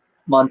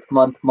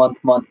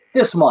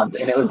this month.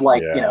 And it was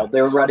like, Yeah.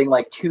 they were running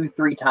like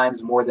 2-3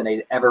 times more than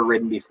they'd ever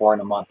ridden before in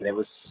a month. And it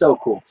was so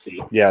cool to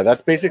see. Yeah,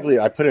 that's basically,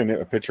 I put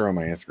a picture on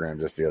my Instagram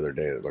just the other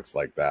day that looks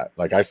like that.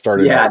 Like I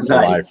started Yeah,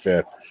 July nice.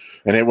 5th,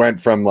 and it went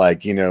from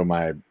like,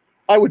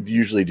 I would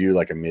usually do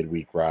like a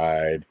midweek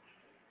ride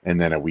and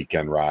then a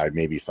weekend ride,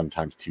 maybe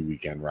sometimes 2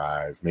 weekend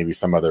rides, maybe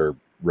some other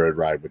road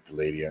ride with the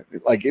lady.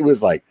 Like it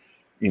was like,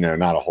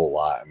 not a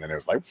whoop, and then it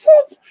was like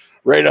whoop,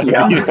 right up.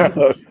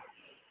 Yeah.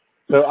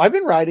 So I've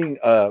been riding,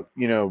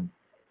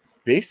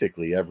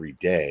 basically every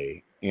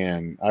day.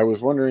 And I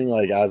was wondering,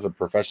 like, as a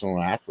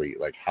professional athlete,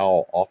 like,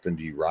 how often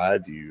do you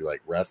ride? Do you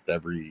like rest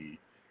every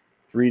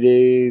 3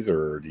 days,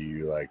 or do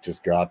you like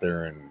just go out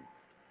there and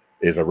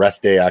is a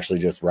rest day actually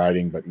just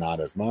riding, but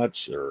not as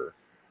much? Or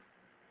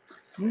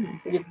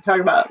We get to talk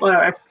about one of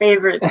our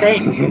favorite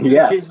things,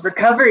 Yes. which is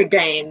recovery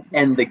gains.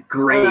 And the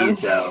gray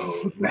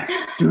zone.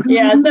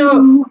 Yeah,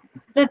 so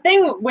the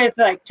thing with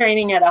like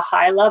training at a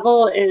high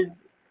level is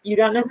you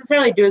don't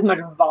necessarily do as much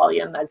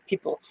volume as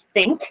people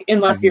think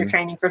unless you're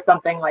training for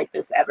something like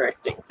this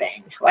Everesting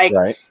thing. Like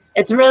right.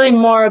 It's really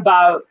more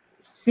about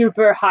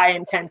super high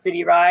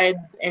intensity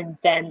rides and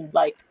then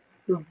like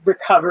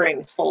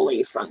recovering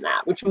fully from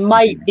that, which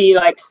might be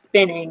like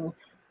spinning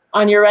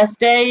on your rest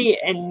day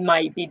and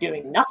might be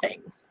doing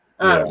nothing.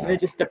 It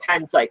just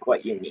depends like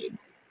what you need.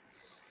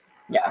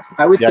 Yeah.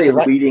 I would say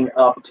leading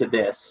up to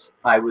this,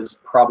 I was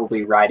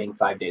probably riding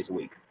 5 days a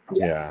week.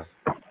 Yeah.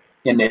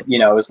 And it,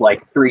 it was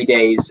like 3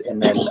 days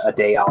and then a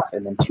day off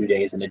and then 2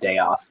 days and a day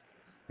off.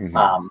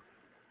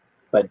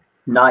 But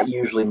not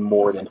usually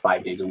more than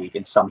 5 days a week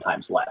and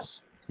sometimes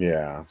less.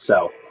 Yeah.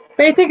 So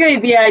basically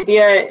the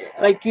idea,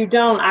 like you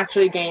don't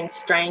actually gain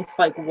strength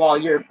like while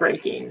you're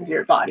breaking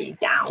your body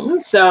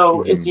down.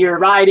 So if you're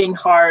riding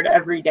hard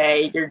every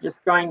day, you're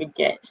just going to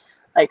get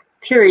like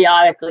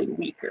periodically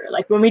weaker.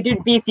 Like when we did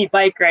BC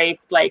Bike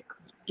Race, like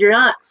you're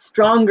not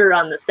stronger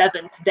on the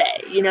 7th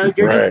day, you're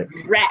just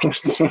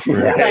wrecked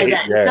by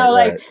then. So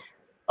like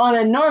on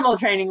a normal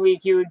training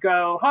week, you would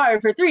go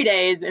hard for 3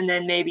 days and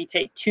then maybe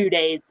take 2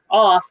 days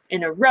off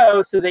in a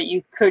row so that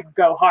you could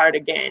go hard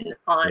again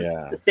on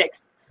the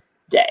 6th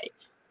day.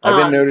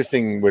 I've been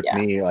noticing with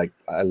me, like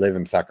I live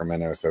in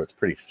Sacramento, so it's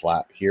pretty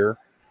flat here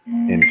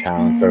in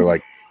town. So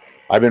like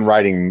I've been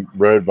riding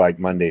road bike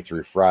Monday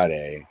through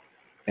Friday,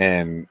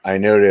 and I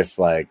notice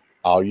like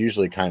I'll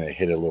usually kind of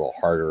hit a little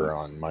harder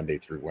on Monday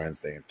through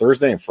Wednesday. And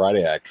Thursday and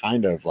Friday, I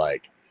kind of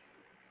like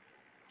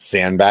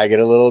sandbag it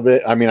a little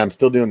bit. I mean, I'm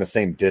still doing the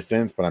same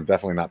distance, but I'm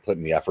definitely not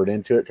putting the effort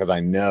into it because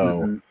I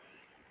know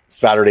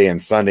Saturday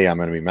and Sunday I'm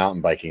going to be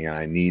mountain biking, and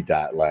I need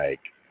that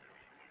like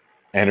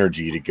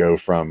energy to go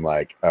from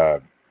like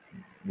a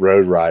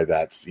road ride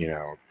that's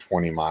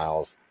 20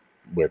 miles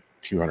with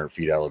 200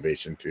 feet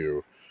elevation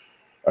to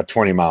a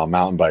 20-mile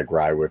mountain bike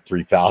ride with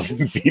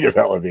 3,000 feet of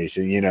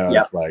elevation.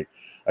 It's like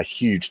a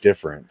huge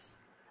difference.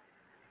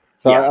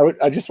 So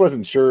I just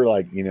wasn't sure,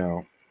 like,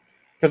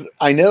 because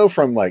I know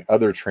from like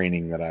other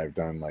training that I've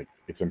done, like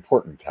it's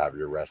important to have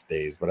your rest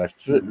days, but I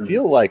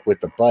feel like with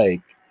the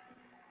bike,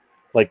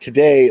 like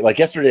today, like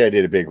yesterday I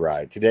did a big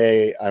ride.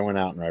 Today I went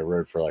out and I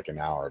rode for like an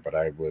hour, but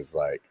I was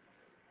like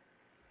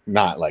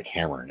not like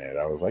hammering it.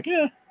 I was like,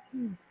 yeah,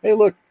 hey,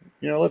 look,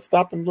 let's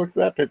stop and look at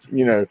that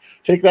picture,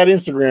 take that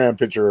Instagram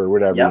picture or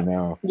whatever,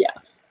 Yeah.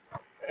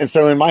 And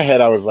so in my head,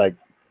 I was like,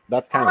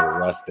 that's kind of a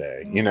rest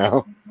day,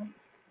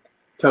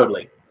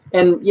 Totally.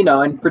 And,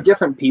 and for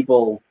different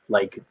people,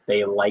 like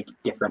they like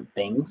different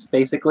things,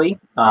 basically.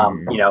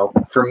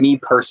 For me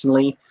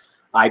personally,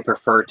 I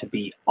prefer to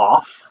be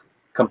off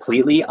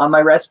completely on my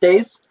rest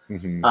days.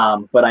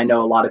 But I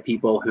know a lot of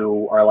people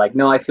who are like,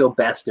 no, I feel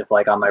best if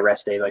like on my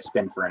rest days, I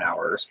spin for an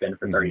hour or spin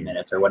for 30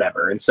 minutes or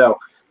whatever. And so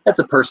that's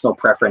a personal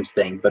preference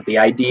thing. But the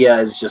idea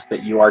is just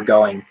that you are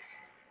going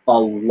a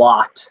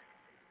lot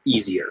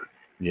easier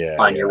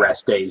on your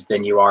rest days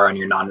than you are on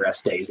your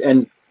non-rest days.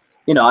 And,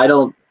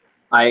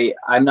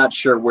 I'm not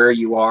sure where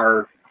you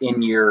are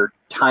in your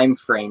time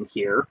frame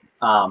here.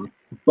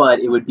 But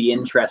it would be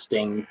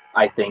interesting,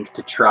 I think,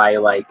 to try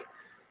like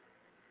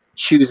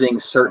choosing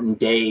certain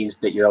days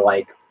that you're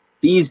like,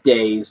 these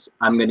days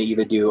I'm going to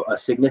either do a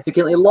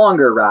significantly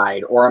longer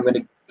ride or I'm going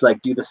to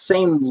like do the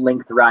same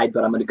length ride,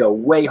 but I'm going to go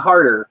way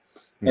harder.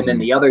 And then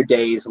the other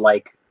days,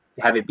 like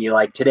have it be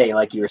like today,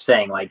 like you were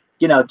saying, like,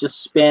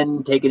 just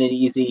spin, taking it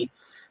easy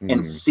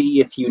and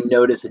see if you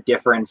notice a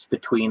difference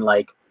between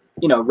like,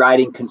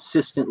 riding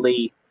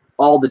consistently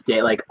all the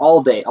day, like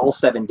all day, all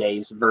 7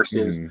 days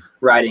versus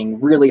riding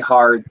really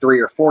hard 3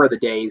 or 4 of the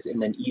days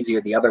and then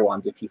easier the other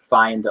ones. If you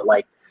find that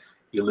like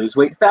you lose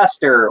weight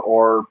faster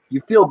or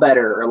you feel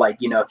better or like,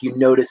 if you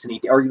notice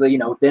any, or,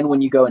 then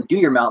when you go and do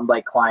your mountain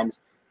bike climbs,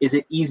 is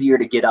it easier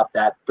to get up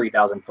that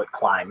 3,000 foot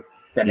climb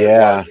than it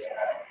was?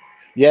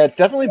 Yeah, it's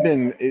definitely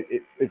been,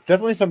 it's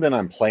definitely something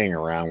I'm playing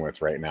around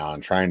with right now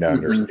and trying to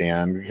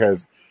understand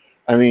because,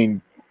 I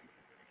mean,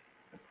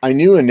 I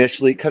knew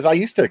initially, because I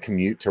used to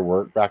commute to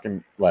work back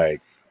in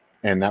like,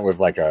 and that was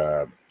like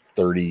a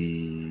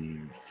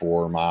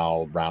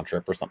 34-mile round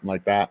trip or something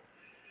like that.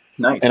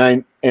 Nice.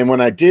 And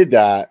when I did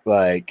that,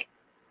 like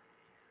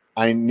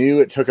I knew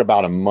it took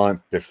about a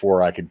month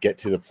before I could get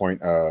to the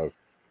point of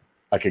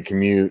I could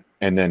commute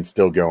and then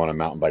still go on a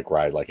mountain bike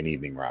ride, like an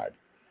evening ride.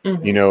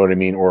 Mhm. You know what I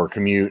mean? Or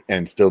commute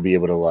and still be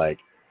able to like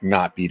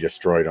not be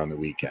destroyed on the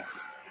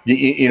weekends.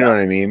 You know what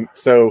I mean?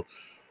 So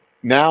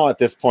now at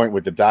this point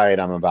with the diet,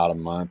 I'm about a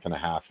month and a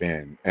half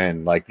in.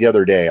 And like the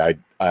other day,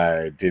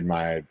 I did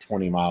my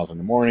 20 miles in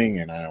the morning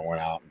and I went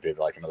out and did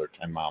like another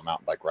 10-mile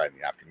mountain bike ride in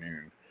the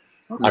afternoon.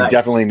 Nice. I'm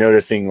definitely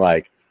noticing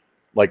like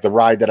the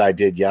ride that I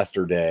did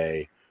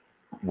yesterday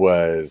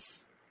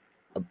was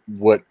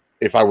what,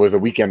 if I was a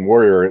weekend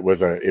warrior, it was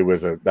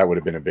that would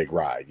have been a big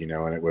ride, you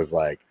know, and it was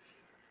like,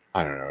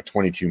 I don't know,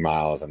 22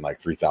 miles and like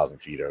 3,000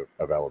 feet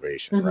of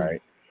elevation. Mhm.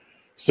 Right.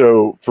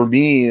 So for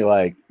me,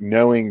 like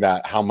knowing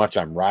that how much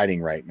I'm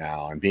riding right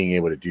now and being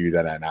able to do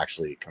that and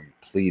actually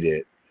complete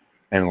it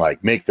and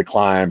like make the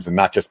climbs and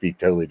not just be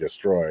totally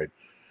destroyed,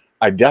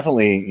 I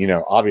definitely, you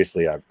know,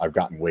 obviously I've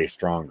gotten way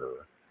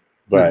stronger,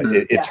 but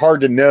Mhm. it's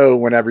hard to know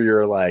whenever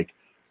you're like,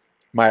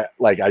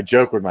 I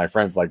joke with my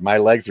friends, like my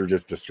legs are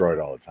just destroyed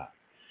all the time.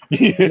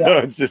 You know,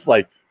 it's just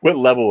like, what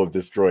level of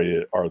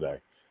destroyed are they?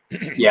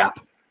 Yeah.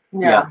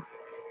 Yeah.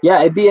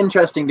 Yeah, it'd be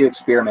interesting to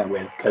experiment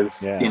with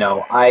because, Yeah. you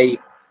know,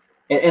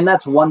 and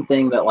that's one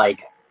thing that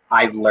like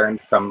I've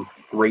learned from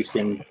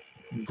racing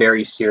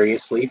very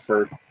seriously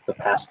for the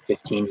past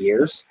 15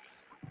 years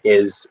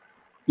is,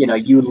 you know,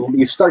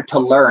 you start to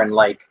learn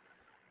like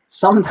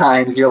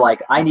sometimes you're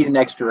like, I need an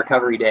extra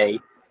recovery day,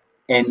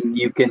 and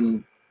you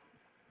can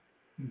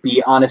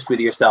be honest with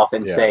yourself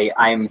and Yeah. say,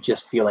 I'm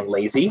just feeling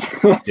lazy.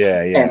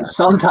 Yeah. And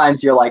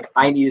sometimes you're like,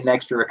 I need an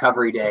extra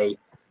recovery day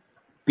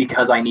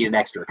because I need an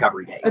extra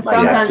recovery day. But Like,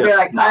 sometimes just you're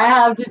like, not- I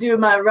have to do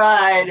my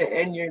ride,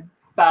 and your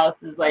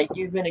spouse is like,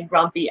 you've been a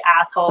grumpy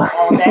asshole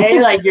all day.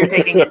 Like, you're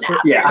taking a nap.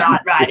 Yeah. You're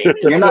not riding.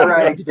 You're not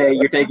riding today.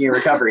 You're taking a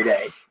recovery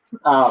day.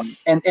 And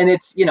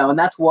it's, you know, and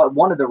that's what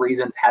one of the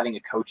reasons having a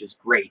coach is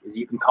great is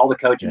you can call the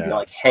coach and be Yeah.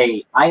 like,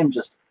 hey, I am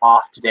just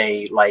off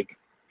today. Like,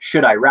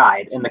 should I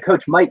ride? And the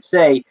coach might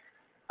say,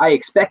 I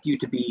expect you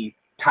to be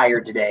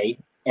tired today,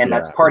 and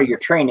that's Yeah. part of your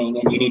training,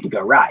 and you need to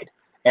go ride.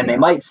 And Yeah. they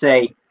might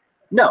say,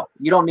 no,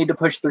 you don't need to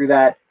push through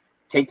that.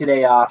 Take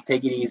today off,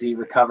 take it easy,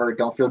 recover,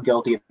 don't feel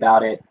guilty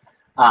about it.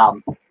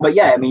 But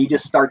yeah, I mean, you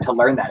just start to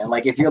learn that. And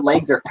like, if your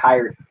legs are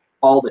tired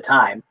all the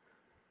time,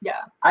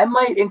 Yeah. I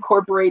might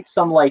incorporate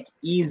some like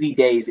easy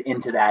days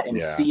into that and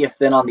Yeah. see if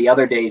then on the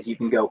other days you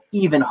can go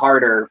even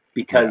harder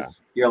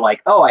because you're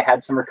like, oh, I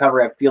had some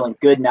recovery. I'm feeling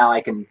good now. I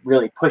can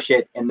really push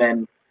it and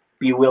then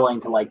be willing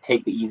to like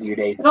take the easier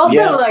days. It also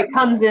Yeah. like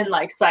comes in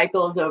like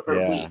cycles over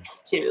Yeah.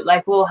 weeks too.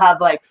 Like we'll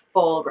have like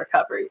full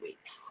recovery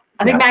weeks.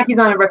 I think Yeah. Mackie's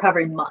on a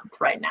recovery month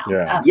right now.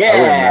 Yeah.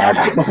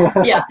 Yeah.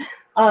 Yeah.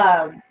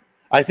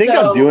 I think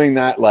So- I'm doing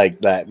that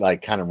like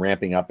kind of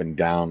ramping up and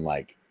down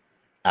like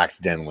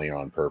accidentally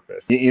on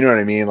purpose. You know what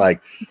I mean?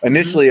 Like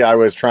initially I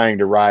was trying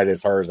to ride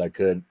as hard as I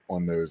could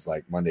on those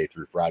like Monday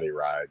through Friday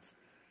rides.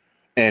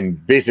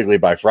 And basically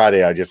by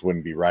Friday I just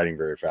wouldn't be riding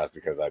very fast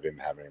because I didn't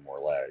have any more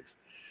legs.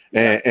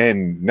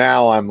 And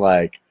now I'm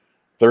like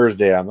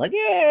Thursday, I'm like,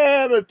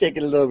 yeah, I'm gonna take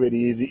it a little bit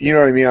easy. You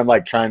know what I mean? I'm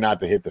like trying not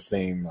to hit the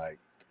same like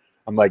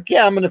I'm like,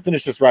 yeah, I'm gonna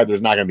finish this ride.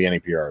 There's not gonna be any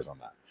PRs on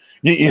that.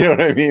 You know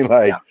what I mean?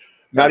 Like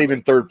not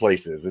even third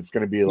places. It's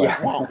gonna be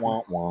like wah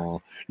wah wah.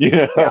 You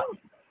know.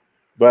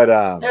 But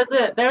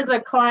there's a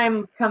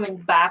climb coming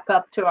back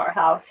up to our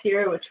house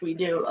here, which we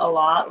do a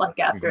lot, like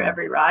after Mhm.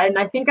 every ride. And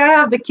I think I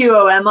have the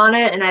QOM on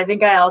it, and I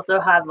think I also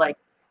have like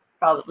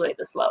probably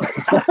the slowest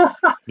time.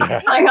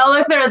 yeah. Like I'll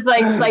look there, it's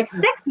like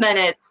 6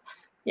 minutes,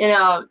 you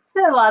know,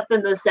 still lots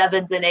in the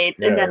 7s and 8s,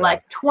 and Yeah, then yeah.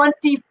 like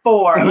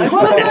 24. Like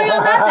what was I doing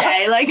on that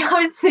day? Like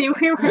obviously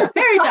we were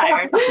very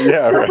tired.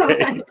 Yeah,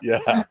 right.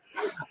 Yeah.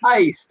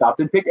 I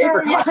stopped and picked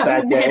apricots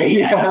that day.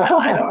 Yeah,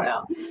 I don't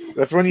know.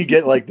 That's when you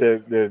get like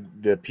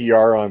the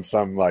PR on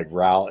some like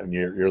route and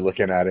you're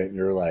looking at it and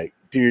you're like,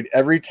 dude,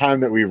 every time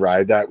that we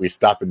ride that, we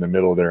stop in the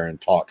middle there and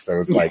talk. So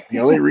it's like the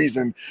only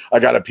reason I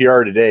got a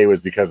PR today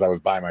was because I was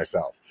by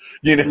myself.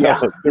 You know,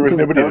 Yeah. there was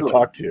nobody Totally. to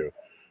talk to.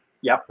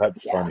 Yep.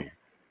 That's Yeah. funny.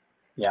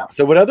 Yeah.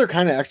 So what other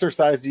kind of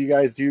exercise do you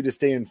guys do to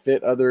stay in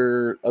fit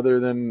other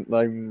than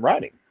like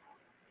riding?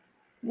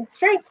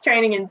 Strength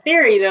training in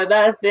theory though,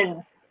 that has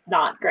been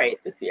not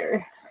great this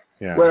year.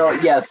 Yeah. Well,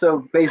 yeah.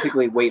 So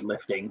basically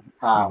weightlifting.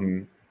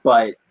 Mhm.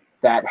 But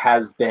that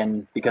has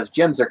been because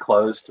gyms are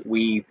closed.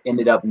 We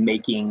ended up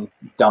making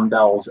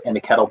dumbbells and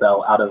a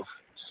kettlebell out of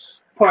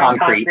Pouring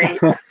concrete.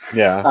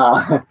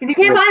 Yeah. Because you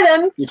can't buy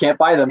them. You can't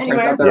buy them. Turns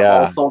Anywhere. out they're Yeah.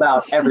 all sold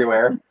out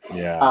everywhere.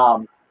 Yeah.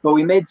 But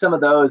we made some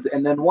of those,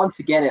 and then once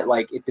again,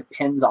 it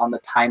depends on the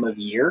time of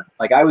year.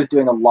 Like I was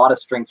doing a lot of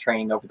strength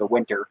training over the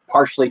winter,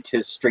 partially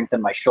to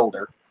strengthen my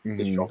shoulder.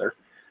 This Mhm. shoulder.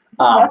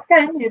 That's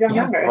good. You don't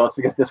Yeah, remember. well, it's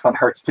because this one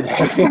hurts today.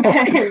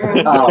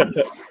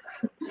 Okay.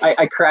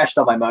 I crashed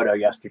on my moto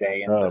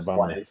yesterday, and Oh, this bummer.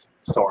 one is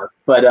sore.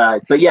 But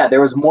yeah,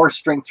 there was more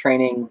strength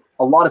training,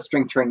 a lot of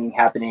strength training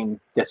happening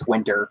this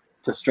winter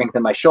to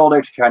strengthen my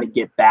shoulder, to try to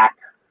get back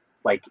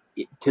like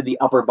to the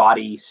upper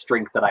body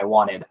strength that I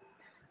wanted.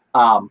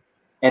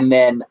 And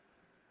then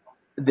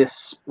this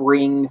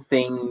spring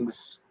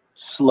things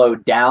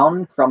slowed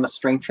down from a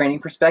strength training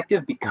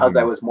perspective because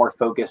I was more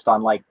focused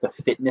on like the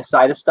fitness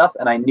side of stuff.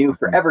 And I knew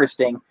for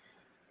Everesting,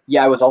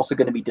 I was also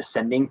going to be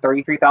descending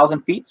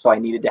 33,000 feet. So I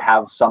needed to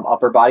have some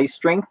upper body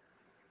strength,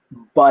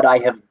 but I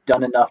have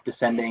done enough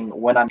descending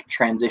when I'm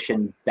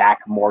transitioned back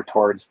more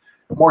towards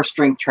more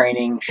strength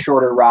training,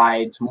 shorter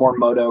rides, more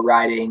moto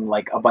riding,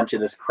 like a bunch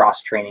of this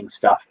cross training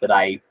stuff that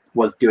I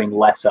was doing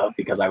less of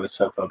because I was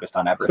so focused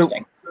on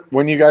Everesting. So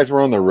when you guys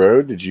were on the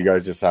road, did you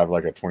guys just have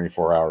like a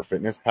 24-hour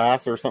fitness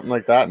pass or something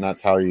like that? And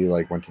that's how you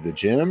like went to the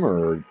gym,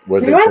 or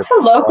was we it went just to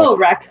local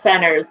rec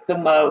centers the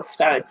most,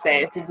 I would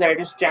say, because they're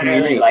just generally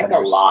Community like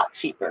centers. a lot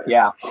cheaper.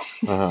 Yeah.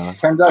 Uh-huh.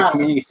 Turns out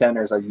community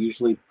centers are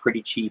usually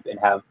pretty cheap and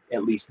have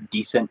at least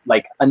decent,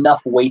 like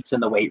enough weights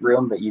in the weight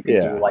room that you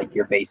can do like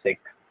your basic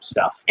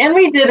stuff. And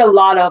we did a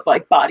lot of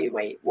like body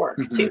weight work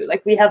too.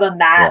 Like we have a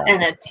mat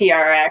and a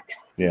TRX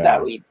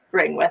that we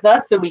bring with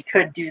us, so we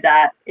could do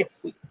that if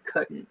we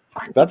couldn't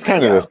find. That's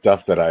kind of the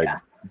stuff that I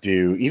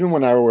do, even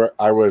when I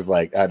was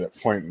like at a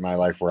point in my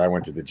life where I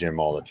went to the gym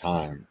all the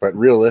time. But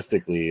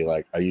realistically,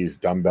 like I use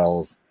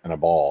dumbbells and a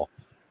ball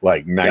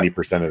like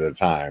 90% of the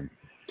time,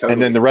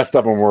 and then the rest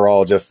of them were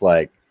all just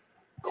like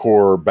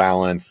core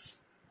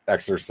balance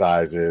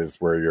exercises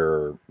where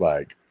you're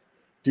like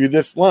do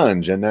this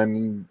lunge and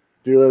then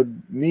do a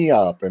knee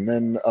up and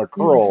then a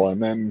curl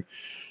and then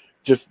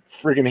just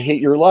freaking hate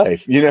your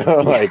life, you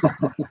know, like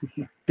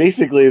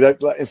basically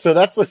that. So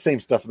that's the same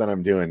stuff that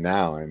I'm doing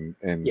now. And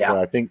so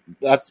I think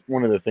that's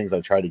one of the things I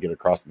try to get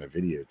across in the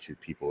video to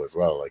people as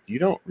well. Like, you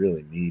don't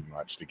really need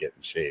much to get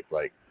in shape.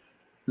 Like,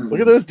 look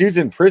at those dudes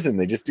in prison.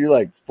 They just do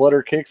like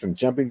flutter kicks and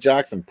jumping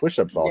jacks and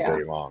push-ups all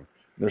day long.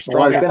 They're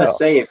strong. Well, I was going to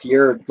say, if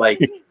you're like,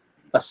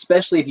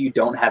 especially if you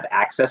don't have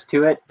access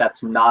to it,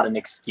 that's not an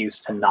excuse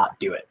to not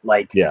do it.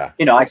 Like,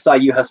 you know, I saw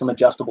you have some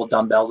adjustable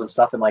dumbbells and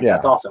stuff, and like,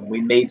 that's awesome.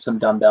 We made some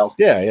dumbbells.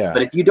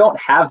 But if you don't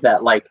have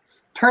that, like,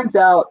 turns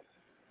out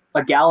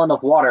a gallon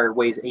of water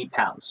weighs 8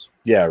 pounds.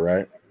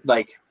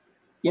 Like,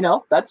 you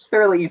know, that's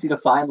fairly easy to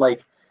find.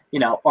 Like, you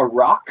know, a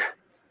rock,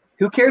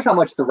 who cares how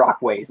much the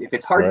rock weighs? If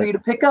it's hard for you to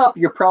pick up,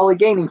 you're probably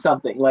gaining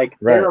something. Like,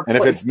 and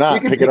if it's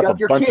not, pick it up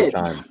a bunch of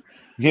times.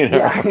 You know?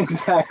 Yeah,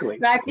 exactly.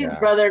 Maxi's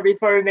brother,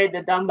 before we made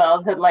the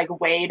dumbbells, had like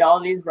weighed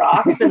all these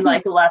rocks and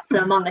like left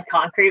them on the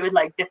concrete with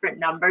like different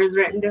numbers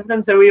written to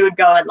them, so we would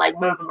go and like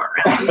move them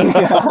around.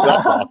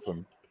 That's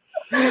awesome.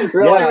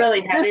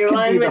 Really heavy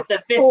one with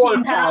the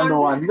 15-pound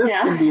one. This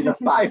can be the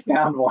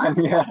 5-pound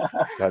one.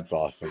 That's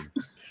awesome.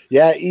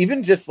 Yeah,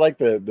 even just like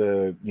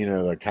the you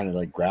know, the kind of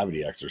like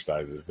gravity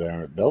exercises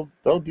there,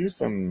 they'll do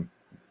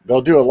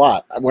a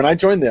lot. When I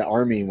joined the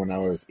Army when I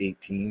was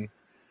 18,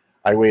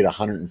 I weighed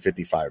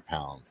 155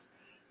 pounds.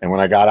 And when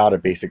I got out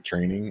of basic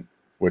training,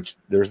 which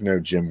there's no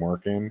gym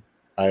work in,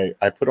 I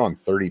put on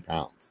 30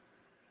 pounds.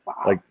 Wow.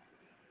 Like,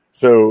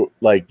 so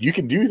like you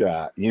can do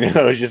that, you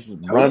know, just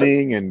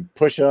running and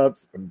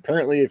push-ups. And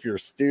apparently if you're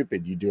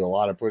stupid, you do a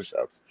lot of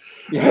push-ups.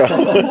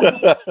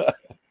 So,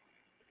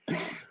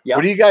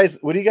 What are you guys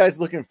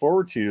looking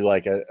forward to,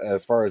 like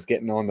as far as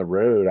getting on the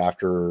road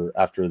after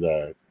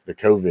the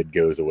COVID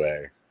goes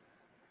away?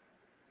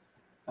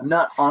 I'm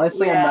not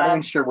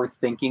even sure we're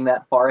thinking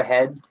that far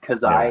ahead,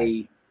 because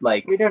I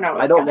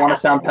don't want to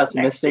sound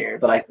pessimistic,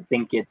 but I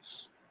think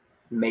it's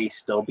may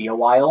still be a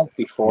while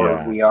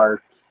before we are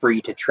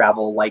free to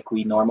travel like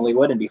we normally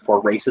would, and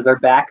before races are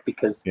back,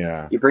 because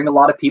you bring a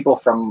lot of people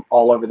from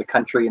all over the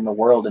country and the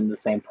world in the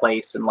same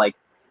place, and like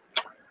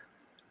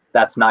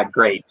that's not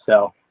great.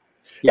 So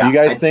do you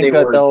guys think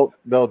that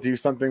they'll do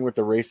something with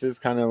the races,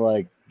 kind of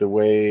like the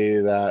way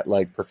that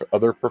like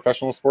other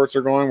professional sports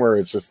are going, where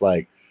it's just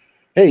like,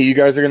 hey, you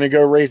guys are going to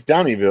go race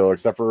Downeyville,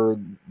 except for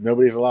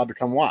nobody's allowed to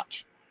come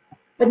watch.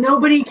 But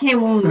nobody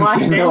came and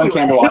watched No one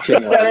came to watch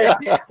anyway.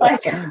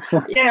 Like,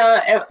 you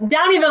know,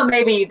 Downeyville,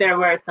 maybe there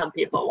were some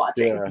people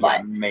watching,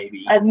 but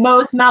maybe at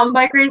most mountain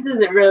bike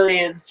races, it really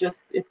is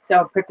just, it's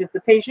so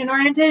participation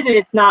oriented.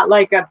 It's not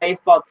like a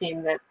baseball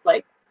team that's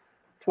like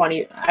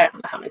 20, I don't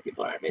know how many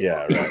people are in a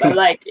baseball team, but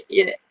like,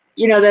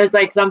 you know, there's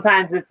like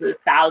sometimes it's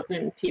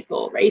 1,000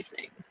 people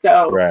racing.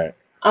 So,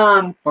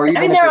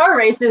 there are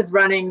races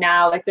running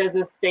now. Like there's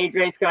a stage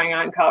race going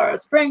on in Colorado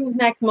Springs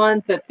next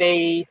month that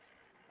they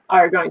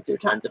are going through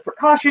tons of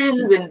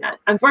precautions, and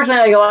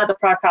unfortunately, like a lot of the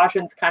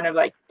precautions kind of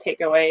like take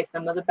away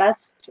some of the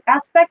best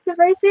aspects of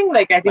racing.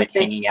 Like I think like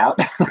hanging out,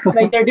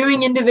 like they're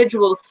doing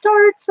individual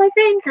starts, I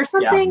think, or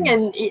something,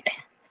 and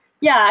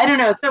I don't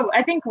know. So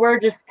I think we're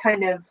just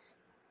kind of,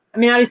 I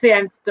mean, obviously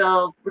I'm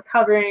still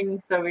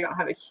recovering, so we don't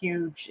have a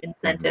huge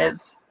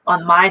incentive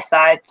on my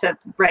side to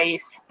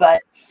race,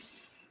 but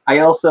I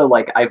also,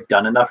 like, I've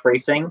done enough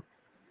racing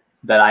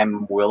that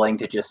I'm willing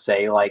to just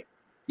say, like,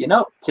 you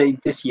know,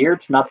 this year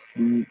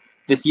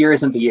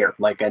isn't the year.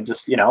 Like, I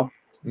just, you know,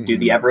 do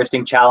the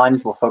Everesting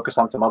challenge. We'll focus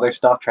on some other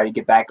stuff, try to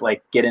get back,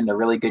 like, get into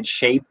really good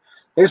shape.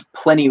 There's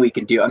plenty we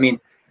can do. I mean,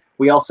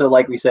 we also,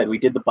 like we said, we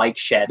did the bike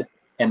shed,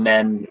 and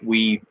then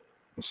we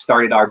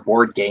started our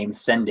board game,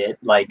 Send It.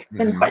 Like,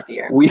 been quite the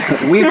year.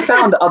 We've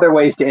found other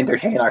ways to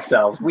entertain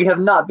ourselves. We have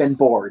not been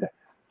bored.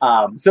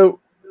 So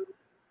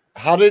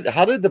how did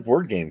the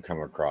board game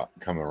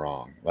come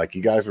along? Like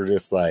you guys were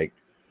just like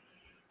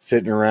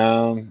sitting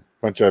around,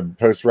 bunch of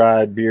post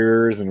ride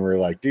beers, and we're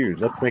like, dude,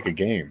 let's make a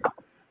game.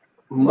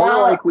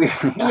 More like we.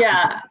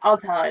 Yeah, I'll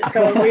tell it.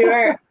 So we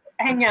were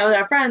hanging out with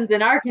our friends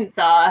in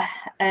Arkansas,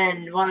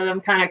 and one of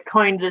them kind of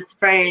coined this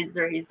phrase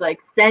where he's like,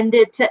 "Send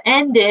it to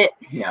end it."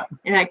 Yeah.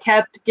 And I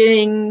kept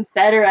getting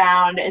set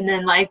around, and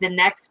then like the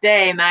next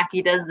day,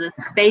 Mackie does this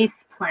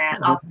face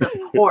plant off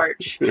the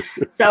porch.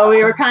 So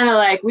we were kind of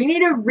like, we need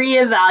to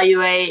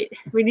reevaluate.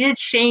 We need to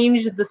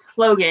change the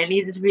slogan. It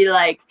needs to be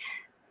like,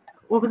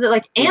 what was it,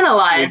 like?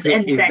 Analyze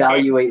and send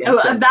evaluate it. And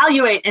send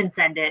Evaluate and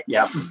send it.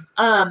 Yep.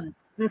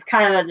 This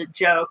kind of as a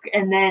joke,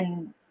 and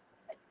then.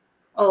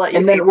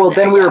 And then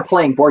we were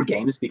playing board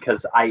games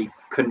because I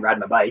couldn't ride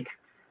my bike.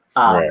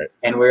 Right.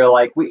 And we were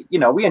like, we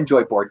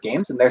enjoy board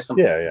games, and there's some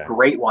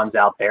great ones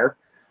out there,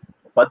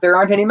 but there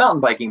aren't any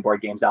mountain biking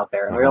board games out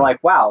there. And we were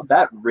like, wow,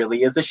 that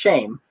really is a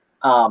shame.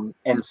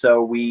 And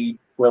so we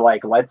were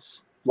like,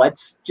 let's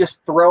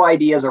just throw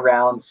ideas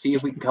around, see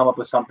if we can come up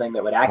with something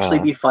that would actually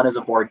be fun as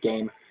a board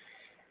game.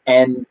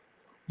 And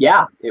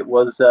yeah, it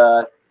was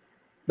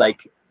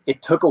like,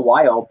 it took a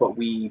while, but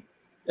we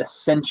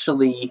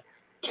essentially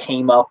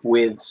came up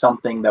with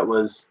something that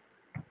was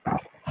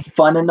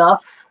fun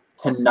enough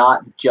to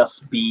not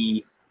just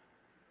be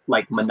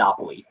like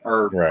Monopoly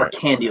or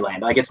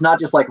Candyland. Like, it's not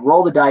just like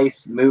roll the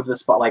dice, move the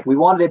spot. Like, we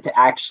wanted it to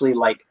actually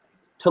like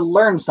to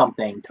learn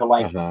something, to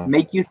like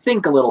make you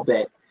think a little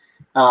bit.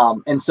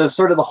 And so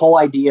sort of the whole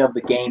idea of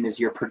the game is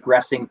you're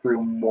progressing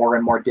through more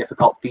and more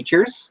difficult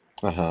features.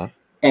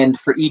 And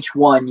for each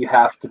one you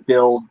have to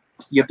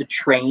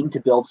train to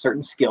build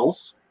certain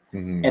skills.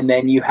 And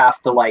then you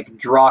have to like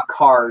draw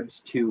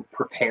cards to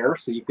prepare,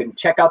 so you can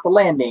check out the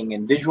landing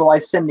and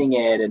visualize sending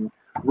it and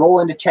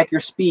roll in to check your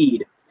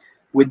speed,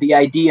 with the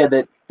idea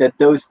that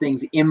those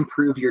things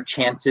improve your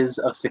chances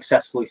of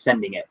successfully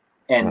sending it.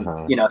 And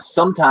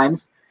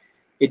sometimes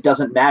it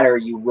doesn't matter,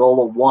 you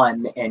roll a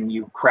 1 and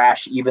you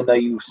crash even though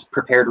you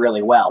prepared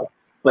really well,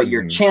 but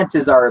your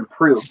chances are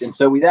improved. And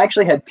so we've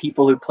actually had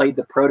people who played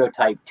the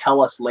prototype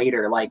tell us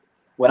later, like,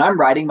 when I'm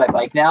riding my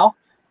bike now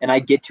and I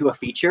get to a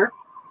feature,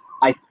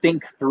 I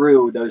think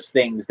through those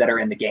things that are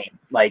in the game.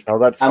 Like,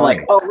 that's I'm funny.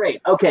 like, oh,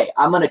 right, okay,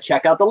 I'm going to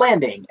check out the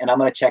landing, and I'm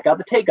going to check out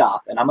the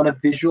takeoff, and I'm going to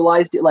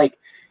visualize it. Like,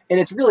 and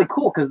it's really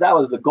cool because that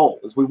was the goal,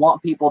 is we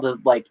want people to,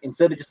 like,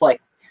 instead of just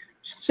like,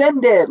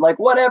 send it, like,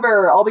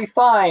 whatever, I'll be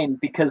fine,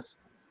 because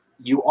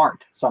you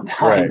aren't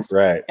sometimes.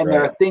 Right. And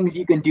there are things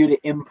you can do to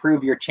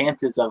improve your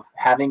chances of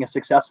having a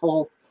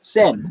successful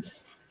send.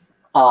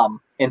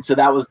 And so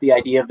that was the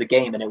idea of the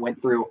game, and it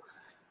went through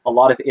a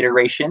lot of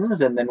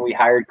iterations, and then we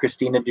hired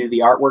Christina to do the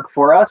artwork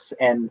for us,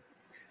 and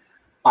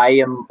I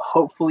am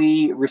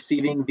hopefully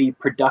receiving the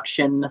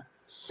production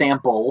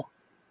sample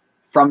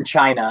from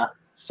China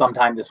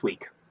sometime this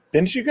week.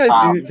 Did you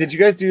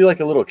guys do like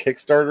a little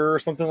Kickstarter or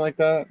something like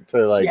that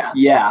to like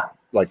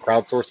like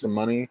crowdsource some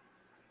money?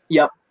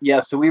 Yep. Yeah,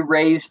 so we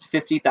raised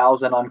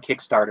 $50,000 on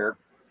Kickstarter.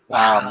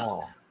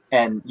 Wow.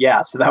 And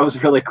yeah, so that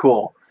was really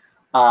cool.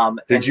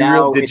 Did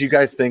you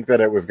guys think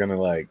that it was gonna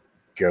like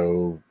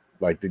go?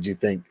 Like, did you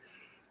think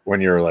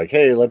when you were like,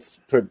 hey, let's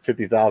put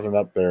 50,000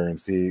 up there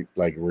and see,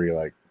 like, were you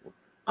like,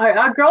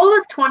 our goal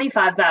was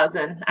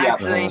 25,000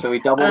 actually. So we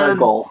doubled our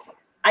goal.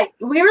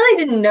 We really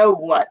didn't know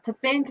what to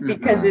think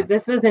because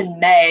this was in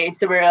May,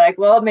 so we were like,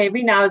 well,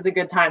 maybe now is a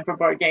good time for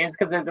board games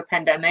because there's a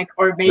pandemic,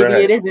 or maybe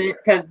it isn't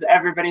because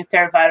everybody's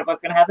terrified of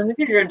what's going to happen in the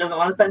future and doesn't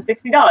want to spend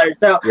 $60.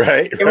 So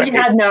we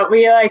had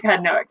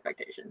no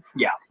expectations.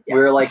 Yeah. We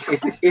were like,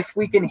 if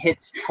we can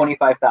hit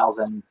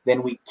 25,000,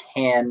 then we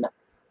can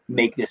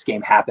make this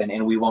game happen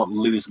and we won't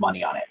lose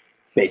money on it.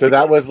 Basically. So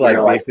that was like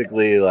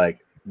basically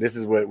like, this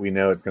is what we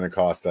know it's going to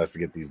cost us to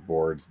get these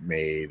boards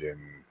made and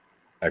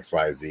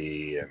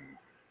XYZ. And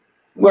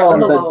well, a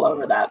little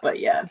over that, but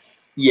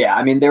yeah,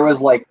 I mean, there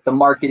was like the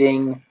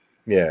marketing,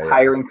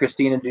 hiring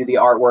Christina to do the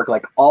artwork,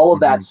 like all of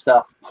that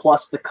stuff,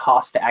 plus the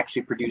cost to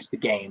actually produce the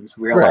games.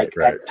 We were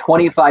at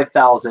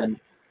 25,000,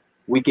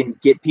 we can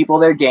get people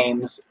their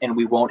games and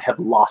we won't have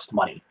lost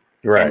money.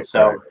 And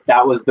so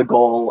that was the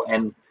goal.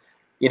 And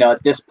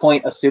at this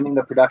point, assuming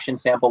the production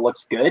sample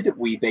looks good,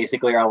 we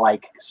basically are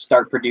like,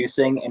 start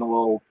producing, and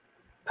we'll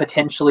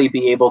potentially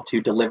be able to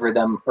deliver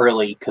them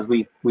early, because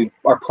we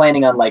are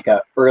planning on like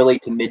a early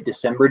to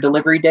mid-December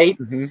delivery date,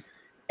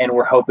 and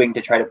we're hoping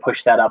to try to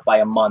push that up by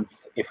a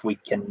month if we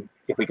can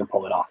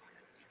pull it off.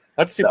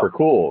 That's super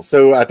cool.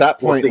 So at that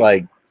point,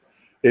 like,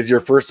 is your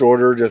first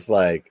order just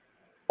like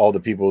all the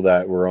people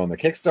that were on the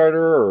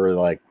Kickstarter, or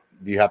like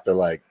do you have to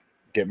like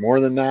get more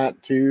than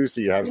that too, so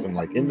you have some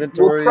like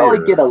inventory? We'll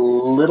probably get a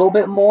little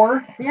bit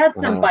more. We had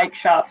some bike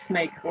shops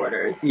make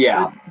orders.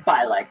 Yeah,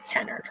 buy like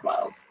 10 or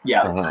 12.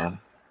 Yeah,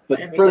 but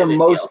for the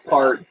most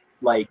part,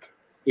 like,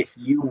 if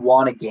you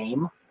want a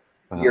game,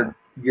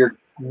 your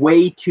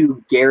way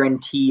to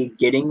guarantee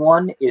getting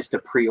one is to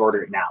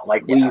pre-order it now.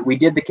 Like we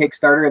did the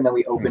Kickstarter and then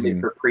we opened it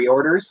for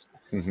pre-orders,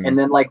 and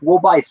then like we'll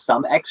buy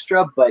some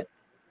extra, but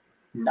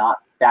not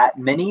that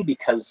many,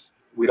 because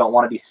we don't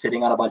want to be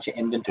sitting on a bunch of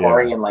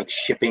inventory and like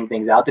shipping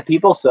things out to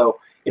people. So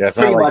it's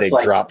pretty not like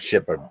much they drop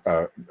ship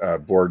a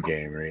board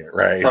game,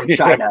 right? From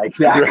China,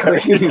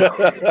 exactly.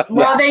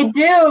 Well, they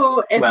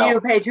do if you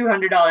pay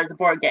 $200 a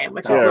board game,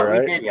 which is what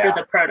we did for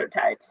the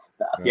prototypes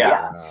stuff.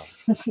 Yeah.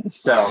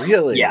 So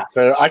really,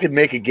 so I could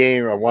make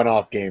a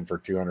one-off game for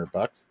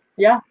 $200.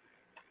 Yeah.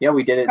 Yeah,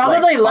 we did it.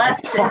 Probably less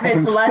if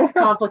it's less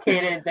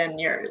complicated than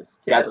yours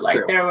too. That's like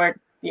true. there were,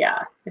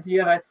 if you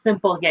have a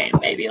simple game,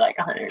 maybe like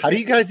 100. How do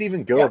you guys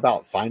even go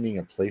about finding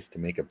a place to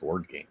make a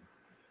board game?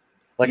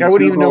 Like I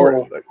wouldn't even know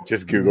where,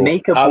 just Google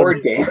make a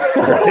board game,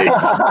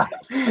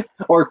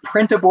 or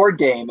print a board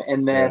game,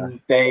 and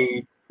then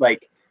they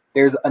like.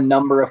 There's a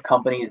number of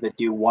companies that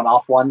do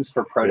one-off ones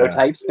for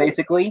prototypes,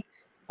 basically,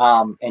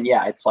 and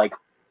it's like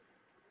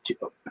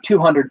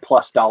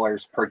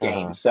 $200+ per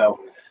game. So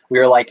we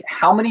were like,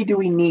 how many do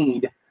we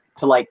need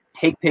to like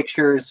take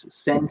pictures,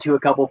 send to a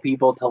couple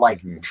people to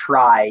like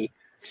try,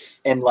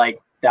 and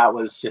like that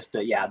was just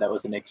that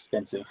was an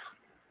expensive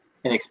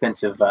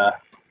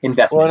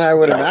investment. Well, and I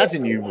would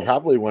imagine you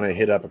probably want to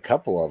hit up a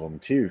couple of them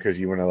too, because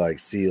you want to like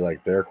see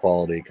like their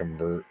quality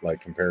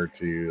compared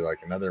to like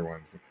another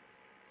ones.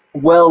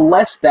 Well,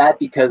 less that,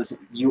 because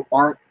you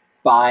aren't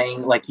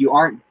buying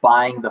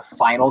the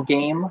final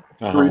game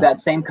through that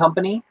same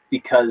company,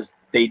 because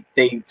they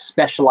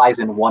specialize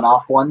in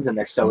one-off ones and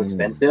they're so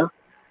expensive.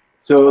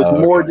 So it was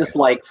more just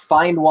like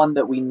find one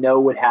that we know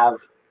would have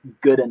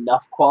good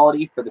enough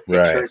quality for the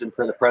pictures and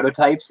for the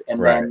prototypes,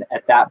 and then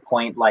at that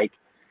point like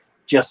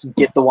just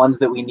get the ones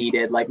that we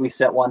needed. Like we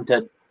sent one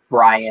to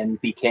Brian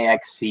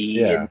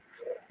BKXC,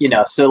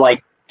 and so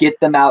like get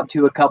them out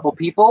to a couple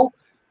people.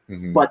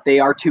 But they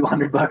are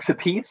 $200 a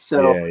piece,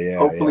 so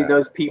hopefully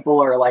those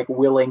people are like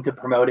willing to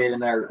promote it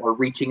and are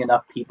reaching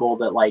enough people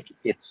that like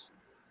it's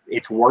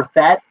worth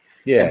that.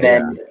 And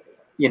then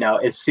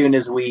as soon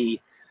as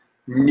we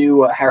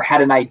knew or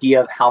had an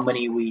idea of how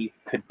many we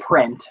could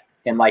print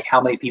and like how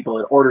many people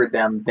had ordered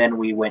them, then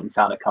we went and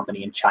found a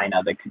company in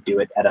China that could do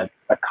it at a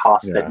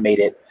cost that made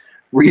it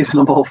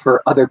reasonable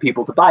for other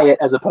people to buy it,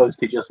 as opposed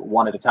to just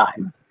one at a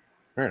time.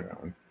 Right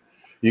on.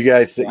 You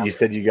guys, you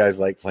said you guys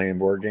like playing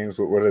board games.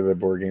 What are the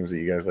board games that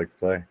you guys like to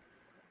play?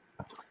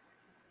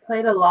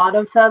 Played a lot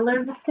of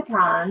Settlers of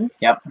Catan.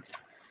 Yep.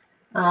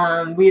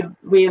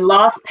 We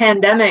lost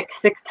Pandemic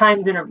 6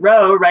 times in a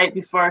row right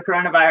before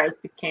coronavirus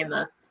became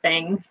a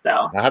thing.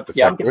 So I have to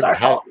check.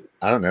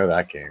 I don't know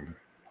that game.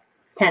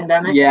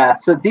 Pandemic. Yeah.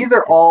 So these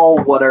are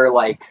all what are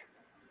like.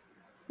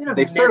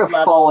 They sort of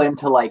fall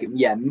into like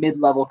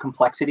mid-level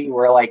complexity,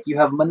 where like you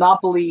have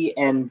Monopoly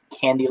and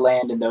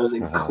Candyland and those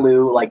and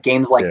Clue, like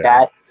games like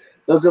that.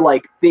 Those are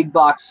like big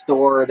box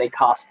store. They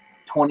cost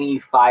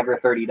 $25 or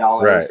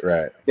 $30.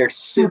 Right. They're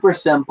super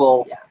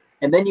simple. Yeah.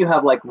 And then you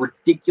have like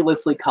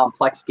ridiculously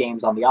complex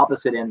games on the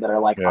opposite end that are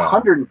like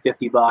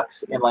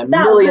 $150 and like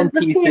million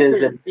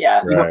pieces, and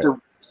you have to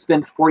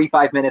spend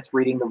 45 minutes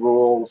reading the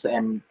rules,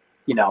 and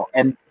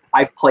and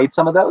I've played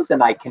some of those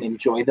and I can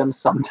enjoy them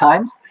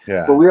sometimes.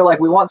 Yeah. But we were like,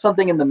 we want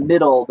something in the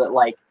middle that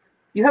like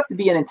you have to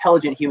be an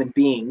intelligent human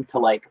being to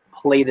like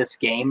play this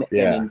game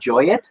and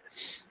enjoy it.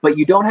 But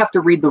you don't have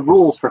to read the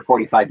rules for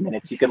 45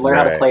 minutes. You can learn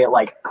how to play it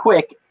like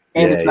quick,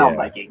 and it's mountain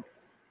biking.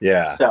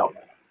 Yeah. So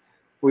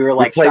we were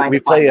like, we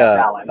play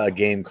a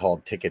game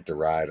called Ticket to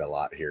Ride a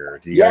lot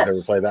here. Do you guys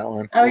ever play that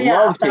one? Oh yeah,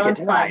 love Ticket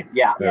to Ride.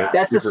 Yeah.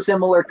 That's a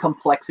similar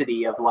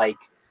complexity of like,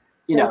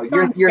 you're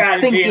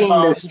thinking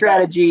the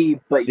strategy,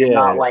 but you're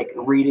not like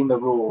reading the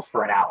rules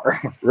for an hour.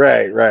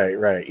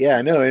 Right.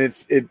 Yeah, no, and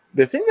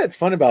the thing that's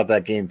fun about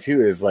that game too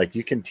is like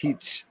you can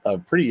teach a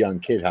pretty young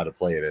kid how to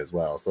play it as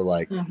well. So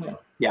like,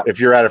 if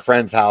you're at a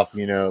friend's house,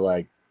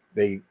 like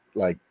they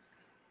like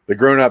the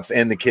grown-ups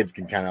and the kids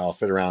can kind of all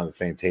sit around the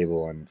same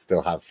table and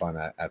still have fun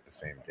at the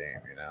same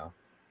game,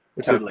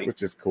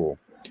 which is cool.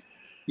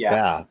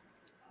 Yeah.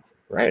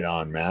 Right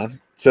on,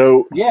 man.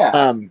 So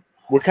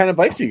what kind of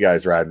bikes are you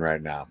guys riding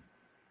right now?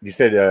 You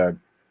said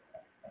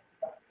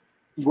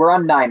we're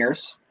on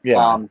Niners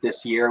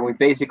this year, and we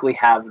basically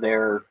have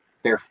their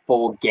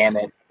full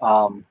gamut.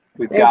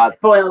 They've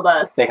spoiled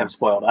us. They have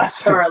spoiled us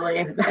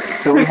thoroughly.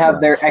 So we have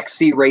their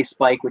XC race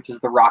bike, which is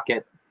the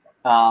Rocket,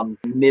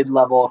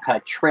 mid-level kind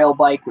of trail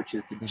bike, which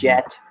is the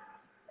Jet,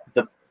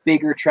 the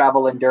bigger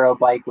travel enduro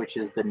bike, which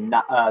is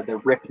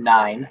the Rip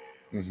 9,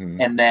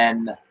 and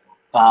then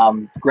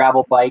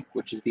gravel bike,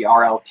 which is the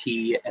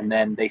RLT, and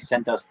then they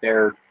sent us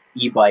their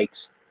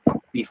e-bikes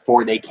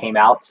before they came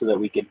out so that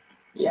we could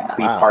be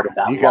part of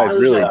that. You guys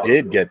really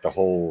did get the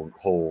whole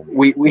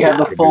we have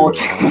the full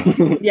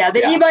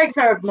the e-bikes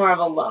are more of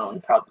a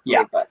loan probably,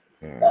 but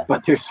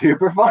they're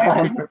super fun.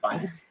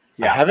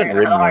 I haven't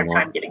ridden a hard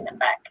time getting them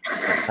back.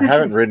 I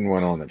haven't ridden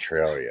one on the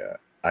trail yet.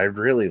 I'd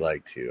really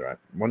like to.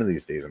 One of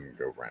these days I'm gonna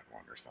go rent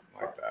one or something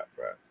like that.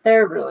 But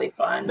they're really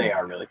fun. They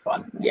are really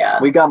fun.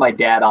 Yeah. We got my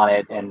dad on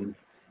it, and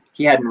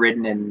he hadn't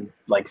ridden in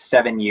like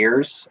 7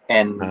 years,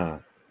 and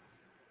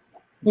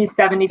he's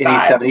 75. And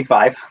he's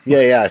 75.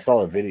 Yeah, I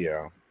saw a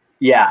video.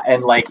 Yeah,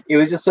 and like it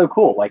was just so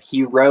cool. Like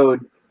he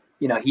rode,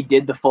 he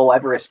did the full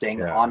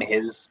Everesting on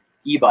his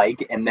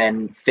e-bike, and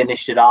then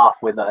finished it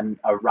off with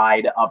a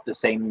ride up the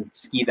same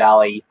ski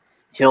valley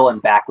hill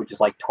and back, which is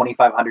like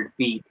 2,500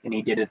 feet, and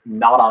he did it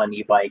not on an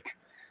e-bike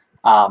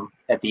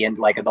at the end,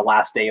 like the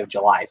last day of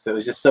July. So it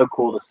was just so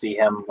cool to see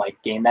him like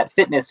gain that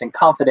fitness and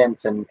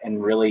confidence and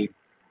really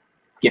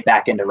get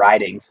back into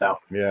riding. So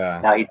yeah,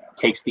 now he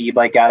takes the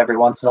e-bike out every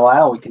once in a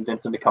while. We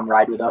convince him to come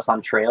ride with us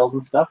on trails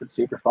and stuff. It's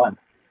super fun.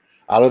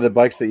 Out of the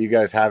bikes that you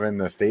guys have in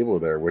the stable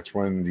there, which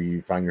one do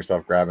you find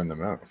yourself grabbing the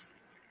most?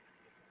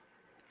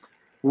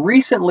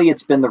 Recently,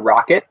 it's been the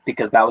Rocket,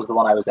 because that was the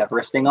one I was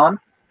Everesting on.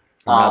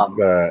 And that's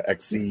the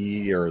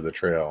XC or the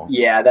Trail?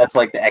 Yeah, that's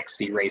like the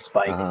XC race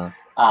bike. Uh-huh.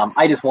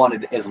 I just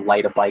wanted as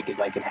light a bike as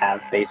I could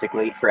have,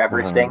 basically, for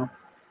Everesting.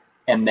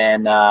 And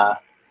then I'd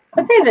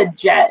say the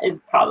Jet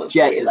is probably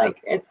Jet is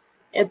like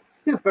it's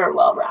super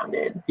well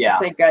rounded. Yeah,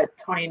 it's like a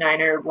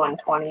 29er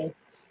 120.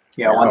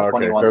 Yeah,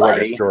 120. Okay, so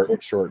like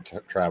a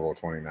short travel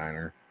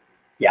 29er.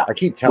 Yeah, I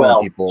keep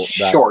telling people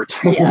that short.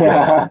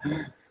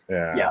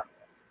 Yeah.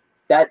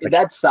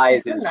 That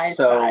size is nice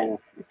so size.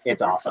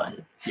 it's awesome.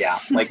 Fun. Yeah,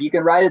 like you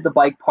can ride at the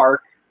bike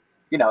park.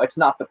 You know, it's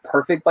not the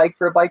perfect bike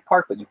for a bike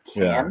park, but you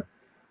can. Yeah.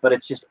 But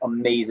it's just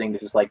amazing to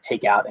just like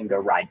take out and go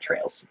ride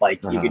trails.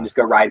 Like you can just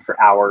go ride for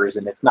hours,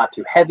 and it's not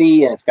too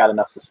heavy, and it's got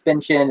enough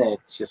suspension, and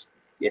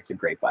it's a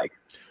great bike.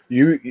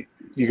 You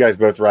guys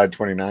both ride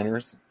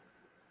 29ers?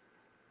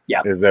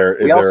 Yeah.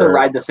 We also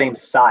ride the same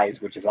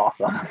size, which is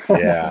awesome.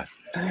 Yeah.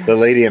 The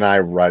lady and I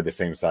ride the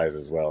same size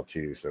as well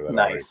too, so that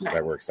Nice.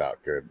 that works out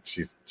good.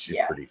 She's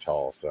Yeah. pretty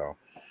tall, so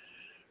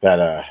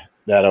that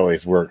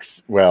always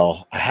works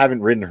well. I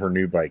haven't ridden her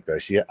new bike though.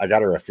 I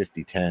got her a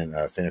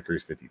 5010, Santa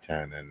Cruz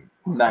 5010, and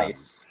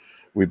Nice.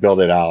 We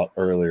built it out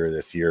earlier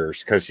this year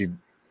because she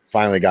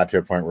finally got to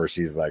a point where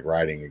she's like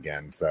riding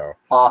again. So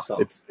Awesome.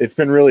 It's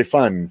been really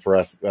fun for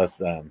us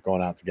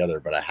going out together,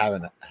 but I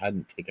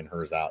hadn't taken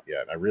hers out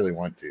yet. I really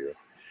want to.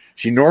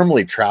 She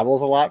normally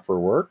travels a lot for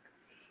work.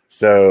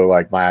 So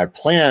like my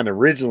plan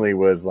originally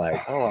was like,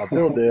 oh, I'll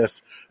build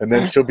this, and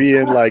then she'll be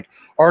in like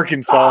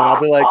Arkansas, and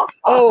I'll be like,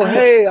 oh,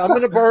 hey, I'm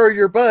gonna borrow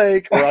your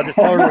bike, or I'll just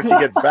tell her when she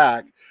gets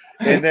back.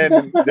 And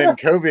then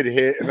COVID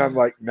hit, and I'm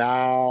like,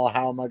 now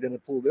how am I gonna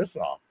pull this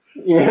off?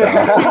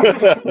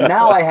 Yeah.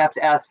 Now I have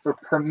to ask for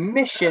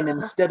permission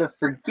instead of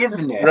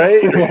forgiveness.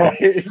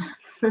 Right?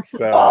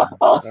 So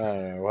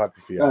we'll have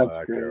to see how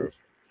that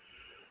goes.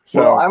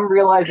 So well, I'm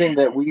realizing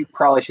that we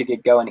probably should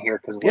get going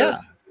here because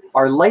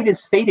our light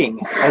is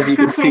fading, as you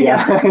can see.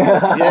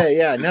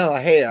 Yeah. No,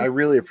 hey, I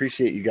really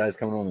appreciate you guys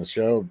coming on the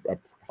show. I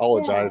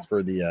apologize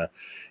for the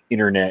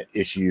internet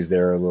issues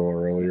there a little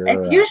earlier.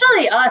 It's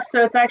usually us,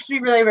 so it's actually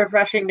really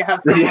refreshing to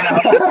have someone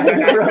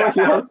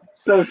else.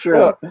 So true.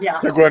 Well, yeah.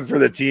 Took one for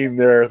the team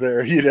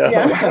there, you know.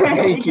 Yeah.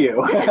 Thank you.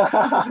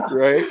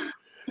 Right.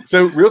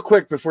 So real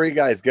quick before you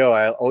guys go,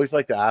 I always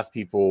like to ask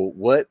people,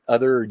 what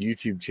other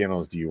YouTube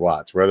channels do you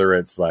watch? Whether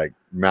it's like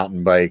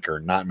mountain bike or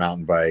not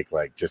mountain bike,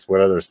 like just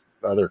what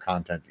other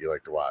content do you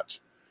like to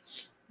watch?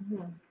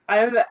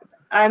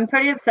 I'm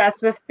pretty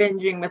obsessed with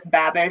binging with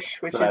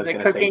Babish, which is a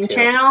cooking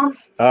channel.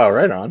 Oh,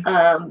 right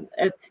on.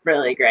 It's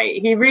really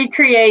great. He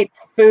recreates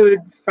food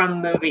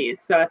from movies,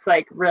 so it's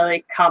like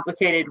really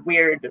complicated,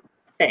 weird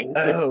things.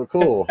 Oh,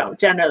 cool. Don't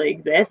generally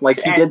exist.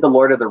 Like he did the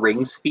Lord of the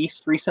Rings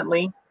feast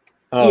recently.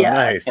 Oh, yeah.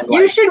 Nice. And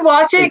you should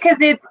watch it because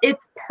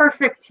it's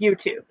perfect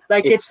YouTube.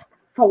 Like it's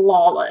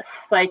flawless.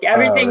 Like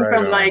everything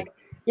from like,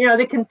 you know,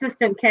 the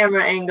consistent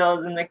camera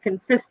angles and the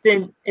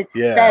consistent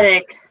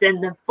aesthetics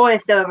and the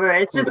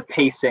voiceover. It's just the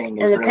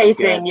pacing. And the really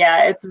pacing,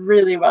 good. It's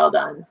really well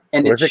done.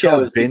 And what's it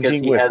shows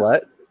binging with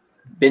what?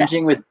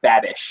 Binging with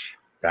Babish.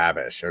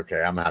 Babish.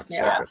 Okay, I'm gonna have to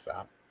check this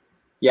out.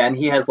 Yeah, and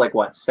he has like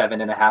what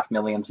 7.5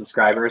 million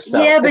subscribers. So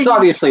but it's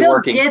obviously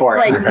working for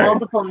it. Like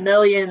multiple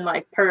million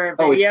like per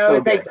video.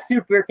 It's like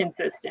super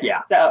consistent.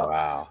 Yeah. So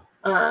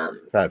wow.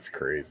 That's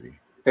crazy.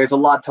 There's a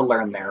lot to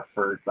learn there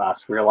for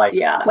us. We're like,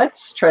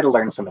 let's try to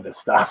learn some of this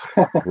stuff.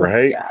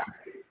 Right?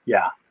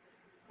 Yeah.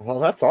 Well,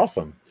 that's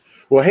awesome.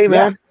 Well, hey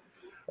man,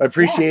 I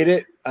appreciate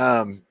it.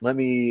 Let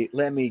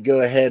me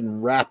go ahead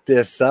and wrap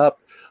this up.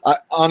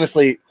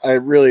 Honestly, I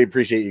really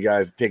appreciate you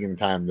guys taking the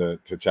time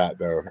to chat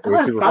though. It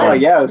was super fun. Oh,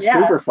 yeah, it was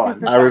super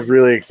fun. I was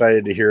really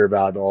excited to hear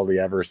about all the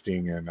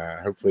Everesting, and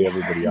hopefully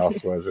everybody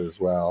else was as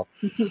well.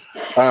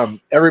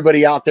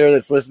 Everybody out there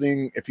that's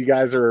listening, if you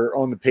guys are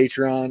on the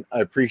Patreon, I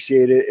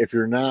appreciate it. If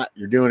you're not,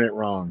 you're doing it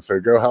wrong. So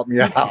go help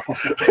me out.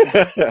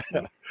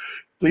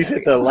 Please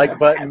hit the like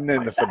button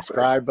and the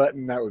subscribe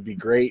button. That would be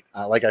great.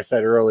 Like I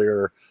said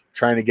earlier,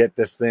 trying to get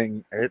this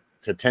thing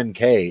to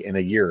 10K in a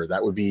year.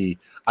 That would be,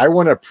 I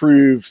want to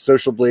prove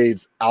Social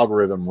Blade's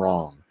algorithm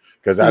wrong.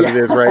 Because as it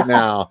is right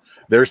now,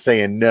 they're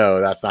saying,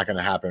 no, that's not going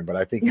to happen. But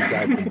I think you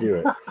guys can do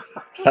it.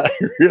 I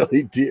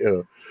really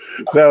do.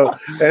 So,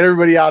 and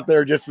everybody out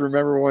there, just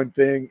remember one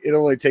thing. It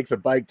only takes a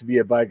bike to be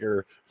a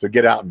biker. So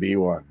get out and be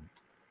one.